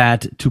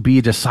that to be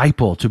a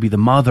disciple, to be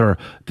the mother,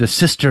 the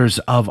sisters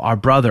of our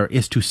brother,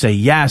 is to say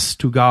yes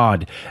to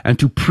God and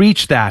to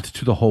preach that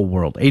to the whole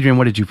world. Adrian,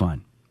 what did you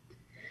find?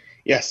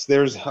 Yes,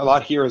 there's a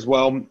lot here as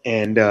well.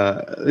 And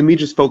let me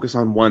just focus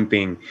on one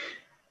thing.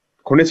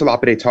 Cornelius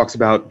Lapide talks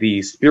about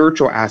the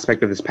spiritual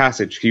aspect of this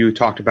passage. You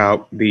talked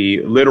about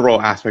the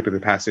literal aspect of the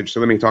passage, so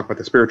let me talk about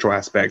the spiritual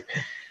aspect.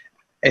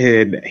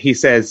 And he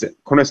says,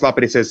 Cornelius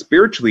Lapide says,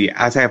 spiritually,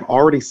 as I have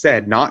already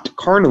said, not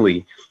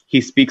carnally,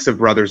 he speaks of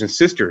brothers and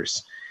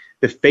sisters.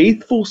 The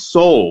faithful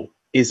soul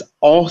is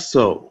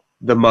also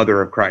the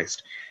mother of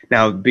Christ.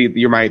 Now,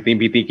 you might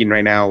be thinking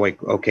right now,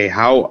 like, okay,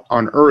 how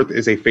on earth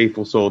is a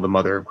faithful soul the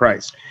mother of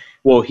Christ?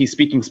 Well, he's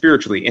speaking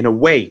spiritually in a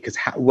way, because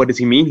what does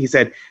he mean? He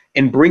said,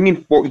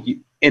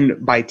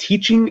 by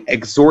teaching,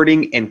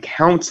 exhorting, and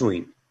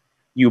counseling,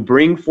 you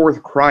bring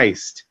forth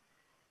Christ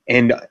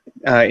and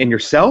in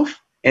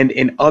yourself and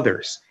in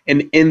others.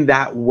 And in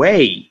that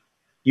way,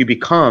 you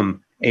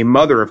become a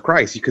mother of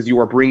Christ, because you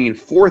are bringing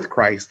forth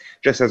Christ,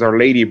 just as Our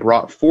Lady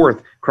brought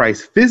forth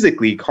Christ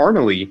physically,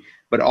 carnally,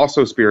 but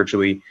also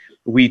spiritually.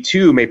 We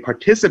too may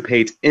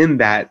participate in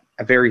that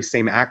very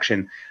same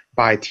action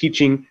by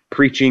teaching,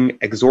 preaching,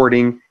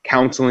 exhorting,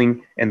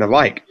 counseling, and the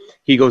like.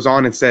 He goes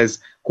on and says,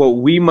 quote,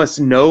 we must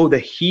know that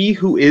he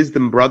who is the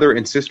brother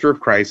and sister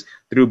of Christ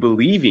through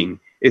believing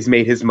is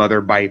made his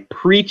mother by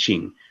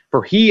preaching.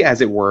 For he,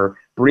 as it were,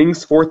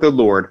 brings forth the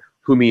Lord,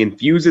 whom he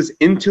infuses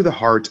into the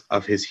heart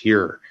of his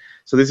hearer.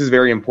 So this is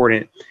very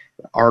important.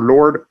 Our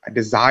Lord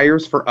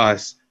desires for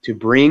us to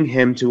bring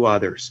him to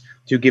others,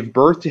 to give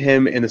birth to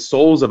him in the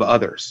souls of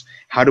others.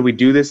 How do we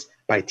do this?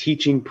 By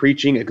teaching,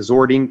 preaching,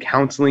 exhorting,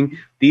 counseling.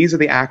 These are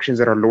the actions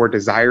that our Lord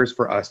desires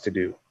for us to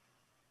do.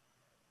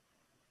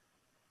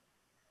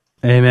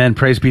 Amen.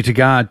 Praise be to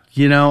God.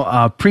 You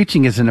know,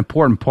 preaching is an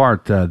important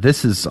part.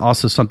 This is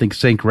also something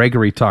St.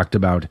 Gregory talked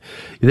about.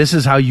 This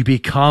is how you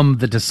become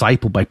the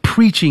disciple, by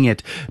preaching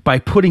it, by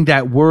putting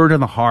that word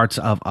in the hearts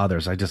of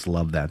others. I just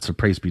love that. So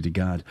praise be to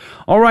God.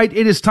 All right,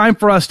 it is time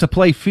for us to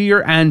play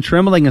Fear and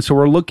Trembling. And so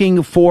we're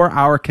looking for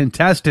our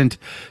contestant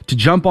to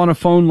jump on a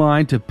phone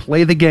line to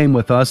play the game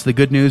with us. The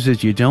good news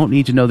is you don't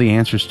need to know the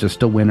answers to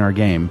still win our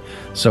game.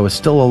 So it's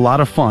still a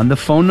lot of fun. The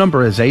phone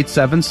number is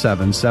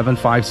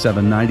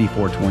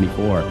 877-757-9424.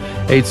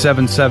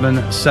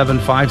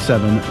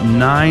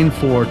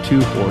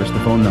 877-757-9424 is the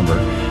phone number.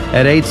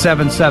 At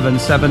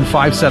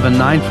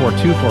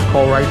 877-757-9424.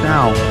 Call right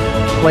now.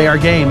 Play our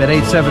game at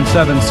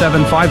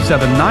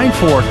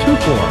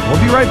 877-757-9424.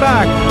 We'll be right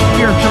back.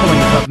 Fear and Trembling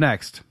is up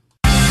next.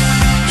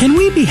 Can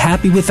we be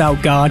happy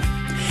without God?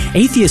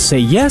 Atheists say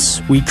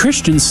yes. We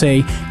Christians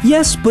say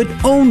yes, but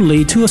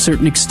only to a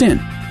certain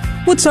extent.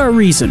 What's our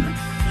reason?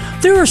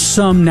 There are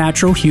some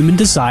natural human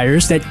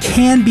desires that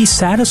can be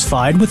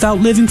satisfied without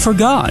living for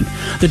God.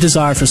 The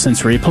desire for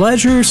sensory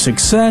pleasure,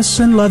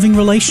 success, and loving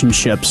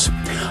relationships.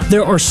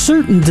 There are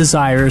certain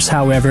desires,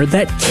 however,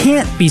 that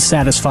can't be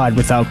satisfied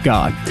without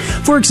God.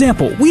 For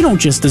example, we don't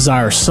just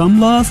desire some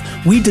love,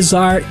 we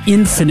desire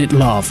infinite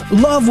love.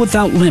 Love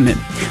without limit.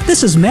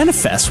 This is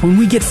manifest when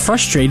we get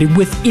frustrated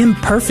with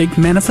imperfect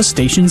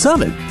manifestations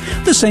of it.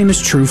 The same is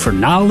true for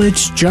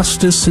knowledge,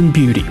 justice, and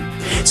beauty.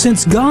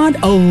 Since God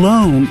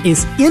alone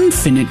is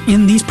infinite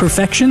in these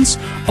perfections,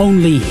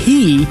 only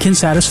He can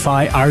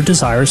satisfy our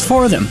desires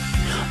for them.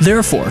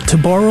 Therefore, to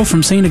borrow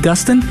from St.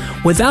 Augustine,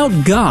 without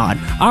God,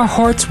 our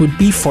hearts would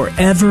be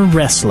forever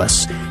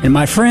restless. And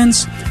my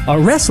friends, a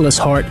restless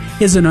heart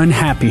is an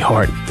unhappy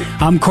heart.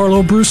 I'm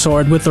Carlo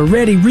Broussard with a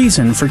ready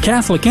reason for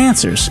Catholic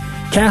Answers,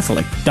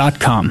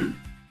 Catholic.com.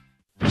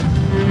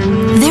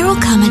 There will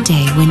come a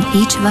day when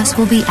each of us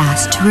will be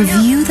asked to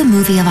review the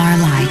movie of our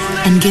life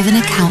and give an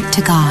account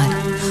to God.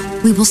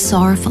 We will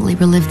sorrowfully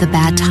relive the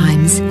bad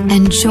times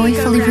and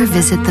joyfully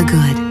revisit the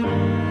good.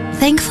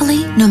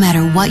 Thankfully, no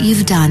matter what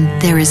you've done,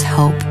 there is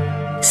hope.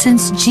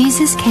 Since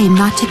Jesus came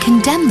not to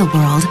condemn the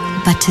world,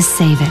 but to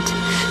save it.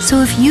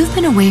 So if you've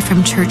been away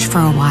from church for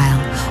a while,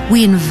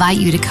 we invite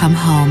you to come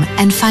home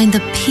and find the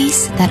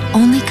peace that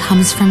only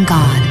comes from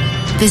God.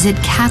 Visit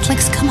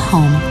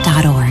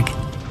CatholicsComeHome.org.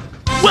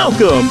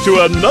 Welcome to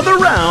another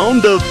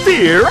round of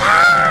Fear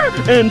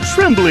and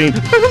Trembling,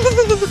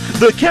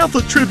 the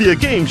Catholic trivia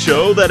game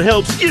show that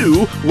helps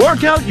you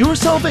work out your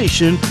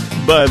salvation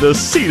by the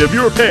seat of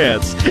your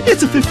pants.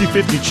 It's a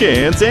 50-50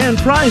 chance and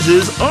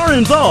prizes are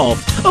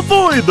involved.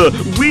 Avoid the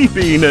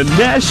weeping and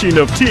gnashing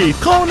of teeth.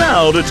 Call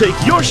now to take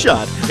your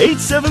shot.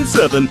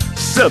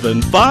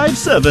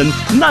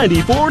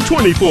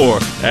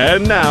 877-757-9424.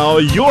 And now,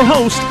 your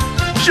host,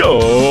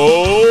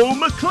 Joe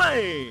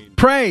McClain.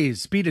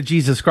 Praise be to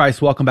Jesus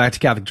Christ. Welcome back to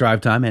Catholic Drive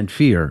Time and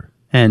Fear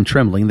and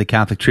Trembling, the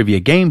Catholic Trivia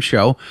Game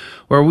Show,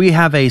 where we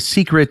have a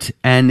secret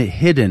and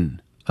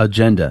hidden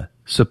agenda.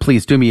 So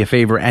please do me a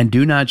favor and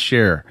do not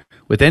share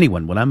with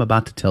anyone what I'm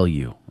about to tell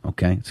you.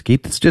 Okay, so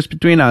keep this just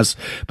between us.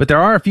 But there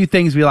are a few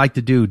things we like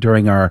to do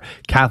during our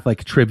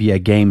Catholic Trivia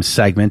Game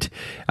segment.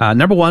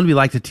 Number one, we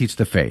like to teach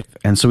the faith.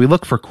 And so we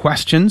look for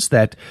questions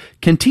that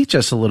can teach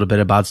us a little bit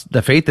about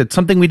the faith. That's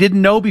something we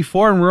didn't know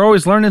before, and we're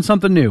always learning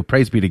something new.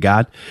 Praise be to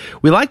God.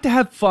 We like to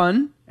have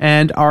fun.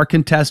 And our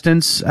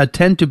contestants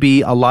tend to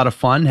be a lot of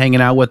fun,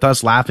 hanging out with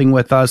us, laughing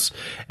with us,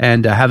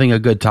 and having a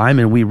good time,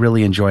 and we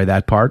really enjoy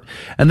that part.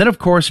 And then, of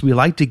course, we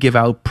like to give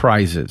out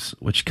prizes,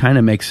 which kind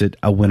of makes it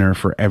a winner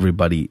for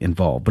everybody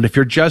involved. But if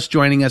you're just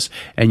joining us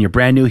and you're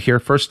brand new here,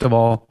 first of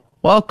all,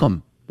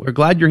 welcome. We're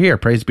glad you're here.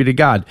 Praise be to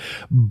God.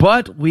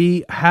 But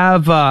we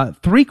have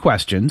 3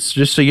 questions,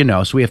 just so you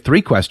know. So we have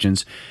 3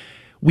 questions.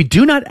 We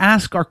do not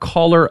ask our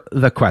caller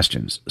the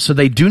questions, so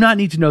they do not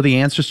need to know the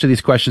answers to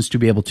these questions to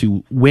be able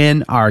to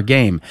win our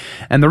game.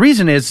 And the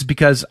reason is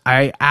because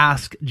I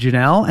asked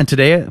Janelle, and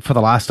today, for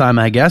the last time,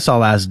 I guess,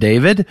 I'll ask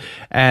David,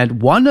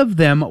 and one of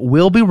them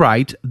will be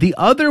right, the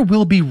other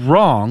will be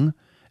wrong,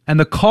 and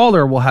the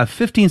caller will have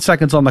 15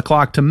 seconds on the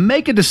clock to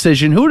make a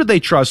decision. Who do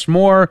they trust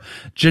more,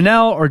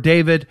 Janelle or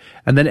David?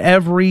 And then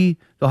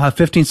they'll have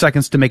 15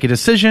 seconds to make a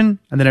decision,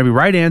 and then every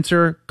right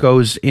answer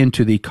goes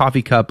into the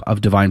coffee cup of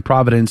divine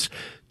providence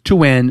to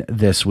win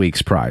this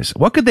week's prize.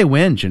 What could they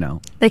win,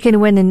 Janelle? They can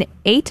win an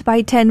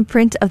 8x10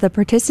 print of the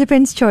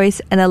participant's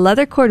choice and a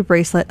leather cord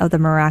bracelet of the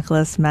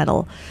miraculous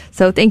medal.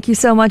 So thank you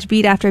so much,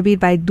 Beat After Beat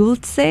by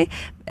Dulce.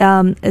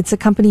 It's a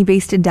company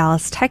based in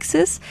Dallas,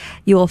 Texas.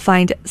 You will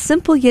find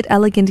simple yet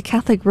elegant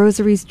Catholic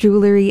rosaries,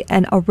 jewelry,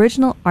 and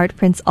original art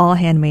prints, all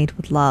handmade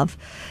with love.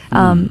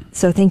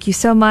 So thank you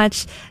so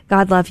much.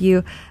 God love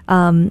you.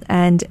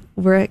 And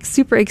we're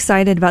super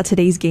excited about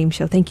today's game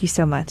show. Thank you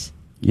so much.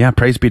 Yeah,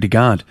 praise be to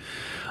God.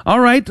 All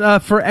right,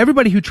 for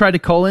everybody who tried to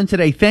call in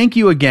today, thank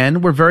you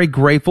again. We're very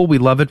grateful. We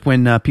love it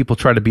when people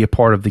try to be a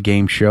part of the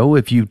game show.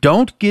 If you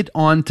don't get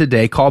on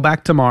today, call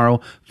back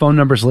tomorrow. Phone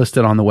number's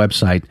listed on the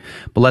website.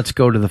 But let's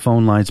go to the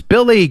phone lines.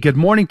 Billy, good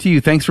morning to you.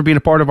 Thanks for being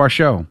a part of our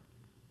show.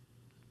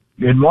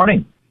 Good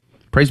morning.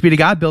 Praise be to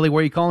God. Billy,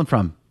 where are you calling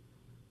from?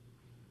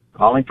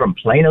 Calling from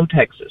Plano,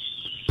 Texas.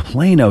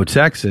 Plano,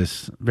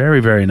 Texas. Very,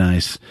 very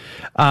nice.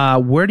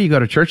 Where do you go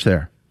to church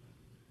there?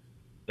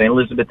 St.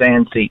 Elizabeth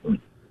Ann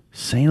Seton.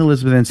 St.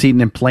 Elizabeth Ann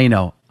Seton in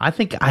Plano. I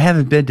think I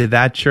haven't been to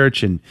that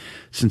church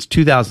since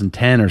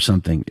 2010 or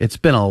something. It's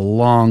been a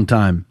long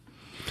time.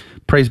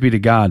 Praise be to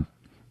God.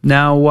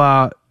 Now,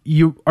 are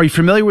you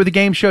familiar with the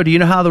game show? Do you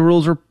know how the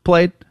rules are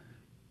played?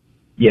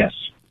 Yes.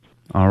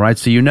 All right,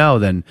 so you know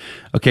then.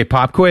 Okay,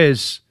 pop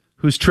quiz.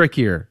 Who's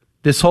trickier?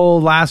 This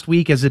whole last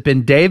week, has it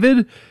been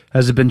David?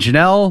 Has it been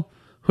Janelle?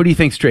 Who do you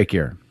think's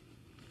trickier?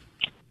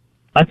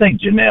 I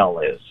think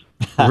Janelle is.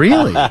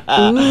 Really?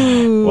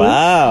 Ooh.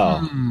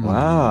 Wow.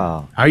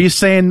 Wow. Are you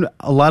saying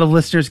a lot of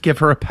listeners give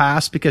her a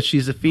pass because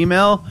she's a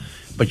female,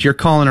 but you're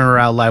calling her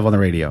out live on the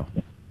radio?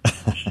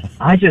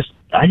 I just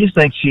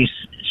think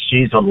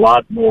she's a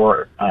lot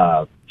more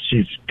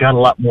she's got a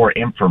lot more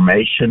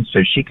information, so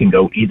she can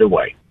go either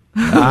way.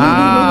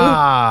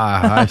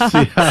 I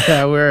see how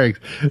that works.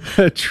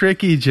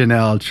 Tricky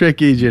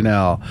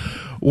Janelle.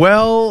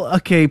 Well,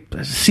 okay,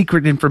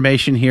 secret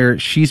information here.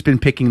 She's been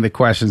picking the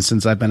questions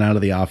since I've been out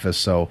of the office,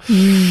 so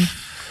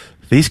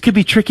these could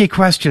be tricky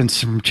questions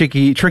from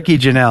tricky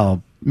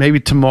Janelle.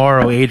 Maybe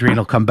tomorrow Adrian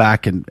will come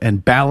back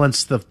and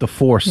balance the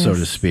force, yes, so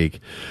to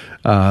speak,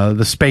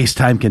 the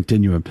space-time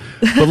continuum.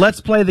 But let's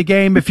play the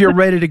game. If you're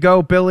ready to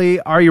go, Billy,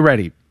 are you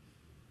ready?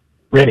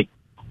 Ready.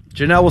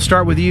 Janelle, we'll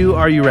start with you.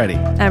 Are you ready?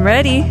 I'm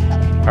ready.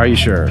 Are you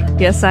sure?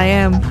 Yes, I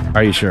am.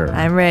 Are you sure?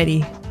 I'm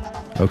ready.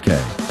 Okay.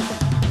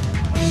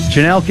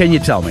 Janelle, can you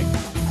tell me,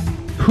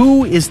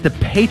 who is the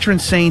patron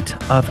saint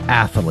of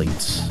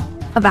athletes?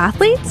 Of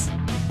athletes?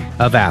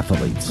 Of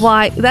athletes.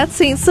 Why, that's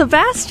Saint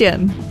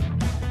Sebastian.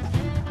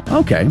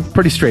 Okay,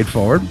 pretty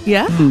straightforward.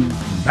 Yeah?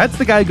 That's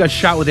the guy who got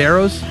shot with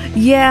arrows?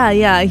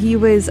 Yeah. He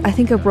was, I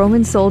think, a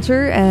Roman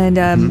soldier,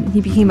 and he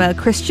became a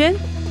Christian,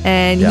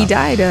 and he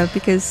died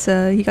because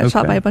he got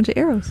shot by a bunch of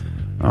arrows.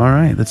 All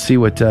right, let's see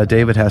what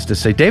David has to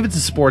say. David's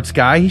a sports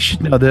guy. He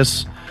should know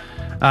this.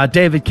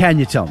 David, can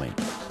you tell me,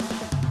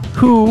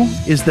 who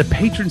is the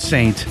patron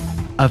saint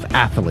of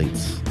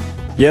athletes?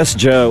 Yes,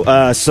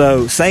 Joe.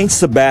 So Saint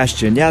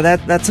Sebastian. Yeah,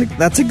 that's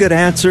a good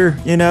answer,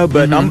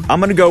 but I'm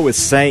going to go with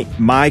Saint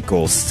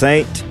Michael.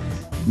 Saint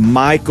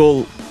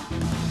Michael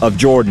of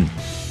Jordan.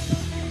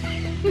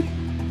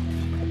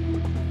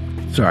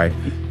 Sorry,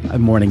 I have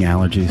morning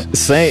allergies.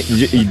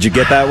 Did you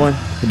get that one?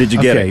 Did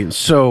you get it? Okay,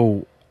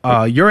 so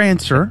your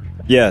answer?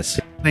 Yes.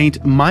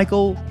 Saint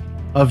Michael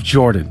of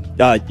Jordan.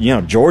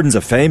 Jordan's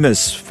a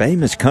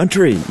famous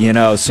country,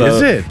 so.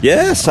 Is it?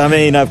 Yes,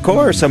 of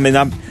course.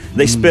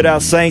 They spit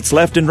out saints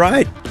left and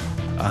right.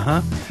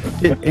 Uh-huh.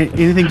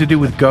 Anything to do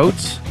with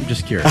goats? I'm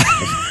just curious.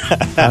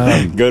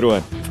 Good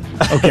one.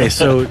 Okay,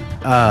 so,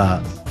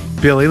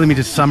 Billy, let me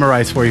just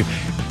summarize for you.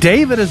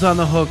 David is on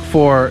the hook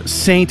for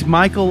Saint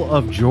Michael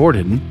of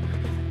Jordan,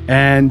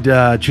 and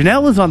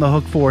Janelle is on the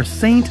hook for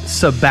Saint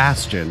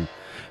Sebastian.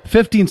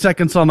 15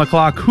 seconds on the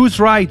clock.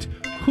 Who's right?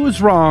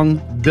 Who's wrong?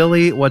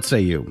 Billy, what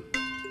say you?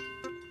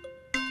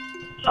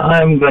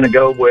 I'm going to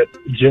go with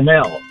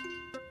Janelle.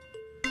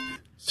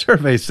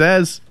 Survey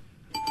says...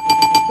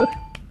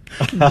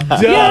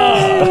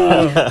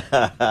 Duh!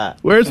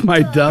 Where's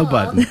my duh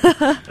button?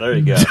 There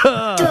you go.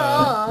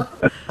 Duh!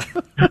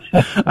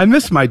 I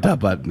missed my duh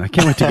button. I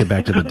can't wait to get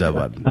back to the duh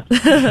button.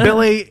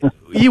 Billy,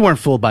 you weren't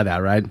fooled by that,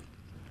 right?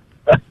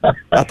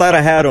 I thought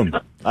I had him.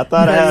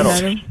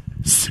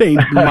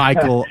 Saint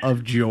Michael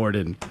of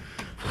Jordan.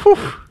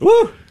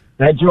 Woo.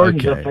 That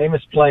Jordan's a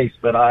famous place,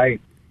 but I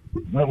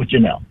went with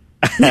Janelle.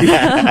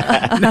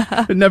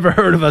 Never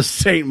heard of a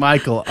Saint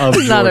Michael of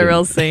He's not a Jordan.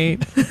 real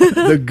saint.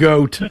 The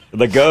goat.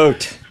 The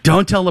goat.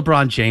 Don't tell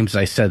LeBron James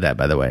I said that,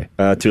 by the way.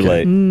 Too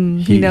late.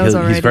 He knows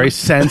already. He's very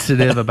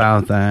sensitive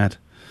about that.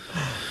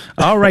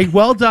 All right,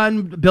 well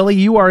done, Billy.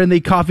 You are in the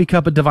coffee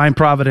cup of divine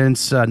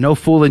providence. No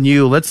fooling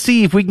you. Let's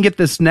see if we can get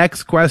this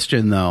next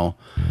question, though.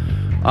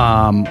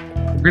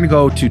 We're going to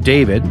go to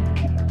David.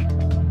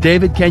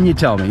 David, can you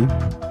tell me,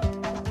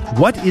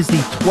 what is the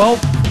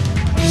 12th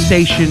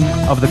station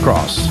of the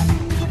cross?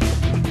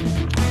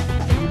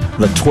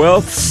 The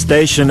 12th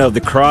station of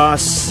the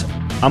cross.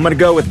 I'm going to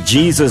go with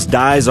Jesus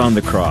dies on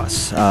the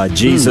cross.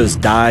 Jesus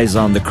dies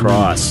on the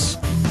cross.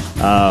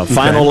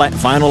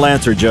 Final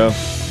answer, Joe.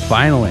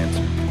 Final answer.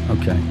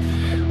 Okay.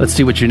 Let's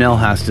see what Janelle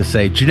has to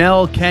say.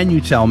 Janelle, can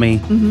you tell me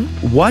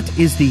what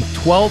is the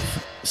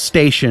 12th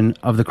station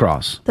of the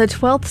cross? The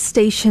 12th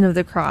station of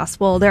the cross.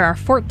 Well, there are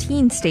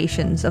 14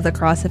 stations of the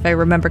cross, if I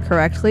remember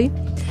correctly.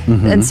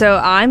 And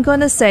so I'm going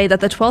to say that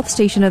the 12th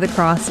station of the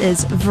cross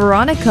is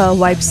Veronica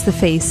wipes the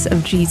face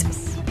of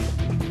Jesus.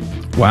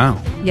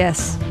 Wow.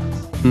 Yes.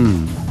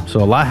 So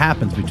a lot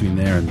happens between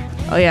there and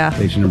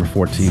station number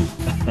 14.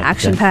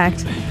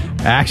 Action-packed.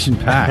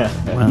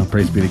 Action-packed. Wow,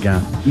 praise be to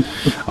God.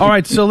 All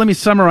right, so let me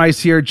summarize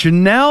here.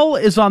 Janelle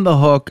is on the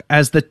hook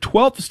as the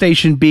 12th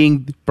station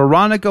being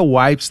Veronica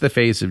wipes the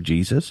face of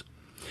Jesus.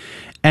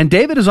 And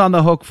David is on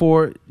the hook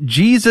for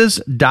Jesus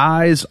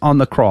dies on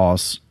the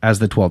cross as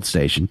the 12th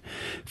station.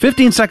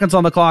 15 seconds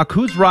on the clock.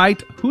 Who's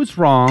right? Who's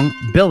wrong?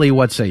 Billy,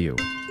 what say you?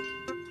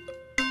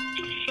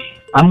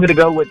 I'm going to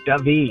go with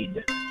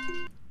David.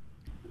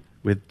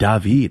 With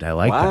David. I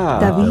like that.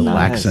 David. Little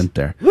Nice. accent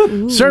there.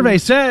 Survey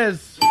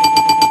says...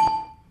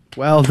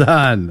 Well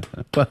done.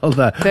 Well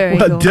done. Very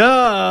well, cool.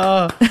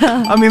 duh.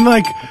 I mean,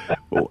 like,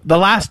 the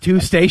last two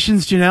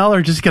stations, Janelle,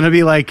 are just going to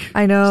be like...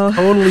 I know.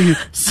 Totally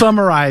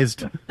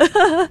summarized.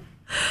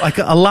 Like,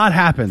 a lot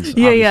happens.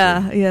 obviously.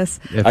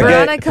 Yes. If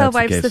Veronica that's the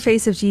wipes case. the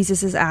face of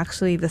Jesus is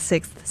actually the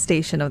 6th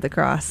station of the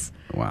cross.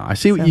 Wow. I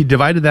see what you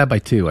divided that by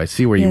 2. I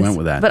see where you Yes. went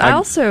with that. But I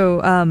also,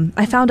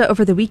 I found out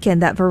over the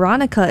weekend that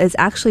Veronica is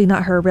actually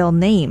not her real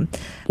name.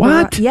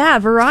 What?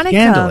 Veronica.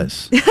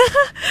 Scandalous.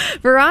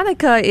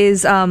 Veronica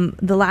is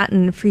the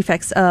Latin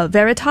prefix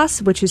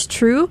veritas, which is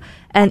true,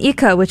 and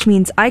ica, which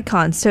means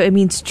icon. So it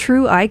means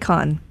true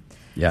icon.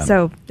 Yeah.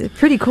 So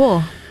pretty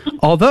cool.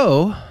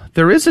 Although,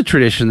 there is a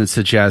tradition that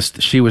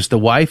suggests she was the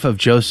wife of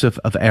Joseph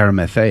of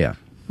Arimathea,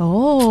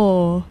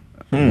 Oh,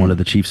 one of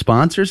the chief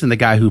sponsors and the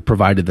guy who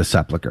provided the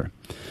sepulcher.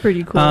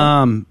 pretty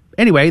cool.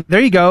 Anyway, there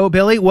you go,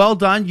 Billy. Well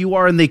done. You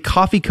are in the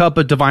coffee cup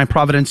of divine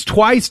providence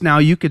twice now.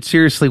 You could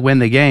seriously win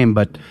the game,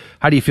 but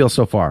how do you feel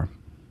so far?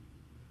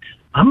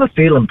 I'm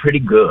feeling pretty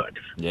good.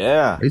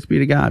 Yeah. Praise be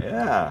to God.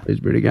 Yeah. Praise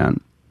be to God.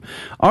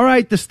 All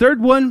right, this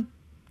third one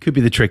could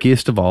be the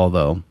trickiest of all,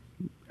 though.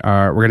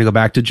 We're going to go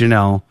back to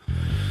Janelle.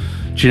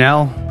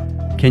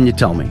 Janelle, can you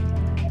tell me?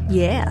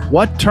 Yeah.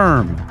 What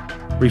term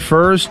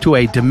refers to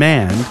a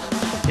demand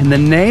in the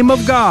name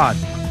of God,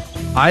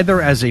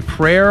 either as a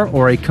prayer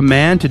or a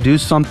command to do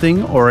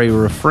something or a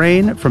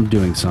refrain from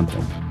doing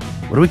something?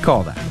 What do we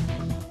call that?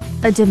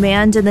 A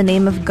demand in the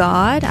name of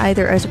God,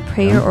 either as a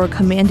prayer or a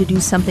command to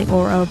do something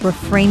or a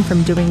refrain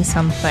from doing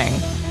something.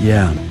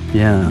 Yeah.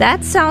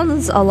 That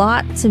sounds a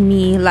lot to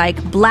me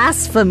like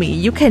blasphemy.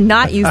 You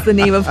cannot use the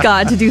name of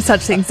God to do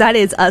such things. That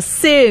is a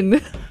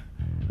sin.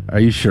 Are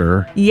you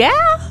sure? Yeah.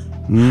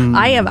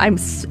 I am.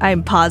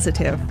 I'm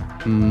positive.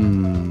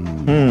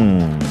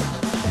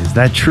 Is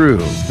that true?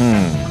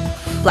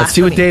 Let's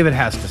see what Blasphemy. David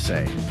has to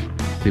say.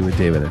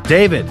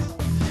 David,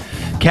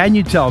 can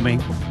you tell me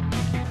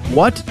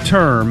what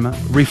term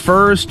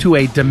refers to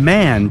a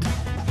demand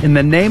in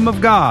the name of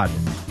God,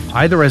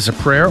 either as a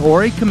prayer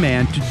or a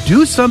command to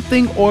do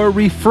something or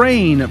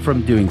refrain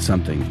from doing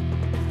something?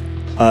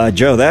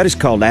 Joe, that is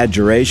called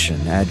adjuration.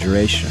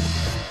 Adjuration.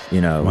 You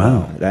know,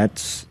 Wow.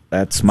 That's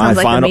my Sounds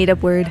like a final.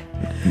 made-up word.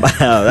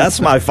 That's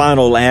my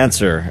final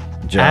answer,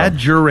 Joe.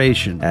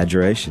 Adjuration.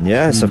 Adjuration.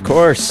 Yes, of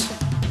course.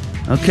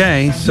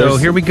 Okay, so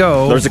here we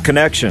go. There's a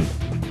connection.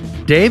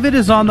 David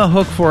is on the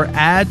hook for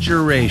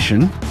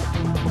adjuration,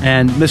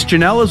 and Miss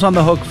Janelle is on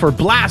the hook for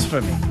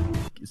blasphemy.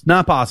 It's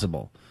not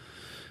possible.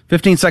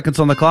 15 seconds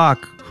on the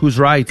clock. Who's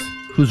right?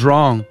 Who's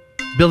wrong?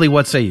 Billy,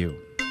 what say you?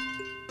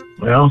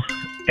 Well,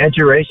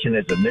 adjuration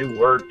is a new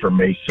word for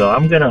me, so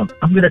I'm gonna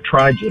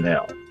try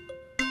Janelle.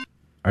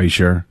 Are you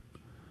sure?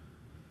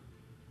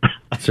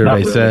 Survey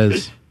really.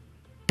 says.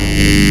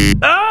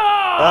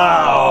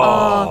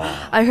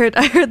 I heard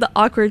the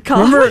awkward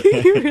cough. Remember,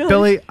 Really?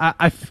 Billy,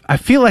 I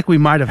feel like we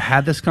might have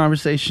had this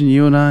conversation,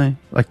 you and I,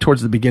 like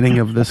towards the beginning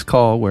of this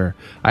call, where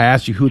I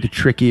asked you who the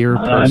trickier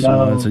person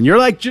was, and you're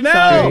like,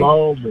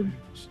 Janelle!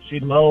 She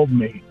lulled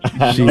me.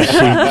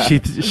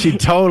 She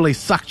totally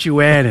sucked you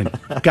in and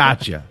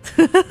got you.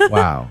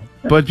 Wow.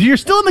 But you're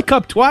still in the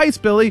cup twice,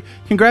 Billy.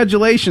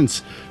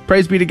 Congratulations.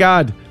 Praise be to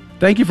God.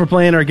 Thank you for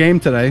playing our game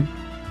today.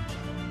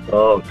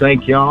 Oh,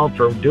 thank y'all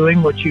for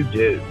doing what you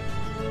do.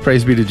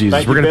 Praise be to Jesus.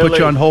 Thank We're you, going to put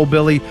you Billy. on hold,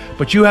 Billy,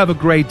 but you have a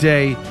great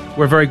day.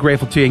 we're very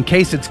grateful to you. In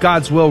case it's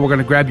God's will, we're going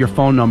to grab your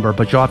phone number,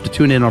 but you'll have to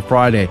tune in on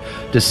Friday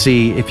to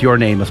see if your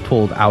name is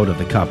pulled out of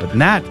the cup.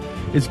 And that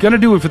is going to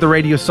do it for the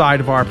radio side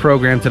of our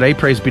program today.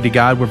 Praise be to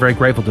God. We're very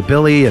grateful to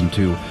Billy and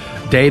to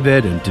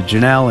David and to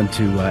Janelle and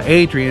to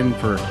Adrian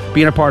for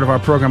being a part of our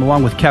program,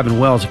 along with Kevin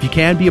Wells. If you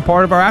can be a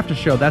part of our after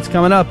show, that's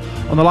coming up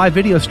on the live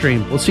video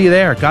stream. We'll see you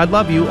there. God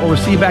love you, or we'll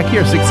see you back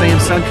here 6 a.m.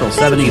 Central,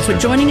 7 Thank you Eastern.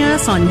 for joining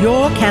us on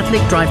Your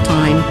Catholic Drive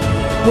Time,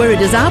 where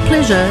it is our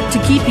pleasure to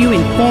keep you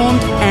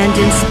informed and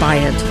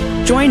inspired.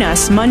 Join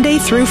us Monday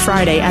through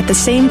Friday at the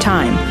same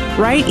time,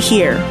 right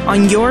here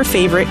on your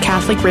favorite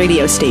Catholic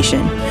radio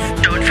station.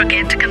 Don't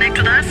forget to connect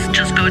with us.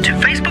 Just go to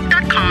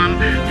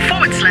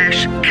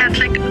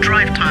facebook.com/Catholic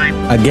Drive Time.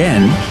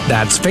 Again,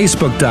 that's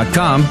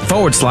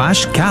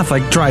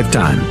facebook.com/Catholic Drive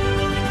Time.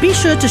 Be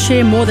sure to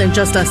share more than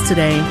just us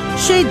today.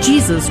 Share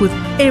Jesus with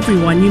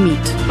everyone you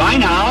meet. Bye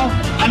now,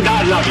 and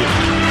God love you.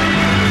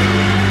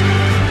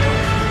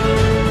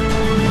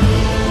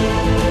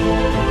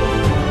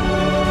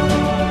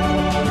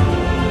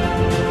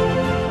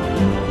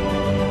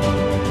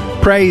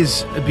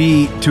 Praise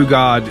be to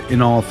God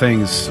in all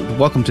things.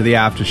 Welcome to the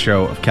after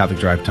show of Catholic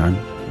Drive Time,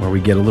 where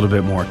we get a little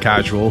bit more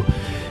casual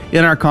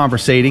in our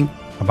conversating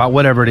about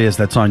whatever it is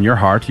that's on your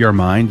heart, your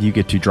mind. You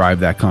get to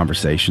drive that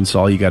conversation. So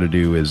all you got to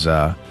do is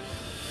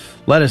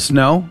let us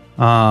know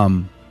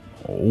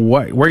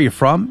where you're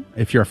from.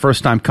 If you're a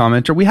first-time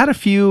commenter, we had a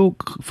few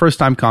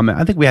first-time comments.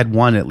 I think we had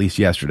one at least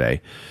yesterday.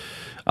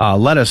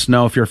 Let us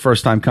know if you're a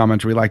first-time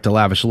commenter. We like to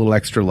lavish a little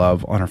extra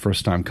love on our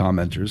first-time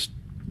commenters.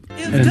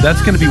 And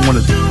that's going to be one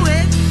of the...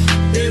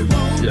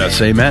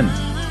 Yes, amen.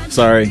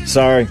 Sorry,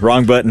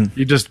 wrong button.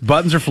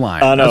 Buttons are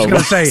flying. I know. I was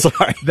going to say,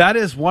 Sorry. that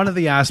is one of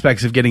the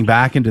aspects of getting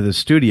back into the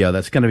studio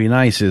that's going to be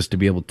nice, is to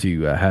be able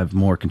to have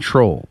more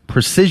control,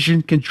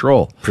 precision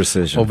control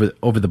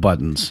over the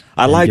buttons.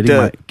 I like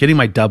getting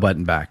my dub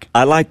button back.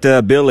 I liked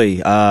Billy.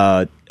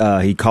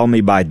 He called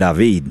me by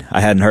David. I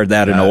hadn't heard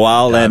that in a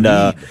while. David.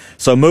 And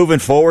so moving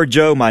forward,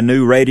 Joe, my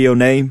new radio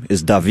name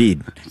is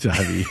David.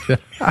 David.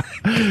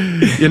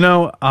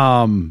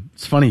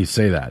 It's funny you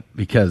say that,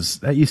 because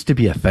that used to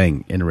be a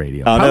thing in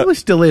radio. Probably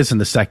still is in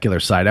the secular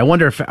side. I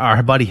wonder if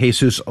our buddy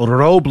Jesus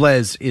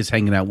Robles is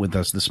hanging out with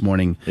us this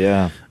morning.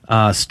 Yeah.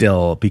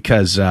 Still,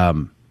 because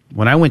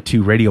when I went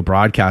to radio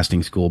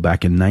broadcasting school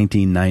back in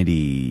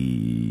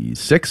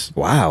 1996.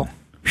 Wow.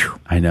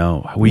 I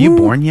know. Were you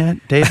born yet,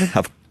 David?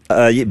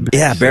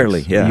 Yeah,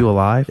 barely. Yeah. Are you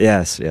alive?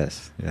 Yes.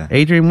 Yeah.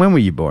 Adrian, when were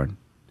you born?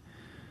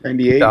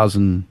 98.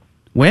 2000.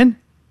 When?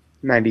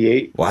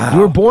 98. Wow.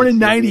 You were born in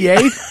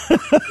 98?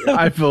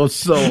 I feel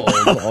so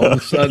old all of a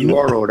sudden. You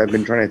are old. I've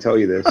been trying to tell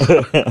you this.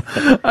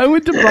 I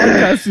went to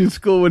broadcasting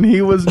school when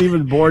he wasn't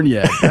even born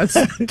yet. That's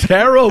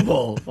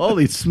terrible.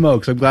 Holy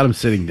smokes. I'm glad I'm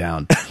sitting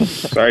down.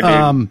 Sorry,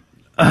 dude.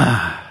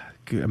 A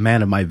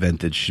man of my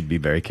vintage should be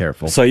very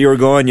careful. So you were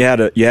going, you had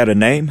a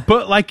name?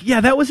 But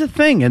that was a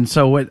thing. And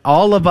so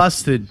all of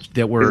us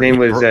that were... His name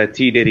was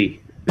T. Diddy.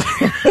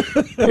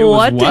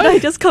 What did I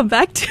just come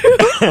back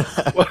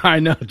to? Well, I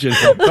know, just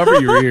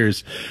cover your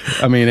ears.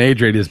 I mean,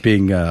 Adrian is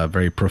being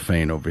very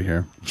profane over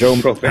here. Joe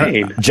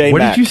Profane. What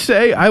did you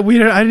say? I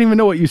didn't even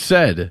know what you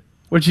said.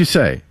 What did you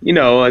say?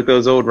 Like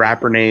those old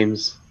rapper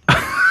names.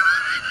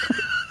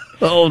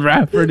 Old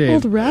rapper name.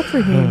 Old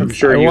rapper name. I'm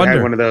sure you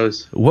had one of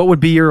those. What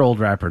would be your old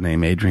rapper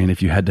name, Adrian,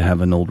 if you had to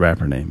have an old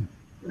rapper name?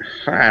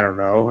 I don't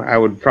know. I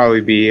would probably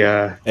be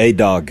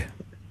A-Dog.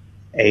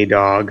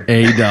 A-Dog.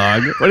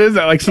 A-Dog. What is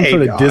that, like some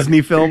sort of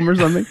Disney film or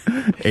something?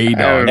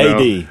 A-Dog.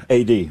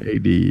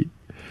 A-D.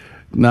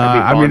 No,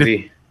 I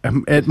mean,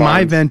 at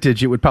my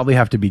vintage, it would probably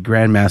have to be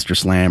Grandmaster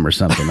Slam or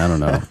something. I don't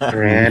know.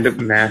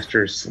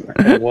 Grandmaster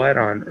Slam. What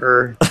on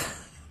earth?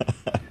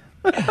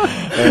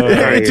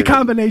 It's a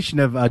combination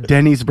of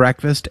Denny's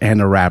breakfast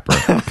and a rapper.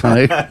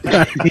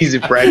 Denny's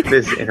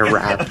breakfast and a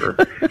rapper.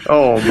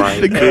 Oh my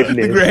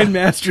goodness! The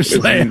Grandmaster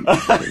Slam.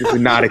 I was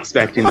not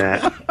expecting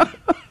that.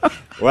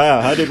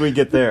 Wow, how did we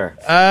get there?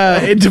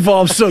 It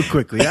devolved so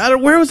quickly.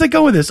 Where was I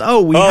going with this?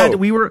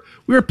 We were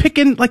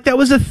picking, like, that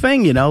was a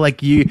thing,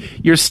 like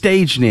your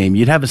stage name.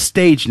 You'd have a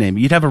stage name.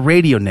 You'd have a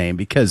radio name,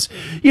 because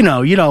you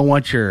don't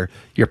want your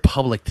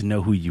public to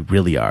know who you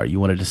really are. You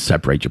wanted to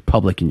separate your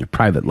public and your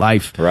private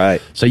life.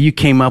 Right. So you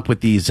came up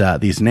with these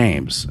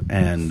names,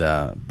 and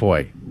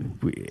boy,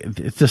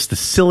 it's just the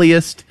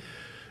silliest,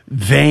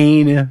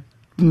 vain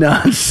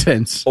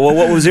nonsense. Well,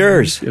 what was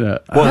yours?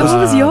 What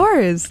was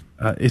yours?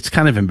 It's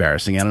kind of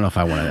embarrassing. I don't know if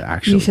I want to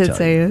actually. You should tell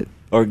say you. it.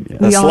 Or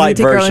we all need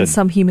to grow in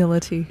some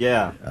humility.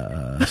 Yeah.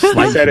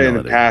 He said it in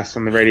the past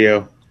on the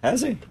radio. Has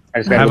he? I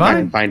just gotta go back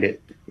and find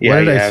it. Yeah,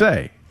 what did I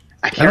say?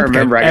 I can't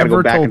remember. I gotta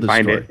go back and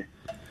find it.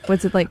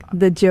 What's it like?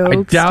 The joke?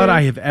 I doubt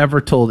I have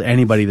ever told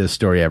anybody this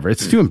story ever.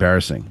 It's too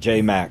embarrassing.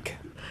 J-Mac.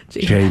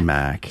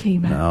 J-Mac.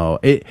 No,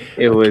 it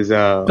was.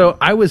 So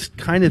I was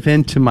kind of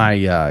into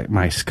my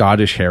my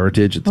Scottish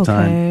heritage at the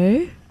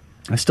time.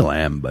 I still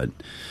am, but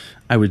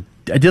I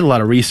did a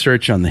lot of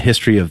research on the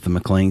history of the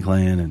McLean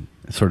clan and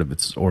sort of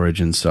its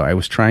origins. So I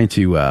was trying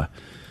to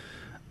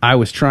I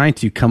was trying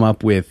to come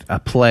up with a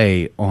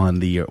play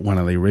on one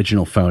of the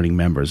original founding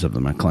members of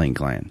the McLean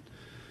clan.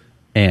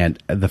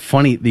 And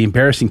the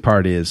embarrassing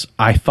part is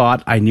I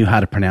thought I knew how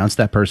to pronounce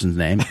that person's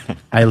name.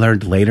 I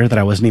learned later that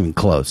I wasn't even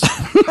close.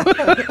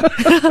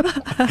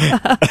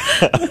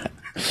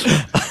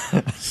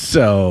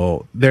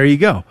 So there you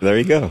go. There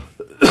you go.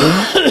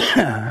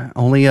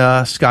 Only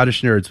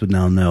Scottish nerds would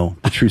now know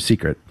the true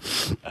secret.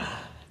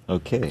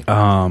 Okay.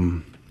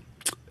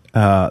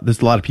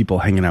 There's a lot of people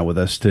hanging out with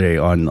us today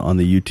on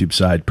the YouTube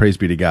side. Praise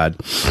be to God.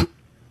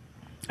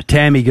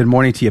 Tammy, good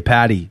morning to you.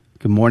 Patty,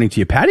 good morning to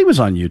you. Patty was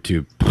on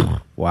YouTube.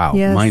 Wow,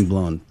 yes. Mind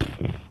blown.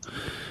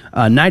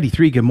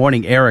 93, good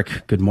morning.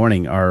 Eric, good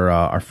morning.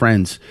 Our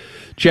friends.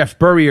 Jeff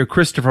Burrier,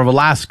 Christopher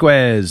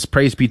Velasquez,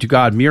 praise be to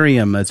God.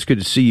 Miriam, it's good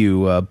to see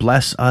you.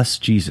 Bless us,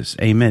 Jesus.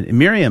 Amen.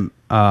 Miriam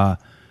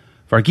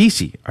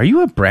Varghese, are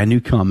you a brand new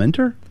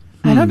commenter?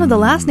 I don't know. The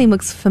last name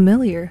looks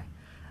familiar.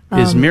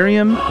 Is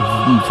Miriam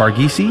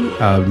Varghese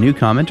a new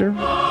commenter?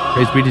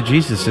 Praise be to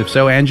Jesus. If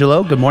so,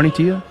 Angelo, good morning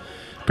to you.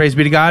 Praise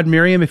be to God.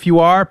 Miriam, if you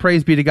are,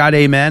 praise be to God.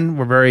 Amen.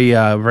 We're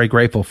very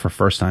grateful for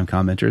first-time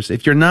commenters.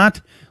 If you're not,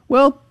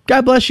 well,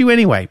 God bless you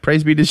anyway.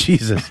 Praise be to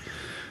Jesus.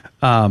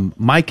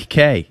 Mike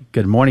K.,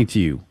 good morning to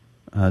you.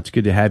 It's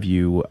good to have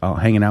you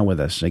hanging out with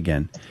us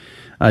again.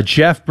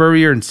 Jeff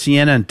Burrier and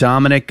Sienna and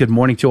Dominic, good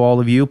morning to all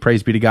of you.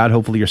 Praise be to God.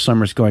 Hopefully your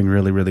summer's going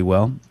really, really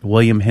well.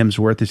 William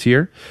Hemsworth is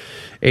here.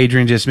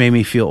 Adrian just made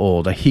me feel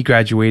old. He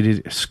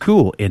graduated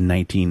school in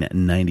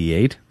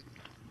 1998.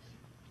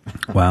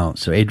 Wow.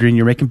 So, Adrian,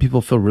 you're making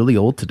people feel really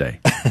old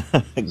today.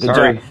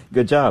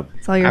 Good job.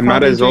 I'm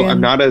not as old. I'm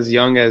not as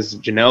young as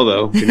Janelle,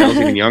 though. Janelle's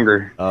even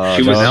younger.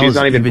 She was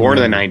not even born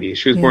in the 90s.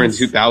 She was born in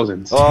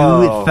 2000s.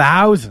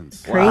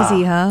 2000s.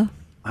 Crazy, huh?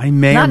 I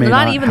may or may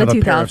not even have the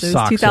a pair of 2000s.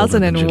 socks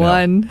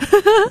 2001.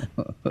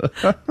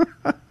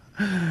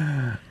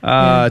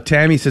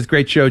 Tammy says,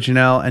 great show.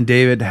 Janelle and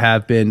David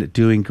have been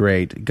doing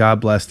great.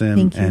 God bless them.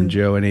 Thank you. And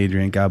Joe and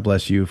Adrian, God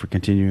bless you for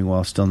continuing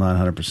while still not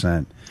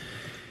 100%.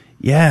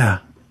 Yeah.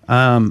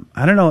 I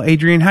don't know,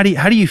 Adrian, how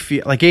do you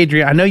feel? Like,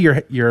 Adrian, I know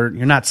you're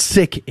not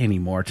sick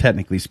anymore,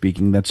 technically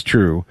speaking. That's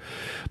true.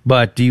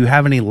 But do you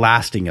have any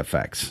lasting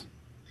effects?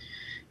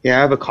 Yeah,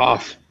 I have a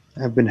cough.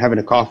 I've been having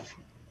a cough.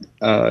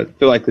 I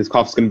feel like this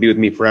cough's going to be with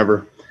me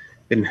forever.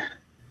 And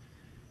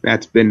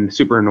that's been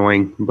super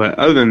annoying. But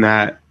other than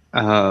that,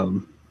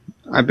 I've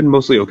been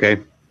mostly okay.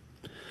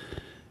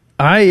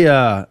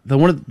 The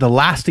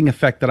lasting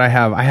effect that I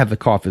have the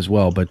cough as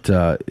well, but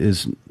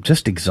is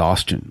just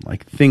exhaustion.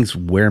 Like, things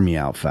wear me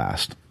out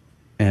fast,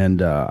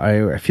 and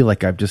I feel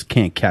like I just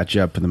can't catch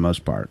up for the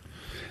most part,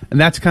 and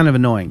that's kind of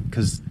annoying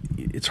because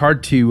it's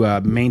hard to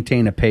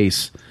maintain a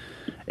pace,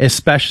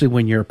 especially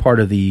when you're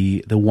part of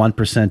the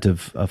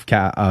 1%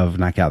 of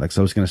not Catholics.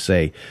 I was going to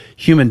say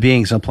human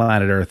beings on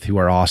planet Earth who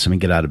are awesome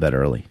and get out of bed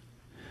early.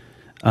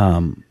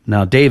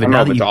 Now, David, I don't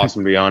know if it's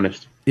awesome, to be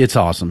honest. It's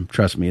awesome.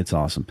 Trust me, it's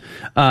awesome.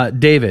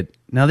 David,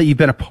 now that you've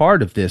been a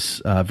part of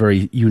this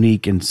very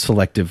unique and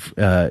selective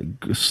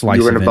slice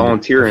you're of going to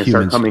volunteer and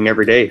start coming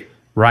every day.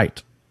 Right.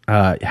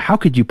 How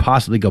could you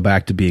possibly go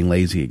back to being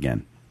lazy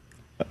again?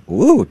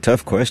 Ooh,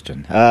 tough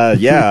question.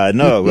 Yeah, I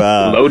know.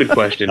 Loaded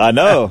question. I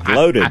know.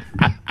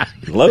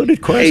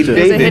 Loaded question.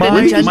 Hey,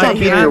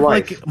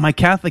 David, my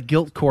Catholic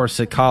guilt course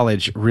at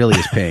college really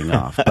is paying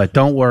off. But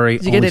don't worry,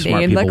 Did you only get an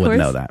smart A in people that would course?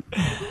 know that.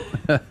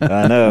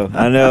 I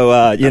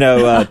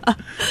know.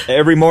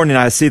 Every morning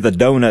I see the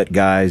donut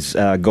guys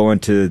going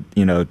to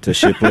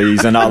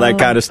Shipley's and all that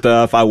kind of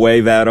stuff. I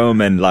wave at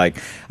them and like,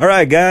 all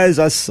right, guys,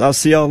 I'll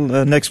see y'all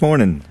next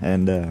morning.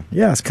 And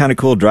yeah, it's kind of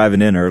cool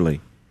driving in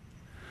early.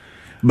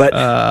 But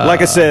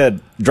like I said,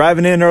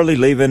 driving in early,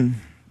 leaving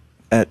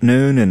at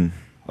noon, and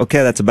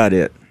okay, that's about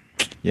it.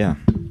 Yeah.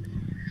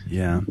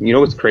 Yeah. You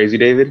know what's crazy,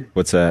 David?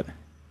 What's that?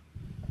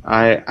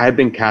 I've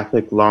been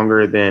Catholic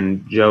longer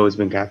than Joe has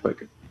been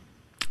Catholic.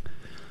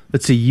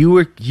 Let's see.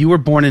 You were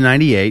born in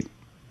 98,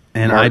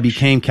 and March. I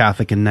became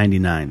Catholic in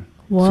 99.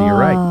 Wow. So you're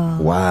right.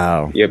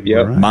 Wow. Yep.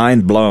 Right.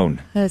 Mind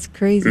blown. That's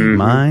crazy.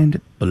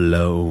 Mind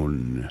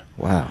blown.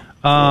 Wow.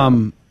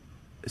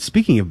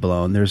 Speaking of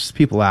blown, there's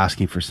people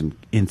asking for some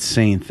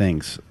insane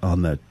things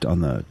on the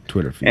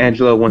Twitter feed.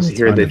 Angela wants to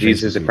hear On the the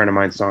Jesus is a Facebook Friend of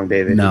Mine song,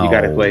 David. No. You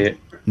got to play it.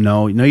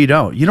 No, you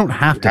don't. You don't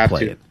have to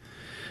play it.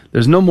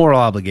 There's no moral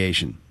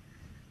obligation.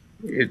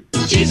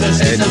 Jesus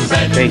is a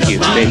friend. Thank you.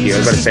 I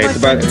was about to say it's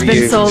about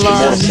been so long.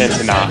 moral sense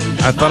or not.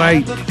 I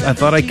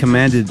thought I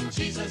commanded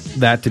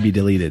that to be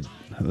deleted.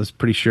 I was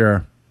pretty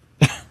sure.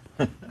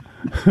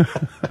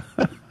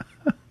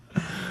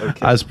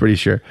 I was pretty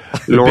sure.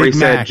 Lori Big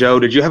said, Mac. Joe,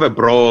 did you have a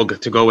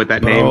brog to go with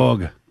that name?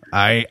 Brog.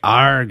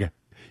 Arg.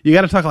 You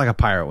got to talk like a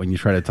pirate when you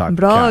try to talk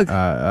Brog.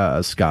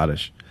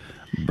 Scottish.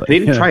 But, I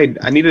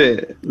need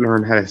to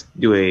learn how to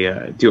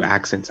do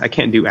accents. I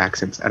can't do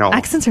accents at all.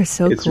 Accents are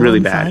so It's cool really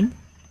and bad. fun.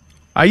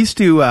 I used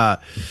to,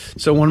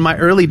 so one of my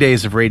early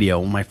days of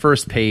radio, my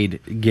first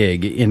paid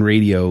gig in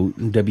radio,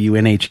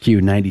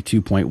 WNHQ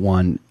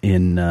 92.1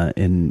 in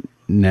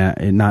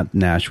not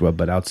Nashua,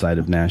 but outside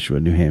of Nashua,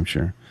 New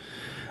Hampshire.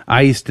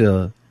 I used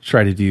to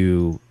try to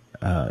do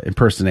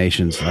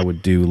impersonations. I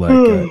would do like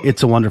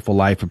It's a Wonderful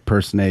Life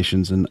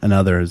impersonations and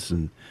others,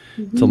 and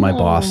until my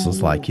boss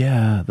was like,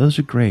 "Yeah, those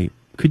are great.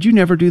 Could you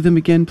never do them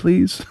again,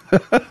 please?"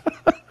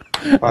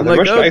 Wow, they're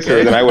much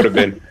nicer than I would have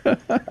been.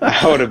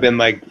 I would have been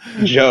like,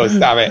 Joe,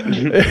 stop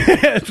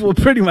it. Well,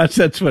 pretty much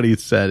that's what he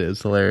said. It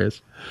was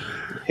hilarious.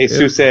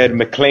 Jesus said,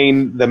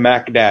 McLean the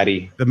Mac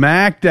Daddy. The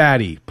Mac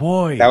Daddy.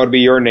 Boy. That would be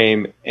your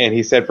name. And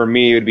he said for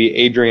me, it would be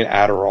Adrian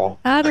Adderall.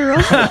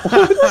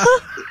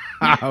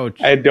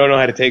 Ouch. I don't know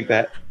how to take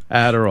that.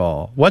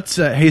 Adderall. What's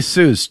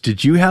Jesus?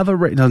 Did you have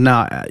a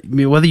now? I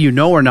mean, whether you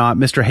know or not,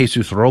 Mr.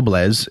 Jesus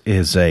Robles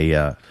is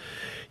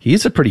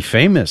he's a pretty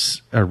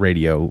famous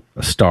radio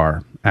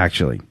star,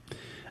 actually.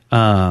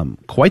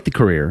 Quite the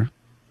career.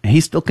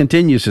 He still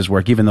continues his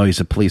work, even though he's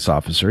a police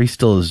officer. He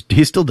still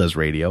does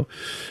radio.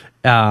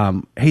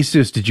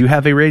 Jesus, did you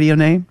have a radio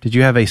name? Did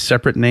you have a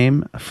separate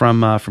name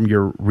from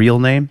your real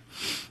name?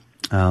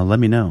 Let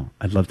me know.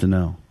 I'd love to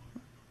know.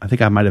 I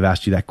think I might have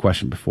asked you that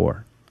question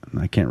before.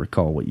 I can't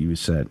recall what you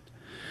said.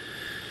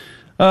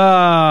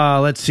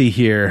 Let's see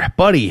here.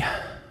 Buddy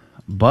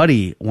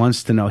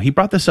wants to know. He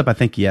brought this up, I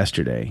think,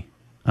 yesterday.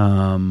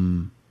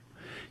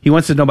 He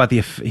wants to know about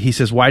he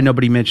says, why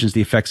nobody mentions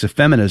the effects of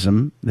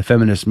feminism, the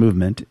feminist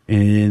movement,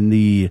 in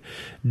the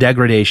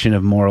degradation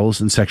of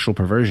morals and sexual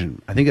perversion.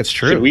 I think that's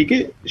true.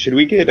 Should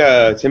we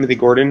get Timothy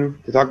Gordon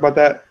to talk about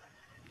that?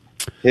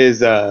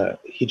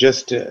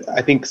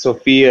 I think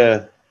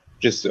Sophia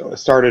just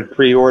started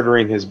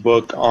pre-ordering his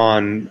book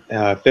on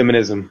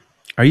feminism.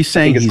 Are you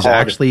saying he's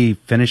actually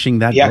finishing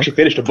that book? He actually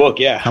finished a book,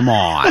 yeah. Come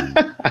on.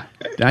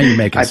 Now you're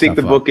making I think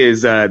stuff the book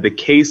is The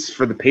Case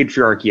for the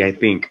Patriarchy, I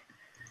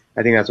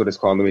think that's what it's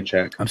called. Let me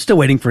check. I'm still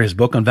waiting for his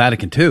book on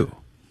Vatican II.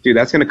 Dude,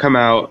 that's going to come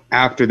out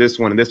after this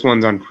one, and this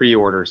one's on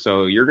pre-order,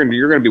 so you're going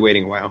to be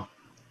waiting a while.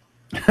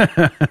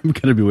 I'm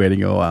going to be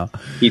waiting a while.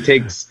 He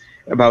takes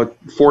about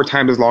 4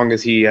 times as long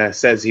as he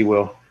says he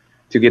will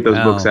to get those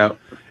books out.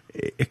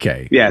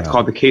 Okay. Yeah, it's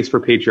called The Case for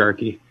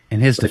Patriarchy. In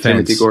his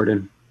defense, Timothy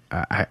Gordon.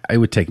 It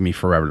would take me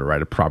forever to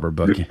write a proper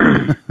book.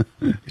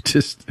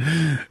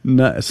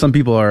 Some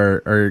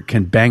people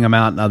can bang them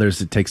out, and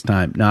others it takes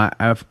time. Now,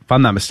 if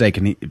I'm not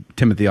mistaken,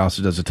 Timothy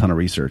also does a ton of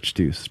research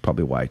too. So that's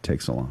probably why it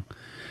takes so long.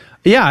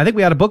 Yeah, I think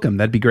we ought to book him.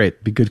 That'd be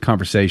great. Be good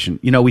conversation.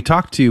 We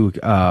talked to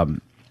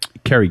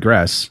Carrie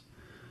Gress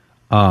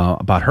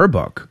about her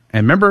book,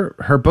 and remember,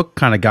 her book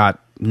kind of got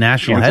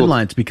national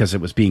headlines because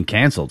it was being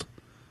canceled.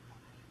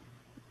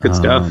 Good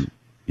stuff.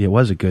 It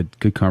was a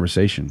good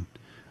conversation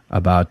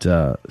about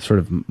sort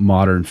of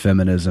modern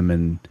feminism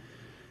and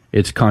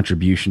its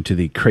contribution to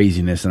the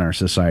craziness in our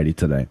society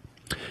today.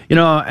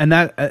 And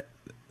that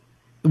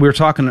we were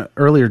talking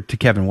earlier to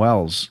Kevin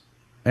Wells,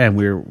 and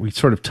we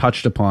sort of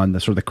touched upon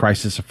the sort of the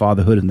crisis of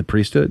fatherhood and the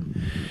priesthood.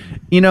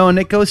 And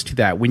it goes to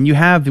that when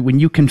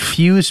you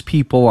confuse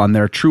people on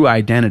their true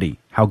identity,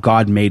 how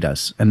God made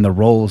us, and the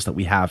roles that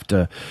we have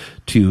to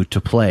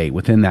play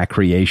within that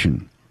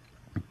creation.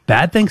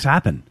 Bad things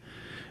happen.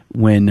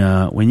 When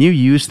you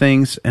use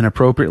things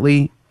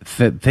inappropriately,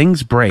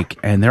 things break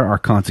and there are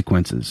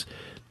consequences.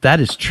 That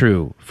is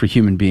true for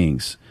human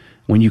beings.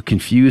 When you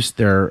confuse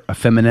their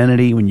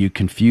femininity, when you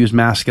confuse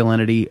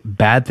masculinity,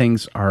 bad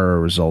things are a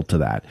result of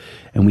that.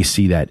 And we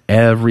see that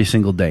every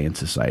single day in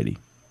society.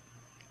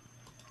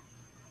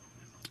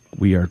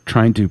 We are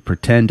trying to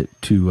pretend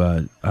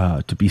to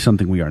be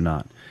something we are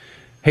not.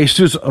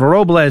 Jesus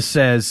Robles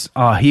says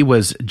he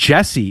was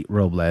Jesse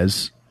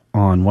Robles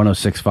on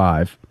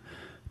 106.5.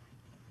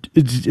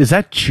 Is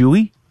that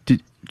Chewy?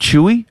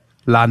 Chewy?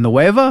 La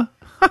Nueva?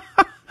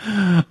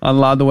 On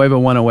La Nueva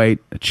 108.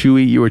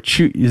 Chewy, you were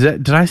Chewy.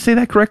 Did I say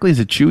that correctly? Is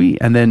it Chewy?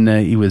 And then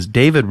he was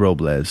David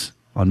Robles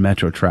on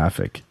Metro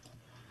Traffic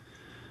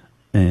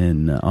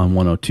and on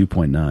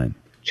 102.9.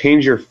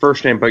 Change your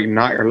first name, but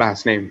not your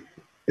last name.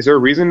 Is there a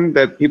reason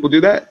that people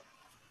do that?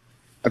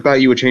 I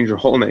thought you would change your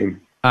whole name.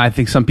 I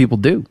think some people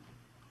do.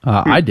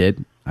 I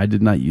did. I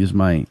did not use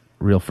my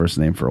real first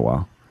name for a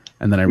while.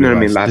 And then I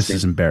realized this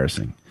is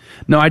embarrassing.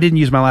 No, I didn't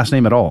use my last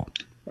name at all.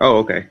 Oh,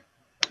 okay.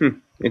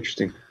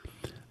 Interesting.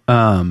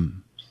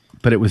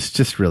 But it was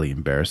just really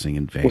embarrassing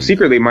and vain. Well,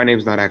 secretly, my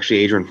name's not actually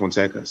Adrian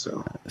Fonseca,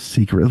 so...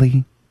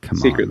 Secretly? Come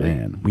on,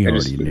 man. We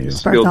already knew.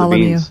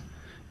 Bartholomew.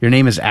 Your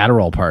name is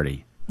Adderall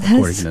Party,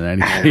 according to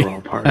 93.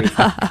 Adderall Party.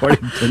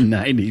 According to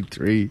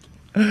 93.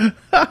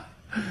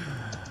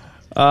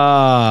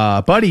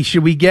 Buddy,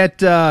 should we get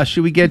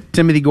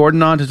Timothy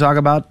Gordon on to talk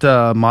about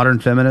modern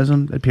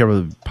feminism?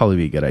 That'd probably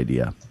be a good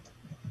idea.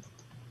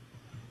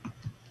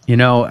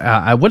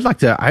 I would like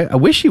to. I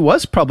wish he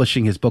was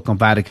publishing his book on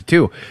Vatican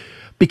II,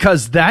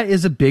 because that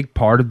is a big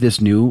part of this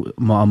new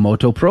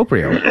motu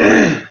proprio.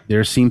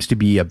 There seems to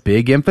be a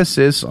big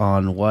emphasis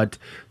on what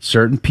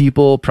certain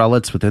people,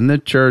 prelates within the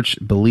church,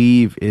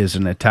 believe is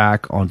an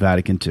attack on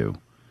Vatican II,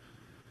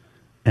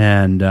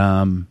 and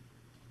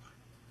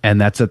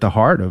that's at the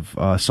heart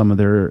of some of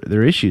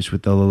their issues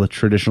with the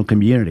traditional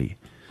community.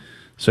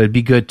 So it'd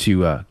be good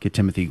to get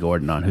Timothy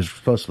Gordon on, who's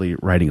supposedly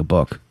writing a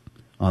book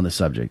on the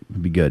subject.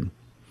 It'd be good.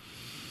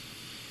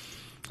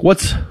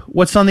 What's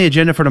on the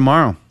agenda for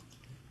tomorrow?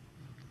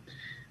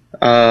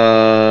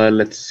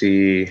 Let's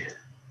see.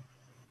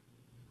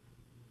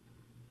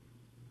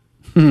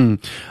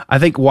 I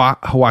think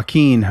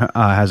Joaquin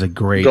has a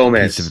great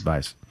piece of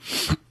advice.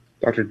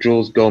 Dr.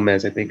 Jules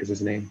Gomez, I think is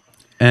his name.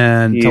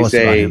 And tell us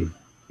about him.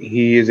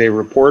 He is a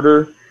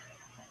reporter.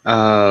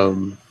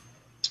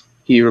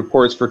 He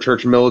reports for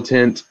Church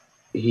Militant.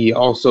 He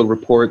also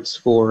reports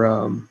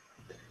for,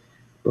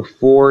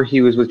 before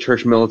he was with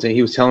Church Militant,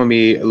 he was telling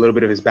me a little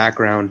bit of his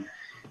background.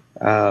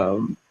 Let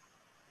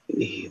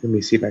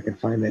me see if I can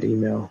find that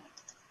email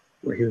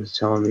where he was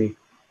telling me.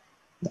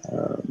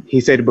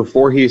 He said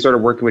before he started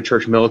working with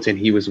Church Militant,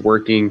 he was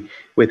working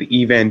with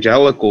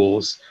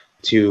evangelicals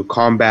to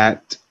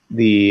combat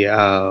the,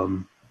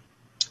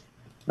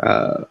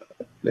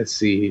 let's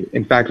see.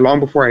 In fact, long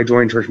before I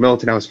joined Church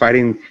Militant, I was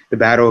fighting the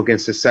battle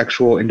against the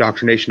sexual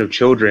indoctrination of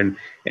children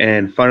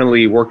and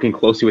funnily working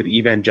closely with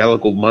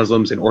evangelical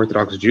Muslims and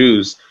Orthodox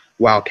Jews,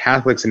 while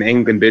Catholics and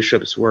Anglican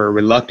bishops were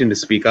reluctant to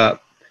speak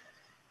up.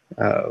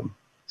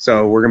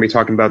 So we're going to be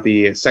talking about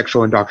the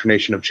sexual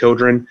indoctrination of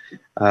children.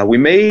 We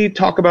may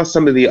talk about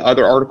some of the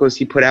other articles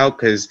he put out,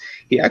 because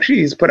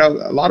he's put out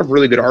a lot of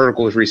really good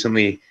articles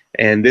recently.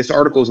 And this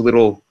article is a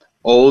little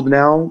old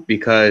now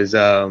because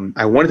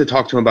I wanted to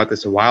talk to him about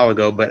this a while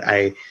ago, but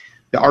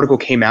the article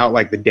came out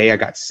like the day I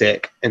got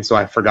sick, and so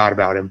I forgot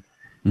about him.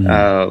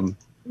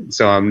 Mm-hmm.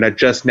 So I'm not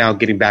just now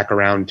getting back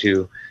around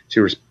to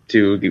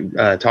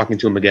talking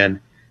to him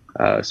again.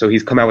 So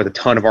he's come out with a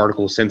ton of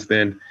articles since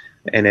then,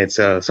 and it's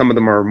some of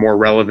them are more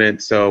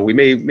relevant. So we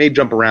may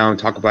jump around,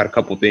 talk about a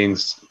couple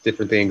things,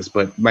 different things.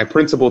 But my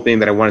principal thing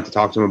that I wanted to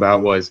talk to him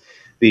about was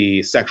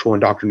the sexual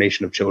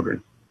indoctrination of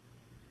children.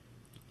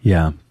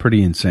 Yeah,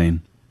 pretty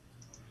insane.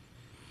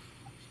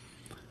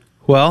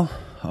 Well,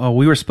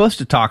 we were supposed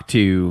to talk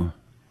to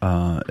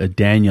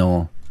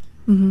Daniel.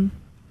 Mm-hmm.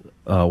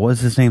 What was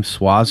his name?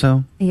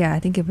 Swazo? Yeah, I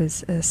think it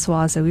was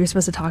Swazo. We were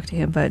supposed to talk to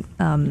him, but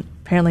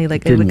apparently,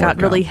 it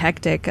got really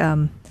hectic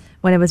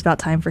when it was about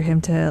time for him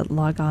to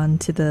log on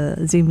to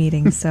the Zoom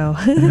meeting. So,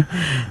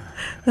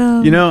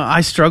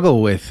 I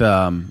struggle with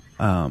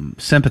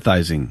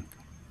sympathizing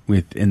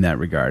in that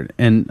regard,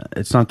 and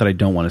it's not that I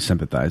don't want to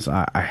sympathize.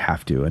 I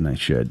have to, and I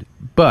should,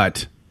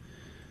 but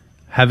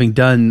having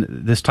done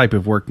this type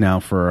of work now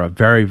for a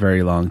very,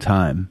 very long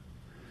time,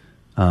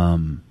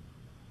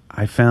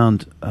 I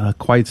found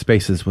quiet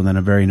spaces within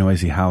a very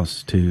noisy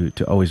house to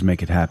always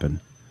make it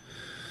happen.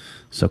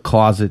 So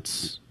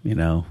closets,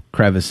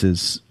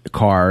 crevices,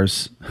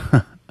 cars.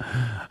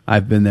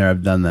 I've been there.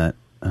 I've done that.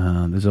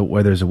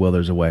 Where there's a will,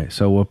 there's a way.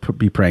 So we'll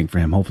be praying for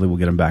him. Hopefully we'll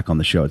get him back on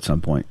the show at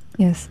some point.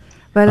 Yes.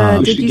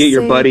 But you should get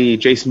your buddy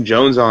Jason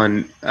Jones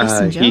on.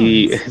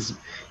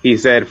 He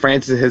said,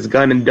 Francis has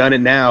gone and done it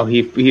now.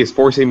 He is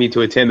forcing me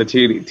to attend the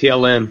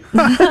TLM.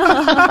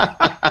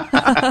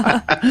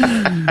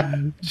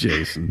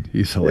 Jason,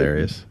 he's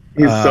hilarious.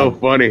 He's so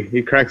funny.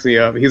 He cracks me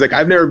up. He's like,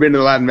 I've never been to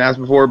the Latin Mass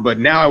before, but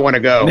now I want to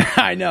go.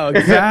 I know,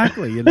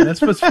 exactly.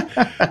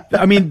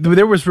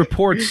 There was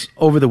reports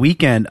over the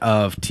weekend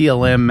of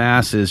TLM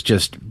masses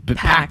just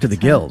packed to the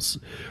gills.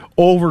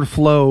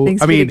 Overflow.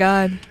 Thanks be to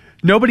God.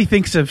 Nobody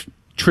thinks of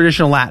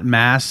traditional Latin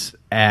Mass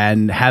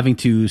and having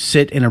to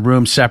sit in a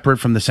room separate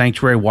from the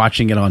sanctuary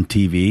watching it on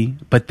TV,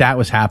 but that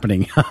was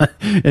happening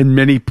in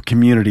many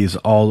communities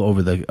all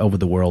over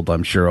the world.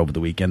 I'm sure over the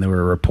weekend there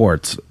were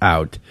reports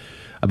out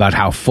about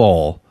how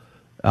full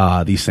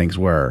these things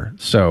were.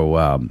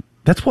 So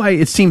that's why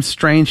it seems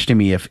strange to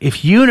me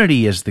if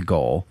unity is the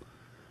goal.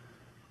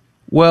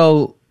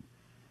 Well,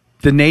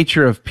 the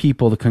nature of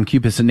people, the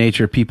concupiscent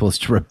nature of people, is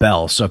to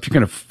rebel. So if you're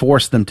going to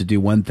force them to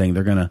do one thing,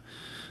 they're going to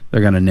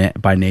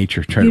by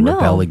nature try to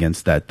rebel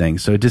against that thing.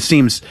 So it just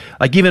seems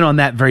like even on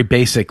that very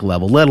basic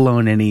level, let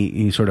alone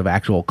any sort of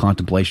actual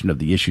contemplation of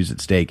the issues at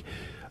stake,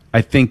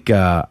 I think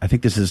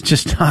this is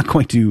just not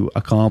going to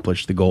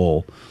accomplish the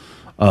goal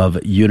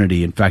of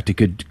unity. In fact, it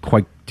could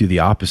quite do the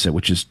opposite,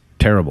 which is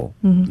terrible.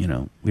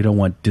 Mm-hmm. We don't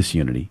want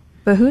disunity.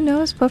 But who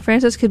knows? Pope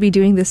Francis could be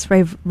doing this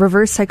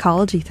reverse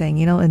psychology thing,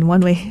 in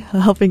one way,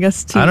 helping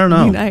us to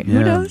unite. Yeah.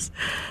 Who knows?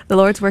 The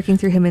Lord's working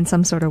through him in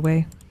some sort of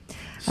way.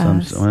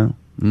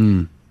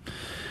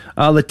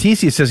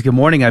 Leticia says, good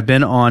morning. I've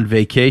been on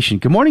vacation.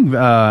 Good morning.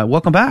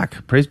 Welcome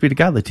back. Praise be to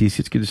God, Leticia.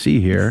 It's good to see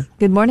you here.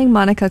 Good morning,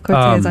 Monica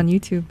Cortez on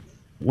YouTube.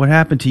 What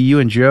happened to you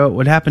and Joe?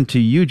 What happened to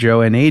you,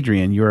 Joe and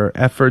Adrian? Your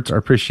efforts are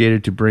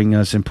appreciated to bring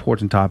us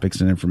important topics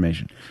and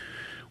information.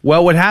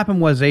 Well, what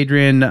happened was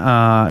Adrian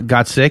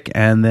got sick,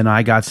 and then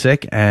I got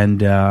sick,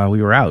 and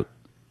we were out.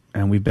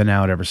 And we've been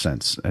out ever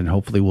since. And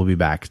hopefully we'll be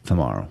back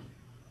tomorrow.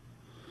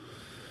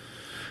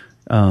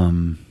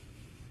 Did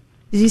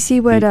you see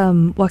what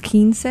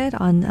Joaquin said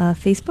on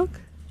Facebook?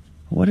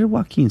 What did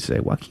Joaquin say?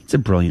 Joaquin's a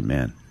brilliant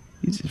man.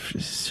 He's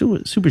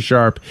super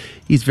sharp.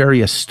 He's very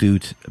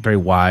astute, very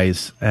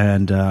wise,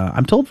 and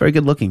I'm told very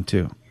good looking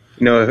too.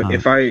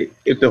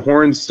 If the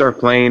horns start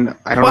playing,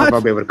 I don't know if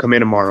I'll be able to come in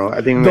tomorrow.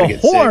 I think I'm going to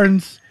get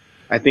horns. Sick.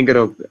 I think I'm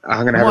going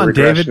to have a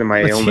regression David. in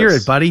my Let's illness. Hear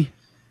it, buddy.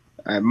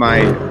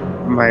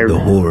 The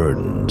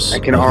horns. I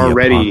can of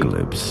already. The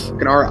apocalypse.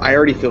 I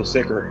already feel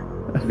sicker.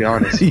 To be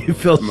honest, You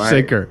feel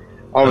sicker.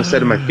 all of a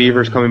sudden my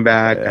fever's coming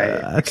back.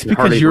 That's I can because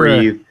hardly you're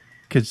breathe.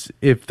 because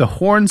if the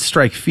horns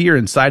strike fear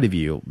inside of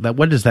you,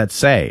 what does that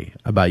say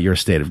about your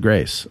state of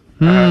grace?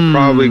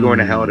 Probably going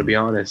to hell, to be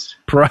honest.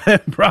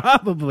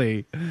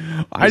 Probably.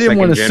 I didn't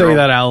want to say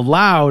that out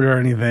loud or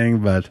anything,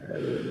 but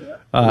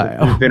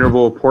the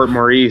Venerable Port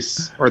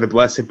Maurice, or the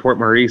Blessed Port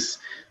Maurice,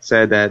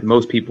 said that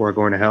most people are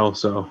going to hell.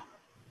 So,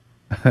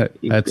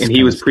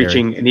 he was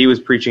preaching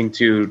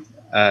to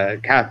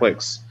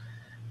Catholics,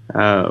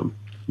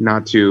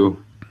 not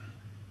to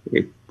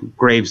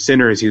grave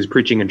sinners. He was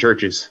preaching in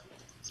churches.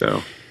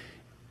 So.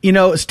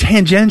 It's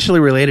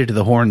tangentially related to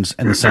the horns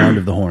and the sound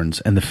of the horns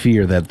and the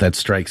fear that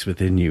strikes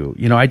within you.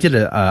 I did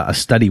a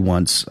study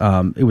once.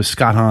 It was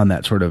Scott Hahn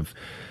that sort of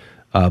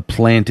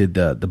planted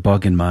the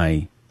bug in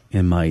my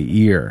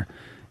ear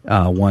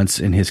once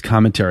in his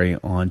commentary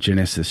on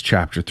Genesis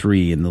chapter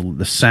 3 and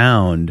the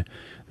sound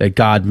that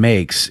God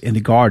makes in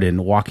the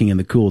garden, walking in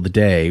the cool of the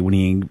day when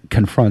he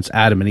confronts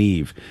Adam and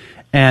Eve,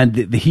 and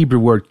the Hebrew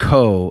word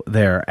ko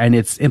there and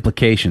its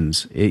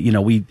implications.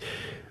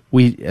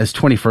 We, as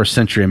 21st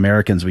century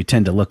Americans, we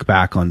tend to look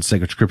back on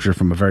sacred scripture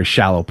from a very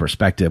shallow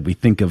perspective. We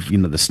think of,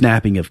 the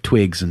snapping of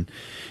twigs and,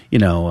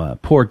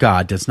 poor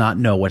God does not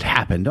know what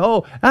happened.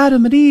 Oh,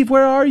 Adam and Eve,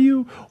 where are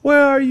you? Where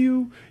are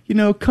you?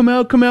 Come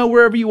out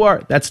wherever you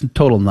are. That's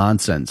total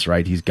nonsense,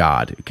 right? He's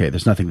God. Okay.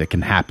 There's nothing that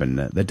can happen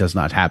that does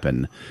not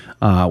happen,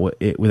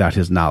 without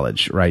his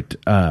knowledge, right?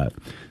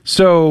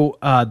 So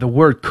the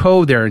word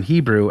ko there in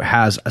Hebrew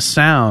has a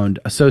sound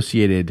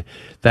associated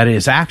that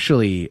is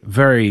actually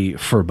very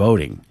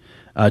foreboding.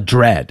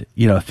 Dread.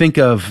 Think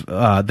of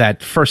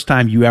that first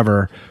time you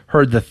ever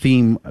heard the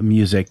theme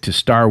music to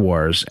Star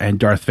Wars and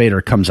Darth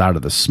Vader comes out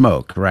of the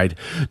smoke, right?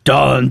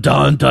 Dun,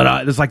 dun, dun,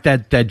 dun. It's like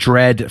that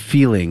dread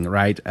feeling,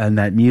 right? And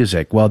that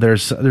music. Well,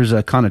 there's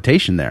a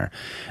connotation there.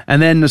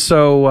 And then,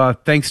 so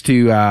thanks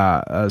to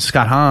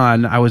Scott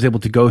Hahn, I was able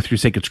to go through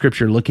sacred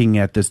scripture looking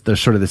at the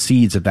sort of the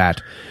seeds of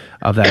that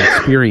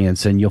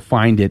experience, and you'll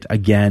find it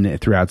again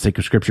throughout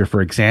sacred scripture.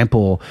 For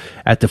example,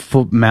 at the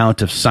foot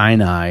Mount of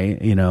Sinai,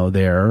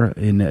 there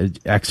in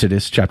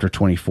Exodus chapter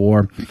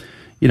 24,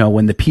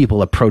 when the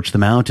people approached the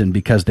mountain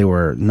because they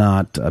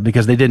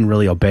didn't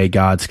really obey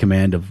God's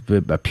command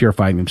of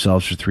purifying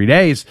themselves for 3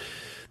 days,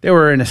 they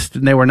were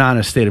not in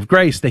a state of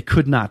grace. They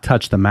could not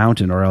touch the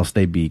mountain, or else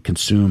they'd be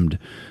consumed.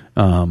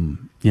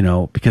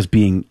 Because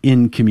being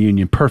in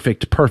communion,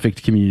 perfect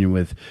communion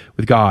with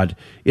God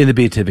in the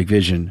beatific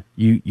vision,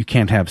 you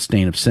can't have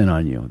stain of sin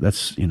on you.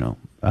 That's,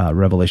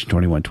 Revelation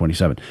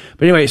 21:27.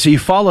 But anyway, so you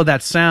follow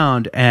that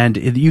sound, and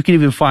you can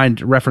even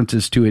find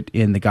references to it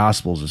in the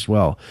Gospels as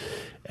well.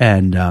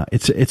 And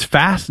it's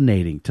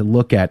fascinating to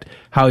look at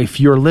how if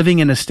you're living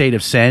in a state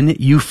of sin,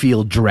 you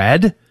feel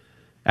dread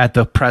at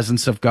the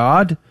presence of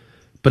God.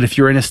 But if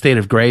you're in a state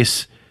of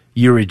grace,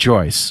 you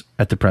rejoice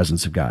at the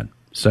presence of God.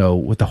 So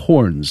with the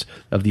horns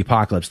of the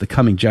apocalypse, the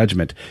coming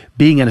judgment,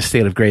 being in a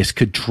state of grace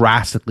could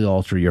drastically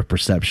alter your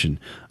perception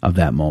of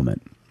that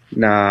moment.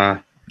 Nah.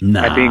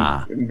 I think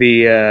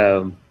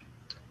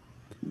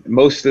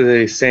most of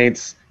the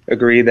saints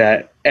agree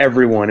that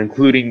everyone,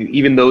 including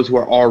even those who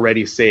are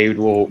already saved,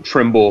 will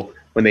tremble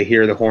when they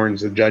hear the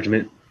horns of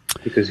judgment,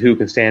 because who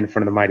can stand in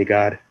front of the mighty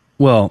God?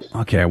 Well,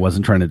 okay, I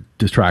wasn't trying to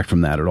distract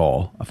from that at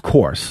all. Of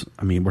course.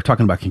 I mean, we're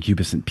talking about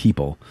concupiscent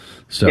people.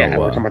 So, yeah,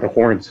 we're talking about the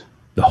horns.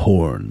 The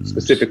horns.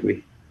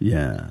 Specifically.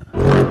 Yeah.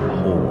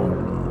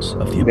 Horns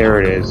of the apocalypse.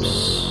 There it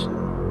is.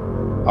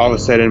 All of a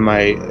sudden,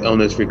 my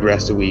illness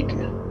regressed a week.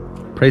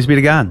 Praise be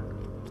to God.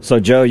 So,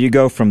 Joe, you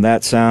go from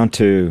that sound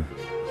to...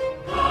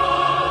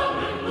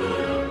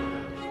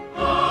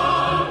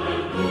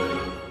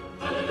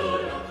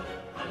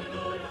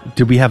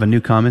 Did we have a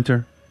new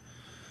commenter?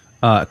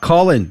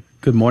 Colin,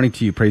 good morning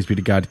to you. Praise be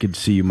to God. Good to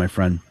see you, my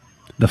friend.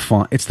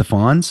 It's the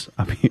Fonz.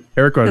 I mean,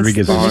 Eric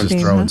Rodriguez is just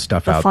throwing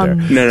stuff out there.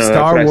 No,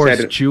 Star Wars,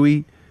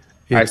 Chewie.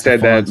 I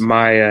said that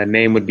my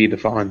name would be the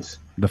Fonz.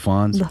 The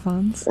Fonz? The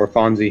Fonz. Or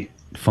Fonzie.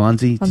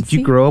 Fonzie. Did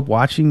you grow up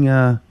watching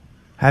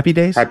Happy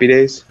Days? Happy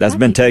Days. That's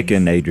been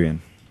taken,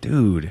 Adrian.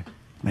 Dude,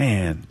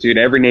 man. Dude,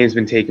 every name's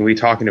been taken. What are you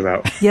talking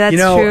about? Yeah,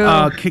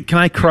 that's true. Can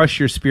I crush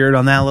your spirit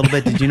on that a little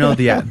bit? Did you know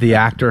the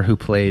actor who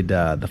played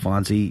the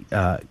Fonzie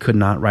could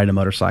not ride a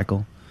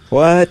motorcycle?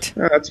 What?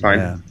 Oh, that's fine.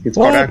 Yeah. It's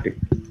called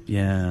acting.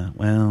 Yeah,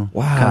 well,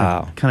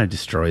 wow. Kind of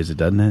destroys it,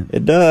 doesn't it?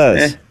 It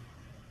does.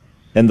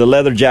 And the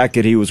leather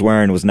jacket he was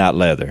wearing was not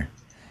leather.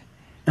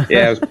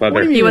 Yeah, it was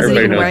leather. He wasn't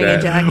even wearing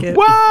a jacket.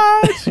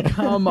 What?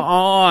 Come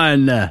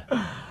on.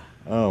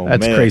 Oh,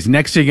 that's man. crazy.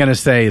 Next thing you're going to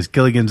say is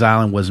Gilligan's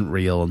Island wasn't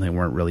real and they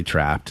weren't really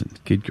trapped.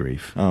 Good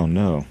grief. Oh,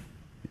 no.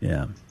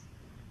 Yeah.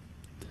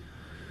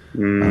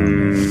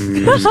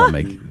 They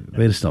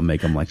just don't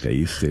make them like they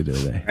used to, do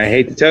they? I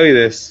hate to tell you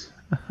this.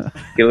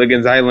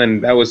 Gilligan's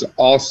Island, that was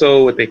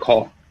also what they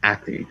call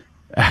acting.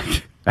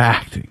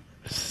 Acting.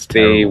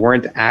 They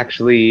weren't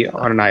actually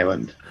on an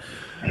island.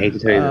 I hate to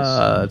tell you this.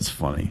 That's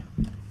funny.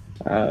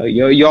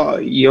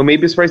 You may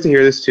be surprised to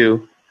hear this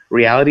too.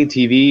 Reality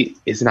TV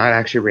is not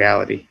actually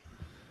reality.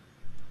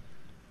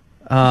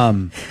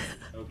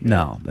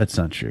 No, that's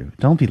not true.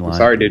 Don't be lying.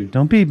 Sorry, dude.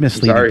 Don't be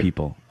misleading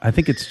people. I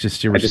think it's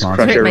just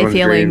irresponsible. Hurt my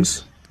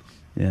feelings.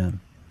 Yeah.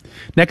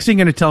 Next thing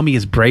you're going to tell me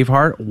is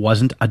Braveheart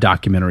wasn't a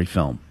documentary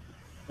film.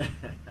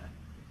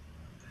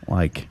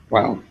 Like,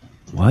 wow.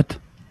 What?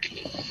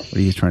 What are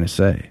you trying to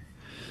say?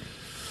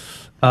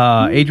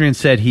 Adrian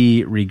said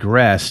he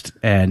regressed,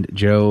 and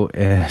Joe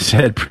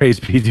said, "Praise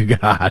be to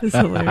God." That's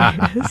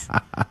hilarious.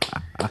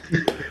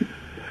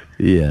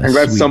 Yeah, I'm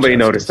glad somebody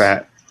noticed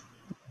that.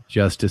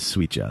 Justice,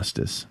 sweet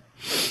justice.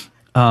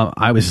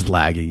 I was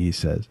lagging, he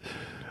says.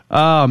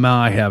 Oh,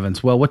 my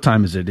heavens. Well, what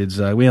time is it? It's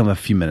we have a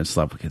few minutes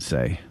left, we could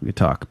say. We could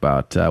talk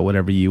about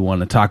whatever you want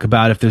to talk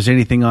about. If there's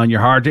anything on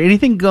your heart,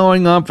 anything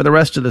going on for the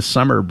rest of the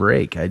summer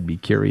break, I'd be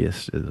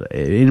curious. Is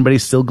anybody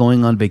still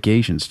going on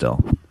vacation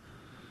still?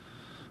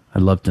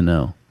 I'd love to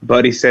know.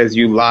 Buddy says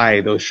you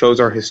lie. Those shows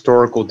are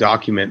historical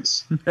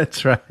documents.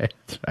 That's right.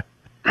 That's right.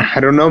 I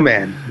don't know,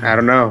 man. I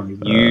don't know.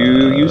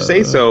 You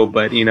say so,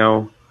 but, you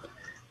know,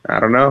 I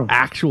don't know.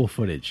 Actual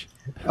footage.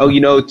 Oh, you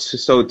know,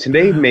 so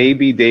today may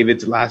be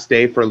David's last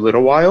day for a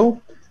little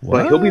while,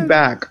 but he'll be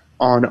back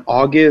on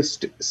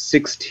August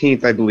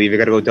 16th, I believe. I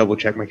got to go double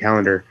check my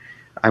calendar.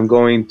 I'm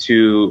going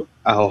to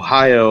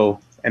Ohio,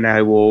 and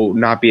I will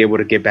not be able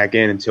to get back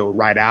in until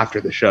right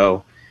after the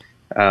show.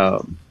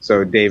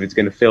 So David's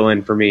going to fill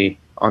in for me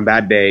on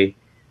that day,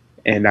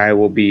 and I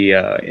will be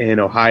in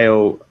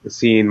Ohio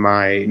seeing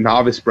my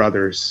novice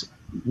brothers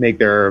make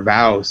their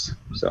vows.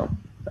 So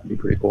that'd be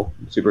pretty cool.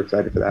 I'm super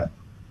excited for that.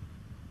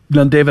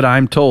 Now, David,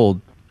 I'm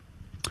told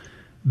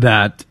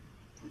that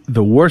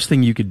the worst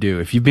thing you could do,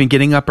 if you've been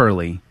getting up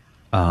early,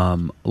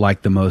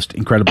 like the most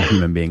incredible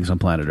human beings on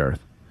planet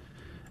Earth,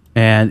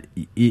 and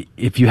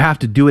if you have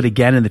to do it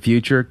again in the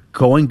future,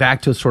 going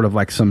back to sort of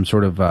like some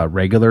sort of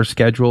regular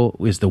schedule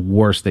is the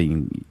worst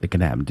thing that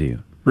can happen to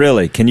you.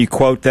 Really? Can you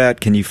quote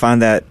that? Can you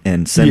find that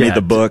and send me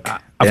the book?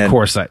 Of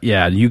course.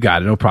 Yeah, you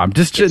got it. No problem.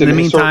 Just it's in the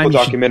meantime, historical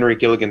documentary,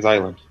 Gilligan's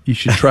Island. You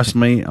should trust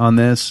me on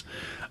this.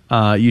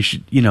 You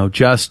should,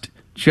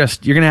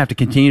 just you're going to have to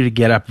continue to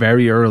get up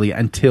very early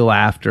until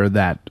after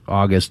that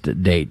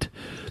August date.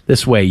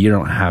 This way you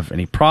don't have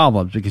any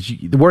problems, because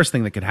the worst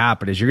thing that could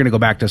happen is you're going to go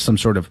back to some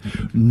sort of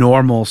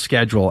normal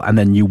schedule, and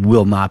then you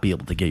will not be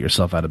able to get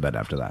yourself out of bed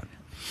after that.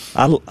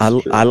 I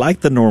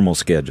like the normal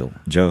schedule,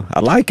 Joe. I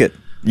like it.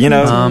 They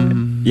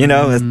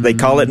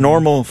call it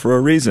normal for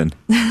a reason.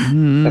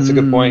 That's a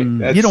good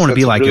point. You don't want to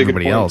be like really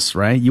everybody else,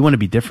 right? You want to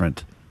be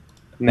different.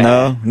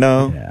 No.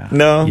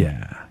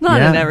 Yeah. Not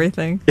in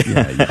everything.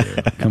 Yeah, you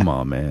do. Come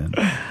on, man.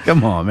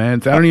 Come on, man.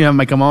 I don't even have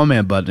my come on,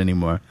 man button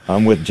anymore.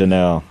 I'm with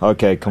Janelle.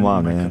 Okay, come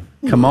on, man.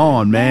 Come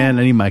on, man.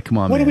 I need my come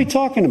on, man. What are we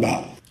talking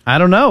about? I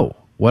don't know.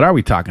 What are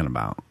we talking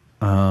about?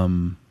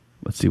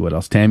 Let's see what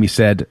else. Tammy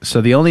said,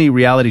 so the only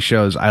reality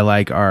shows I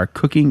like are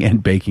cooking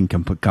and baking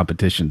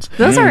competitions.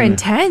 Those are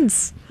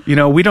intense.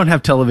 We don't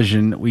have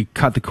television. We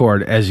cut the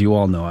cord, as you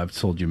all know. I've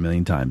told you a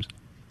million times.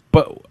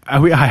 But I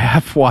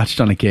have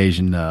watched on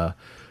occasion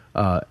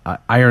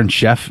Iron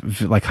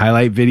Chef like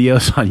highlight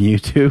videos on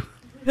YouTube.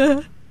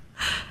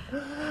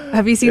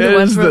 Have you seen the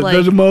ones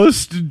where the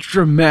most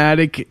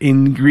dramatic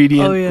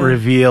ingredient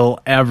reveal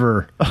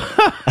ever?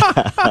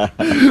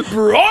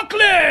 Broccoli!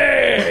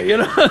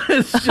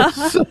 It's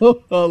just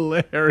so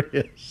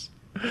hilarious.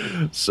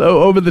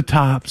 So over the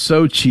top,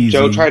 so cheesy.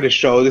 Joe tried to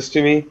show this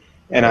to me,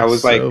 and I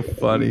was so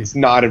funny. It's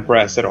not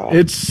impressed at all.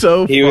 It's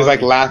so He was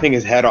like laughing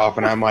his head off,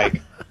 and I'm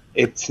like,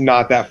 it's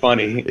not that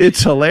funny.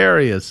 It's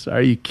hilarious.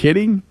 Are you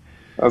kidding?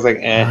 I was like,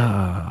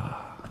 eh.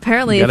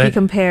 Apparently, if you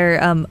compare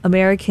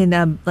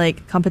American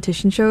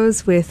competition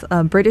shows with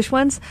British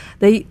ones,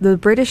 the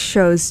British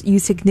shows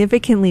use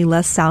significantly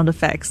less sound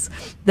effects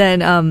than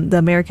the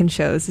American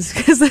shows,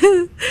 because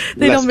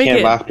they don't make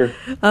it. Laughter.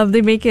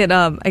 They make it,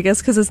 I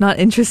guess, because it's not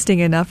interesting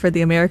enough for the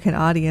American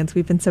audience.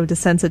 We've been so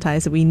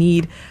desensitized that we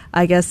need,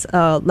 I guess,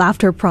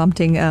 laughter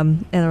prompting,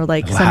 or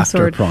like some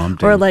sort,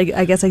 or like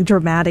I guess like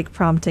dramatic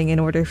prompting in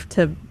order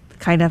to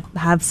kind of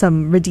have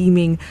some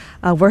redeeming,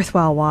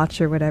 worthwhile watch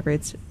or whatever.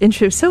 It's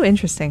so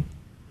interesting.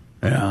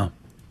 Yeah.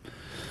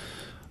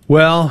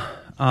 Well,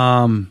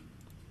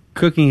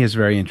 cooking is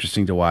very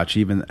interesting to watch.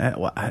 Even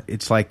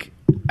it's like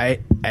I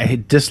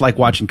dislike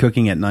watching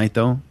cooking at night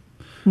though.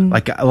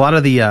 Like a lot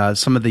of the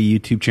some of the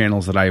YouTube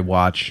channels that I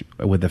watch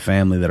with the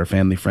family that are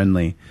family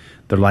friendly,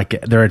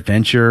 they're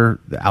adventure,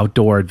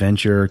 outdoor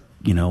adventure,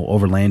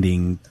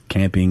 overlanding,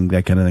 camping,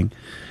 that kind of thing.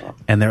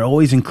 And they're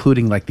always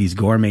including like these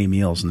gourmet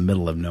meals in the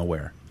middle of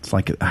nowhere. It's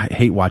like I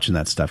hate watching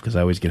that stuff because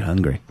I always get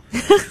hungry.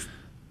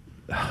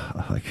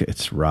 Like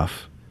it's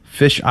rough.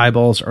 Fish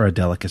eyeballs are a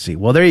delicacy.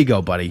 Well, there you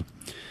go, buddy.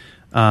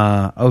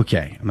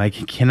 Okay, I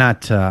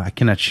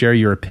cannot share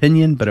your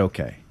opinion, but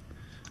okay.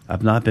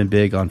 I've not been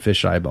big on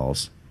fish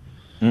eyeballs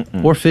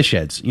or fish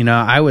heads.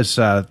 I was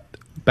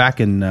back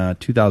in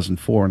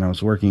 2004 when I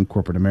was working in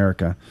corporate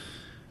America.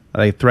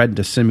 They threatened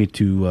to send me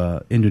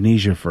to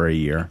Indonesia for a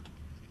year.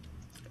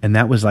 And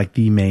that was like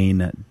the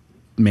main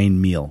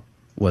meal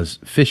was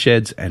fish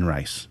heads and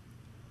rice.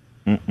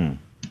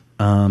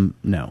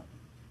 No.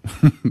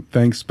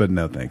 Thanks, but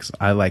no thanks.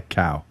 I like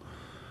cow.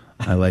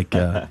 I like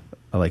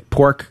I like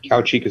pork.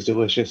 Cow cheek is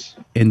delicious.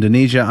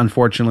 Indonesia,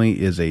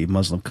 unfortunately, is a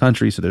Muslim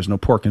country, so there's no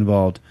pork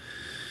involved.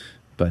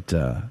 But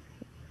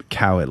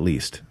cow at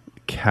least.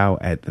 Cow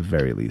at the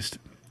very least.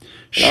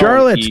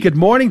 Charlotte, good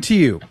morning to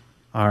you.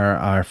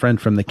 Our friend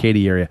from the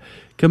Katy area.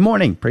 Good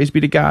morning. Praise be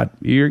to God.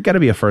 You're got to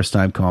be a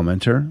first-time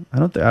commenter. I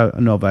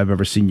don't know if I've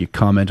ever seen you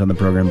comment on the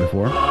program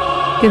before.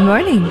 Good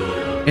morning.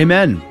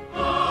 Amen.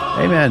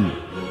 Amen.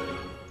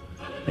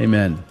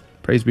 Amen.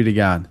 Praise be to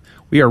God.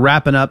 We are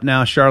wrapping up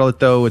now, Charlotte,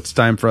 though. It's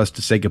time for us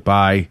to say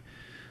goodbye.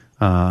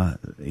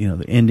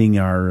 Ending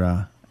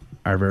our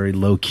very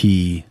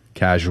low-key,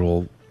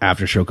 casual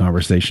after-show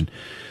conversation.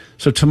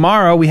 So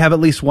tomorrow we have at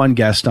least one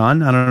guest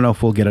on. I don't know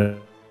if we'll get it.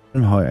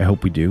 I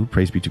hope we do.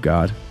 Praise be to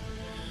God.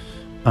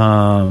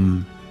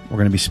 We're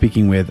going to be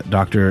speaking with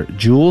Dr.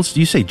 Jules. Do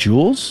you say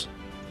Jules?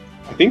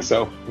 I think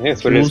so. Yeah,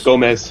 that's what it is.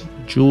 Gomez.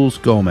 Jules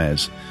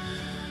Gomez.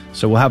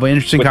 So we'll have an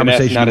interesting with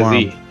conversation an S, not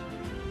tomorrow.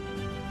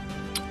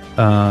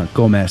 A Z.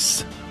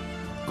 Gomez.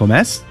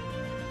 Gomez?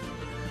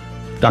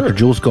 Dr. Sure.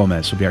 Jules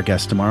Gomez will be our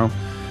guest tomorrow.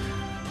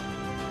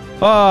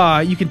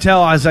 You can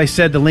tell, as I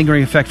said, the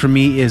lingering effect for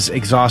me is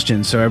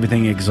exhaustion, so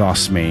everything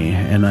exhausts me,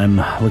 and I'm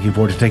looking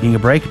forward to taking a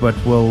break, but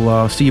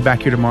we'll see you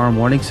back here tomorrow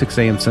morning, 6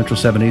 a.m. Central,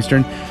 7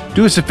 Eastern.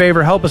 Do us a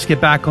favor, help us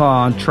get back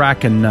on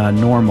track and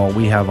normal.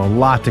 We have a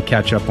lot to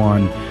catch up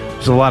on.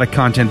 There's a lot of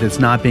content that's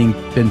not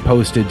been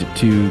posted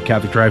to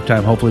Catholic Drive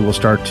Time. Hopefully we'll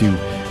start to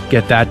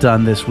get that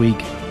done this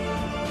week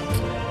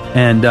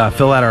and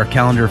fill out our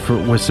calendar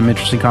with some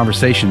interesting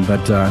conversation.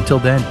 But until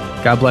then,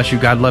 God bless you,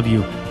 God love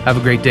you. Have a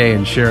great day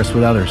and share us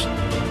with others.